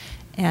teachers.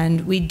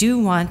 And we do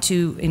want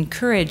to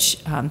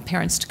encourage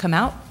parents to come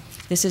out.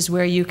 This is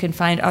where you can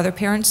find other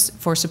parents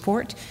for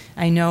support.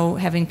 I know,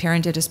 having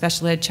parented a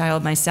special ed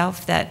child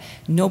myself, that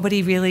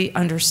nobody really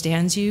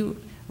understands you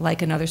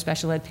like another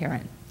special ed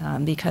parent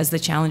because the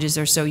challenges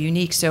are so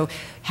unique. So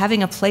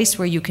having a place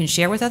where you can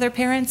share with other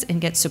parents and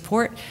get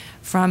support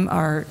from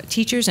our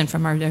teachers and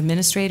from our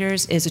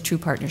administrators is a true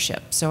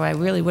partnership. So I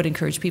really would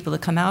encourage people to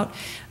come out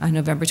on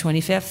November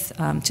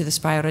 25th to the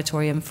Spry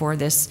Auditorium for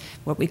this,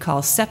 what we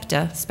call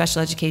SEPTA,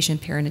 Special Education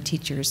Parent and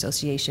Teacher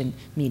Association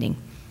meeting.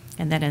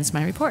 And that ends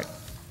my report.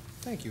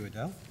 Thank you,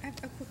 Adele. I have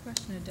a quick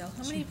question, Adele.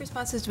 How many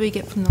responses did we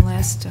get from the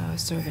last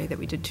survey that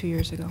we did 2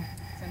 years ago?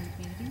 From the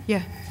community?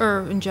 Yeah,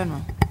 or in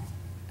general?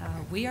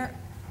 We are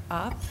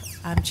up.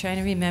 I'm trying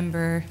to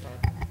remember.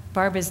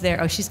 Barbara's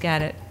there. Oh, she's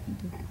got it.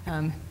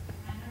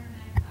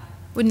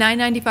 With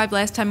 995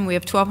 last time, and we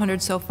have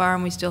 1,200 so far,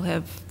 and we still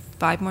have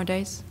 5 more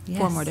days? Yes.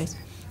 4 more days.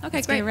 Okay,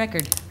 That's great. a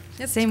record.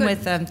 That's Same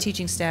good. with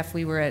teaching staff.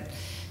 We were at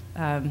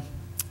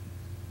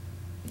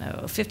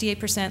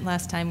 58%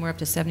 last time. We're up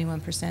to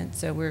 71%.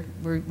 So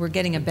we're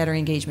getting a better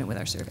engagement with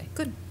our survey.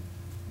 Good.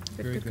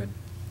 Very good.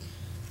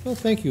 Well,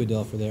 thank you,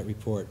 Adele, for that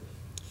report.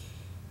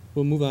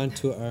 We'll move on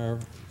to our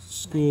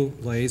school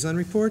liaison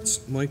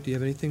reports. Mike, do you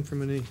have anything from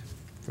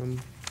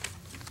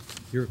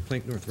you're at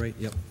Plank North, right?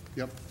 Yep.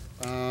 Yep.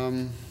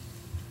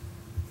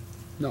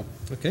 No.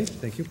 Okay,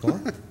 thank you. Paul?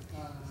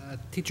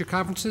 Teacher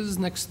conferences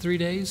next 3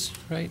 days,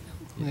 right?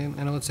 And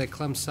I know it's at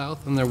Clem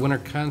South, and their winter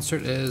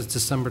concert is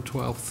December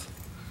 12th.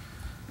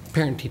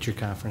 Parent-teacher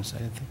conference, I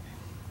think.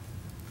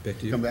 Back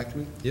to you. Come back to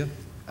me? Yeah.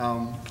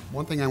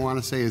 One thing I want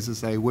to say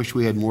is I wish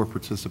we had more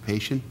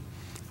participation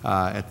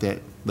at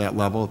that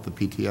level, at the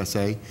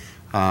PTSA.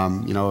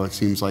 You know, it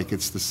seems like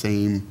it's the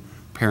same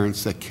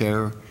parents that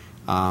care.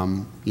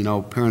 You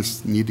know,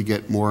 parents need to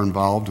get more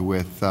involved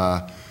with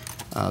the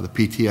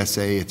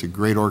PTSA. It's a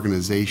great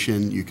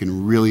organization. You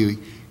can really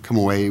come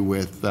away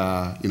with,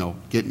 you know,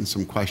 getting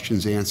some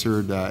questions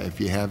answered if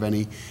you have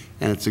any.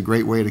 And it's a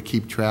great way to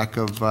keep track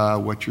of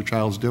what your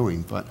child's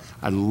doing. But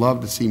I'd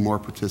love to see more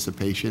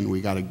participation.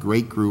 We got a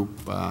great group.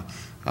 The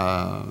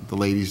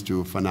ladies do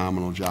a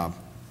phenomenal job,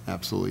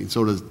 absolutely. And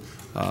so does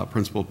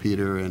Principal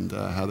Peter and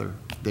Heather,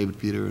 David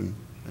Peter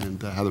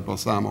and Heather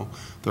Balsamo.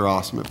 They're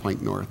awesome at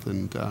Plank North,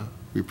 and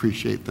we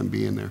appreciate them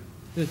being there.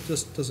 It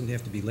just doesn't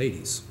have to be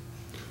ladies.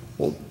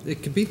 Well,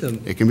 it can be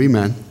them. It can be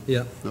men.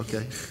 Yeah.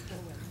 Okay.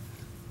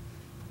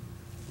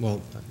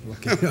 Well,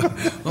 okay.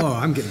 Oh,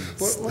 I'm getting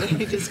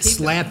Just keep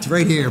slapped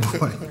right here,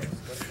 boy.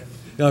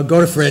 Go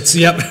to Fritz,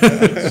 yep.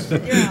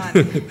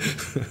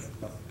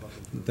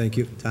 Thank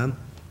you. Tom?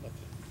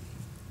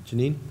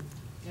 Janine?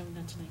 No,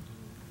 not tonight.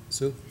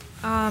 Sue?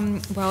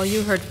 Well,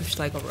 you heard from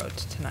Schlegel Road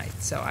tonight,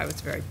 so I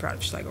was very proud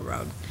of Schlegel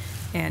Road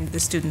and the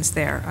students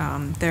there.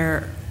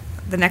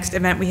 The next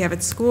event we have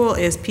at school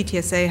is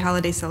PTSA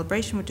Holiday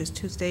Celebration, which is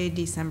Tuesday,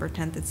 December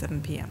 10th at 7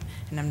 p.m.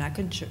 And I'm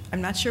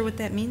not sure what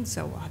that means,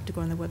 so we'll have to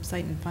go on the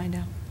website and find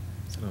out.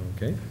 So,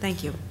 Okay.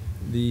 thank you.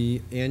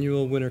 The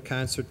annual winter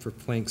concert for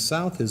Plank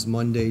South is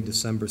Monday,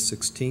 December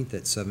 16th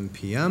at 7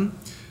 p.m.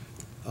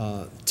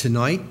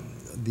 Tonight,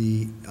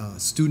 the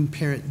student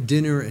parent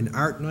dinner and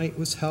art night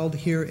was held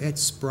here at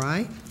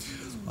Spry.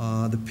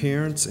 The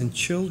parents and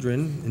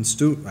children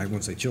and I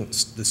won't say children,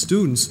 the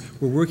students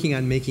were working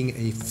on making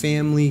a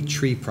family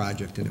tree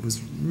project, and it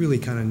was really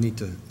kind of neat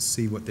to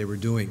see what they were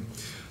doing.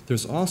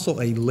 There's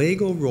also a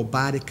Lego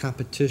robotic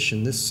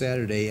competition this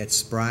Saturday at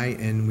Spry,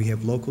 and we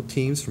have local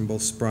teams from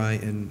both Spry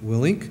and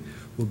Willink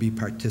will be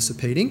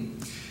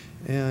participating.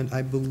 And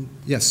I believe,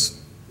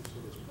 yes.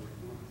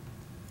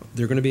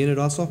 They're going to be in it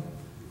also?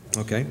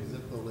 Okay. Is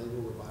that the Lego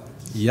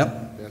Robotics?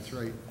 Yep. That's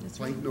right.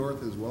 Plank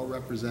North is well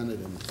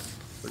represented, and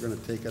they're going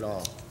to take it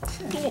all.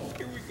 Oh,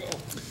 here we go.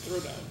 Throw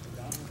down.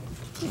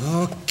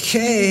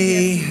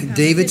 Okay,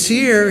 David's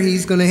here.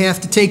 He's going to have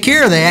to take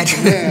care of that.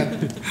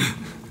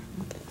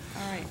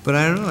 But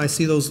I don't know, I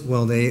see those,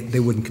 well, they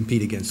wouldn't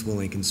compete against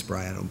Willink and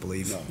Spry, I don't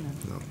believe.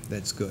 No,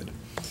 that's good.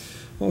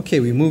 Okay,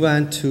 we move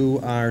on to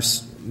our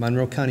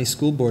Monroe County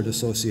School Board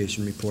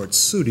Association reports.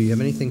 Sue, do you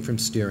have anything from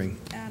steering?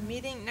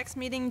 Next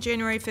meeting,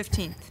 January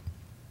 15th.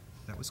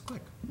 That was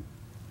quick.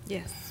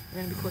 Yes,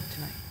 we're going to be quick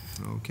tonight.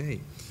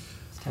 Okay.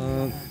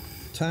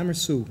 Tom or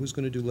Sue, who's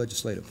going to do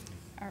legislative?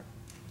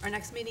 Our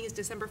next meeting is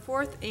December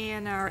 4th,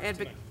 and our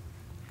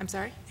I'm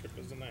sorry? Trip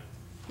is the 9th.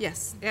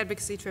 Yes, the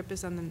advocacy trip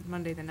is on the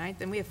Monday the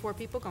 9th, and we have 4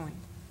 people going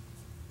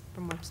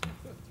from Webster.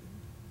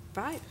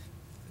 5.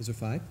 Is there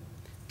 5?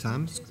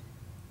 Tom?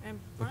 And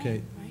Brian,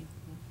 Okay. right?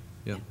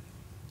 Yeah.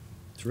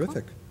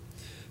 Terrific.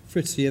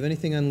 Fritz, do you have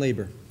anything on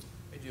labor?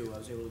 I I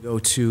was able to go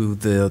to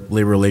the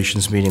Labor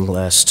Relations meeting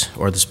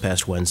this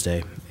past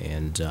Wednesday,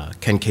 and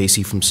Ken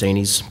Casey from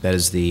SANES, that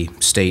is the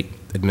State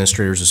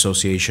Administrators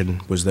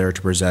Association, was there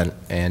to present,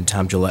 and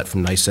Tom Gillette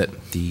from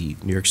NYSET, the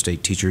New York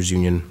State Teachers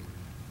Union,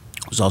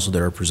 was also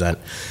there to present.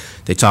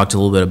 They talked a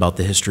little bit about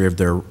the history of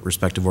their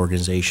respective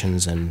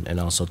organizations and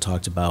also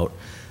talked about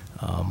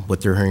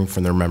what they're hearing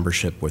from their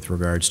membership with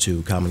regards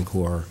to Common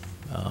Core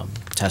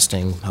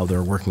testing, how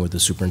they're working with the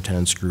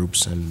superintendent's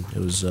groups, and it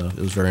was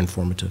very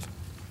informative.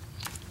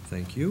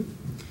 Thank you.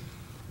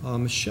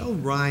 Michelle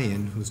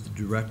Ryan, who's the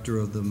director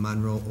of the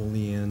Monroe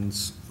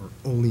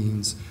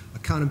Oleans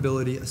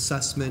Accountability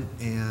Assessment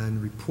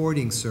and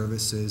Reporting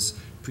Services,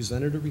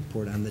 presented a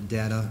report on the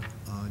data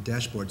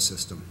dashboard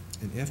system.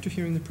 And after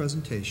hearing the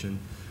presentation,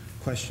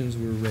 questions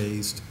were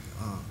raised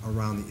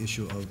around the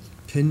issue of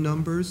PIN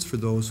numbers for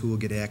those who will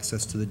get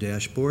access to the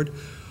dashboard.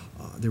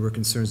 There were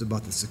concerns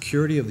about the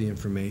security of the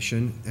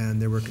information, and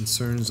there were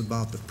concerns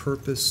about the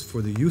purpose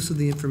for the use of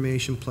the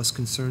information, plus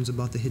concerns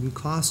about the hidden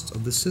costs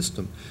of the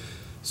system.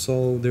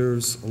 So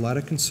there's a lot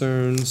of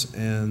concerns,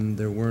 and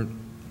there weren't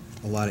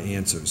a lot of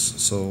answers.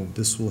 So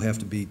this will have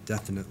to be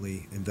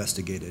definitely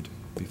investigated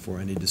before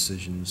any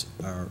decisions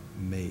are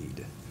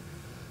made.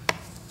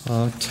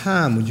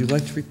 Tom, would you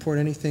like to report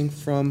anything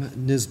from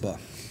NYSBA?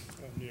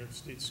 New York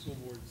State School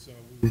Boards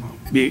will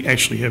be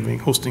actually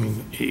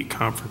hosting a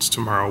conference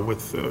tomorrow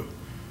with the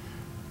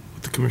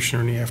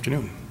commissioner in the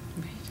afternoon.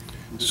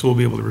 So we'll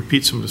be able to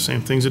repeat some of the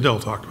same things Adele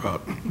talked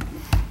about. Do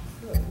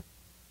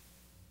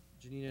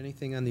you need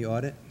anything on the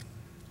audit?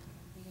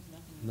 We have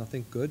nothing.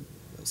 Nothing? Good.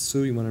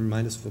 Sue, you want to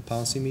remind us of a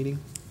policy meeting?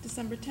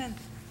 December 10th.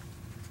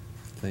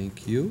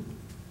 Thank you.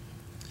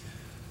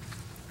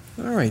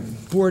 All right,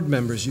 board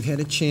members, you've had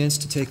a chance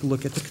to take a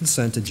look at the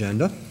consent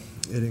agenda.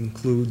 It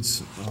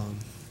includes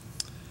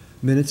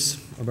minutes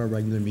of our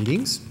regular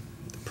meetings,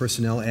 the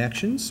personnel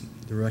actions,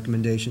 the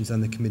recommendations on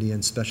the Committee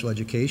on Special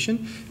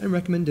Education, and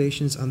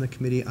recommendations on the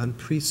Committee on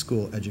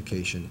Preschool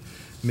Education.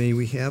 May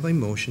we have a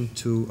motion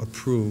to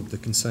approve the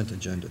consent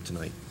agenda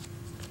tonight?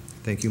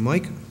 Thank you,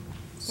 Mike.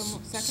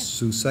 Second.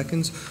 Sue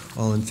seconds.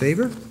 All in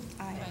favor?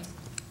 Aye.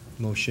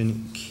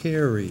 Motion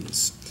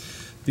carries.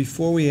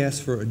 Before we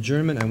ask for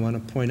adjournment, I want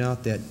to point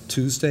out that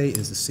Tuesday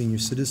is the Senior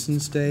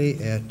Citizens Day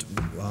at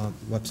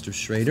Webster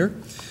Schrader,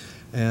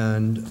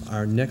 and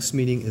our next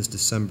meeting is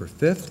December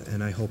 5th,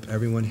 and I hope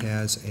everyone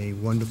has a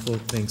wonderful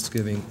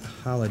Thanksgiving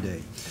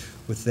holiday.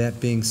 With that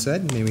being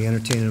said, may we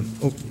entertain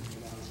a... Oh.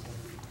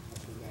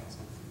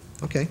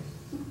 Okay.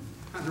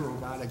 On the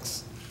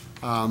robotics,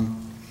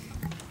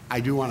 I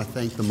do want to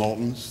thank the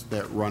Moultons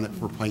that run it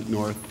for Plank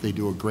North. They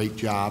do a great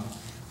job,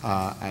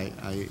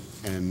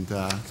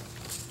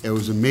 it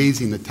was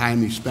amazing the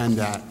time you spend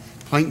at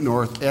Plank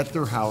North at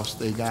their house.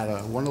 They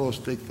got one of those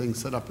big things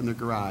set up in the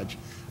garage.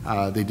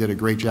 They did a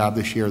great job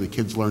this year. The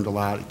kids learned a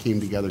lot. It came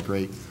together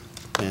great,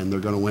 and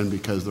they're going to win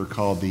because they're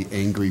called the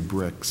Angry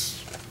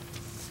Bricks.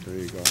 There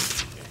you go.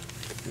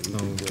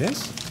 Okay.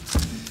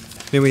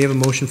 May we have a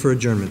motion for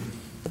adjournment?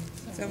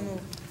 So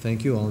moved.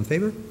 Thank you. All in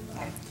favor?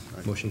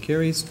 Motion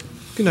carries.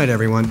 Good night,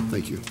 everyone.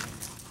 Thank you.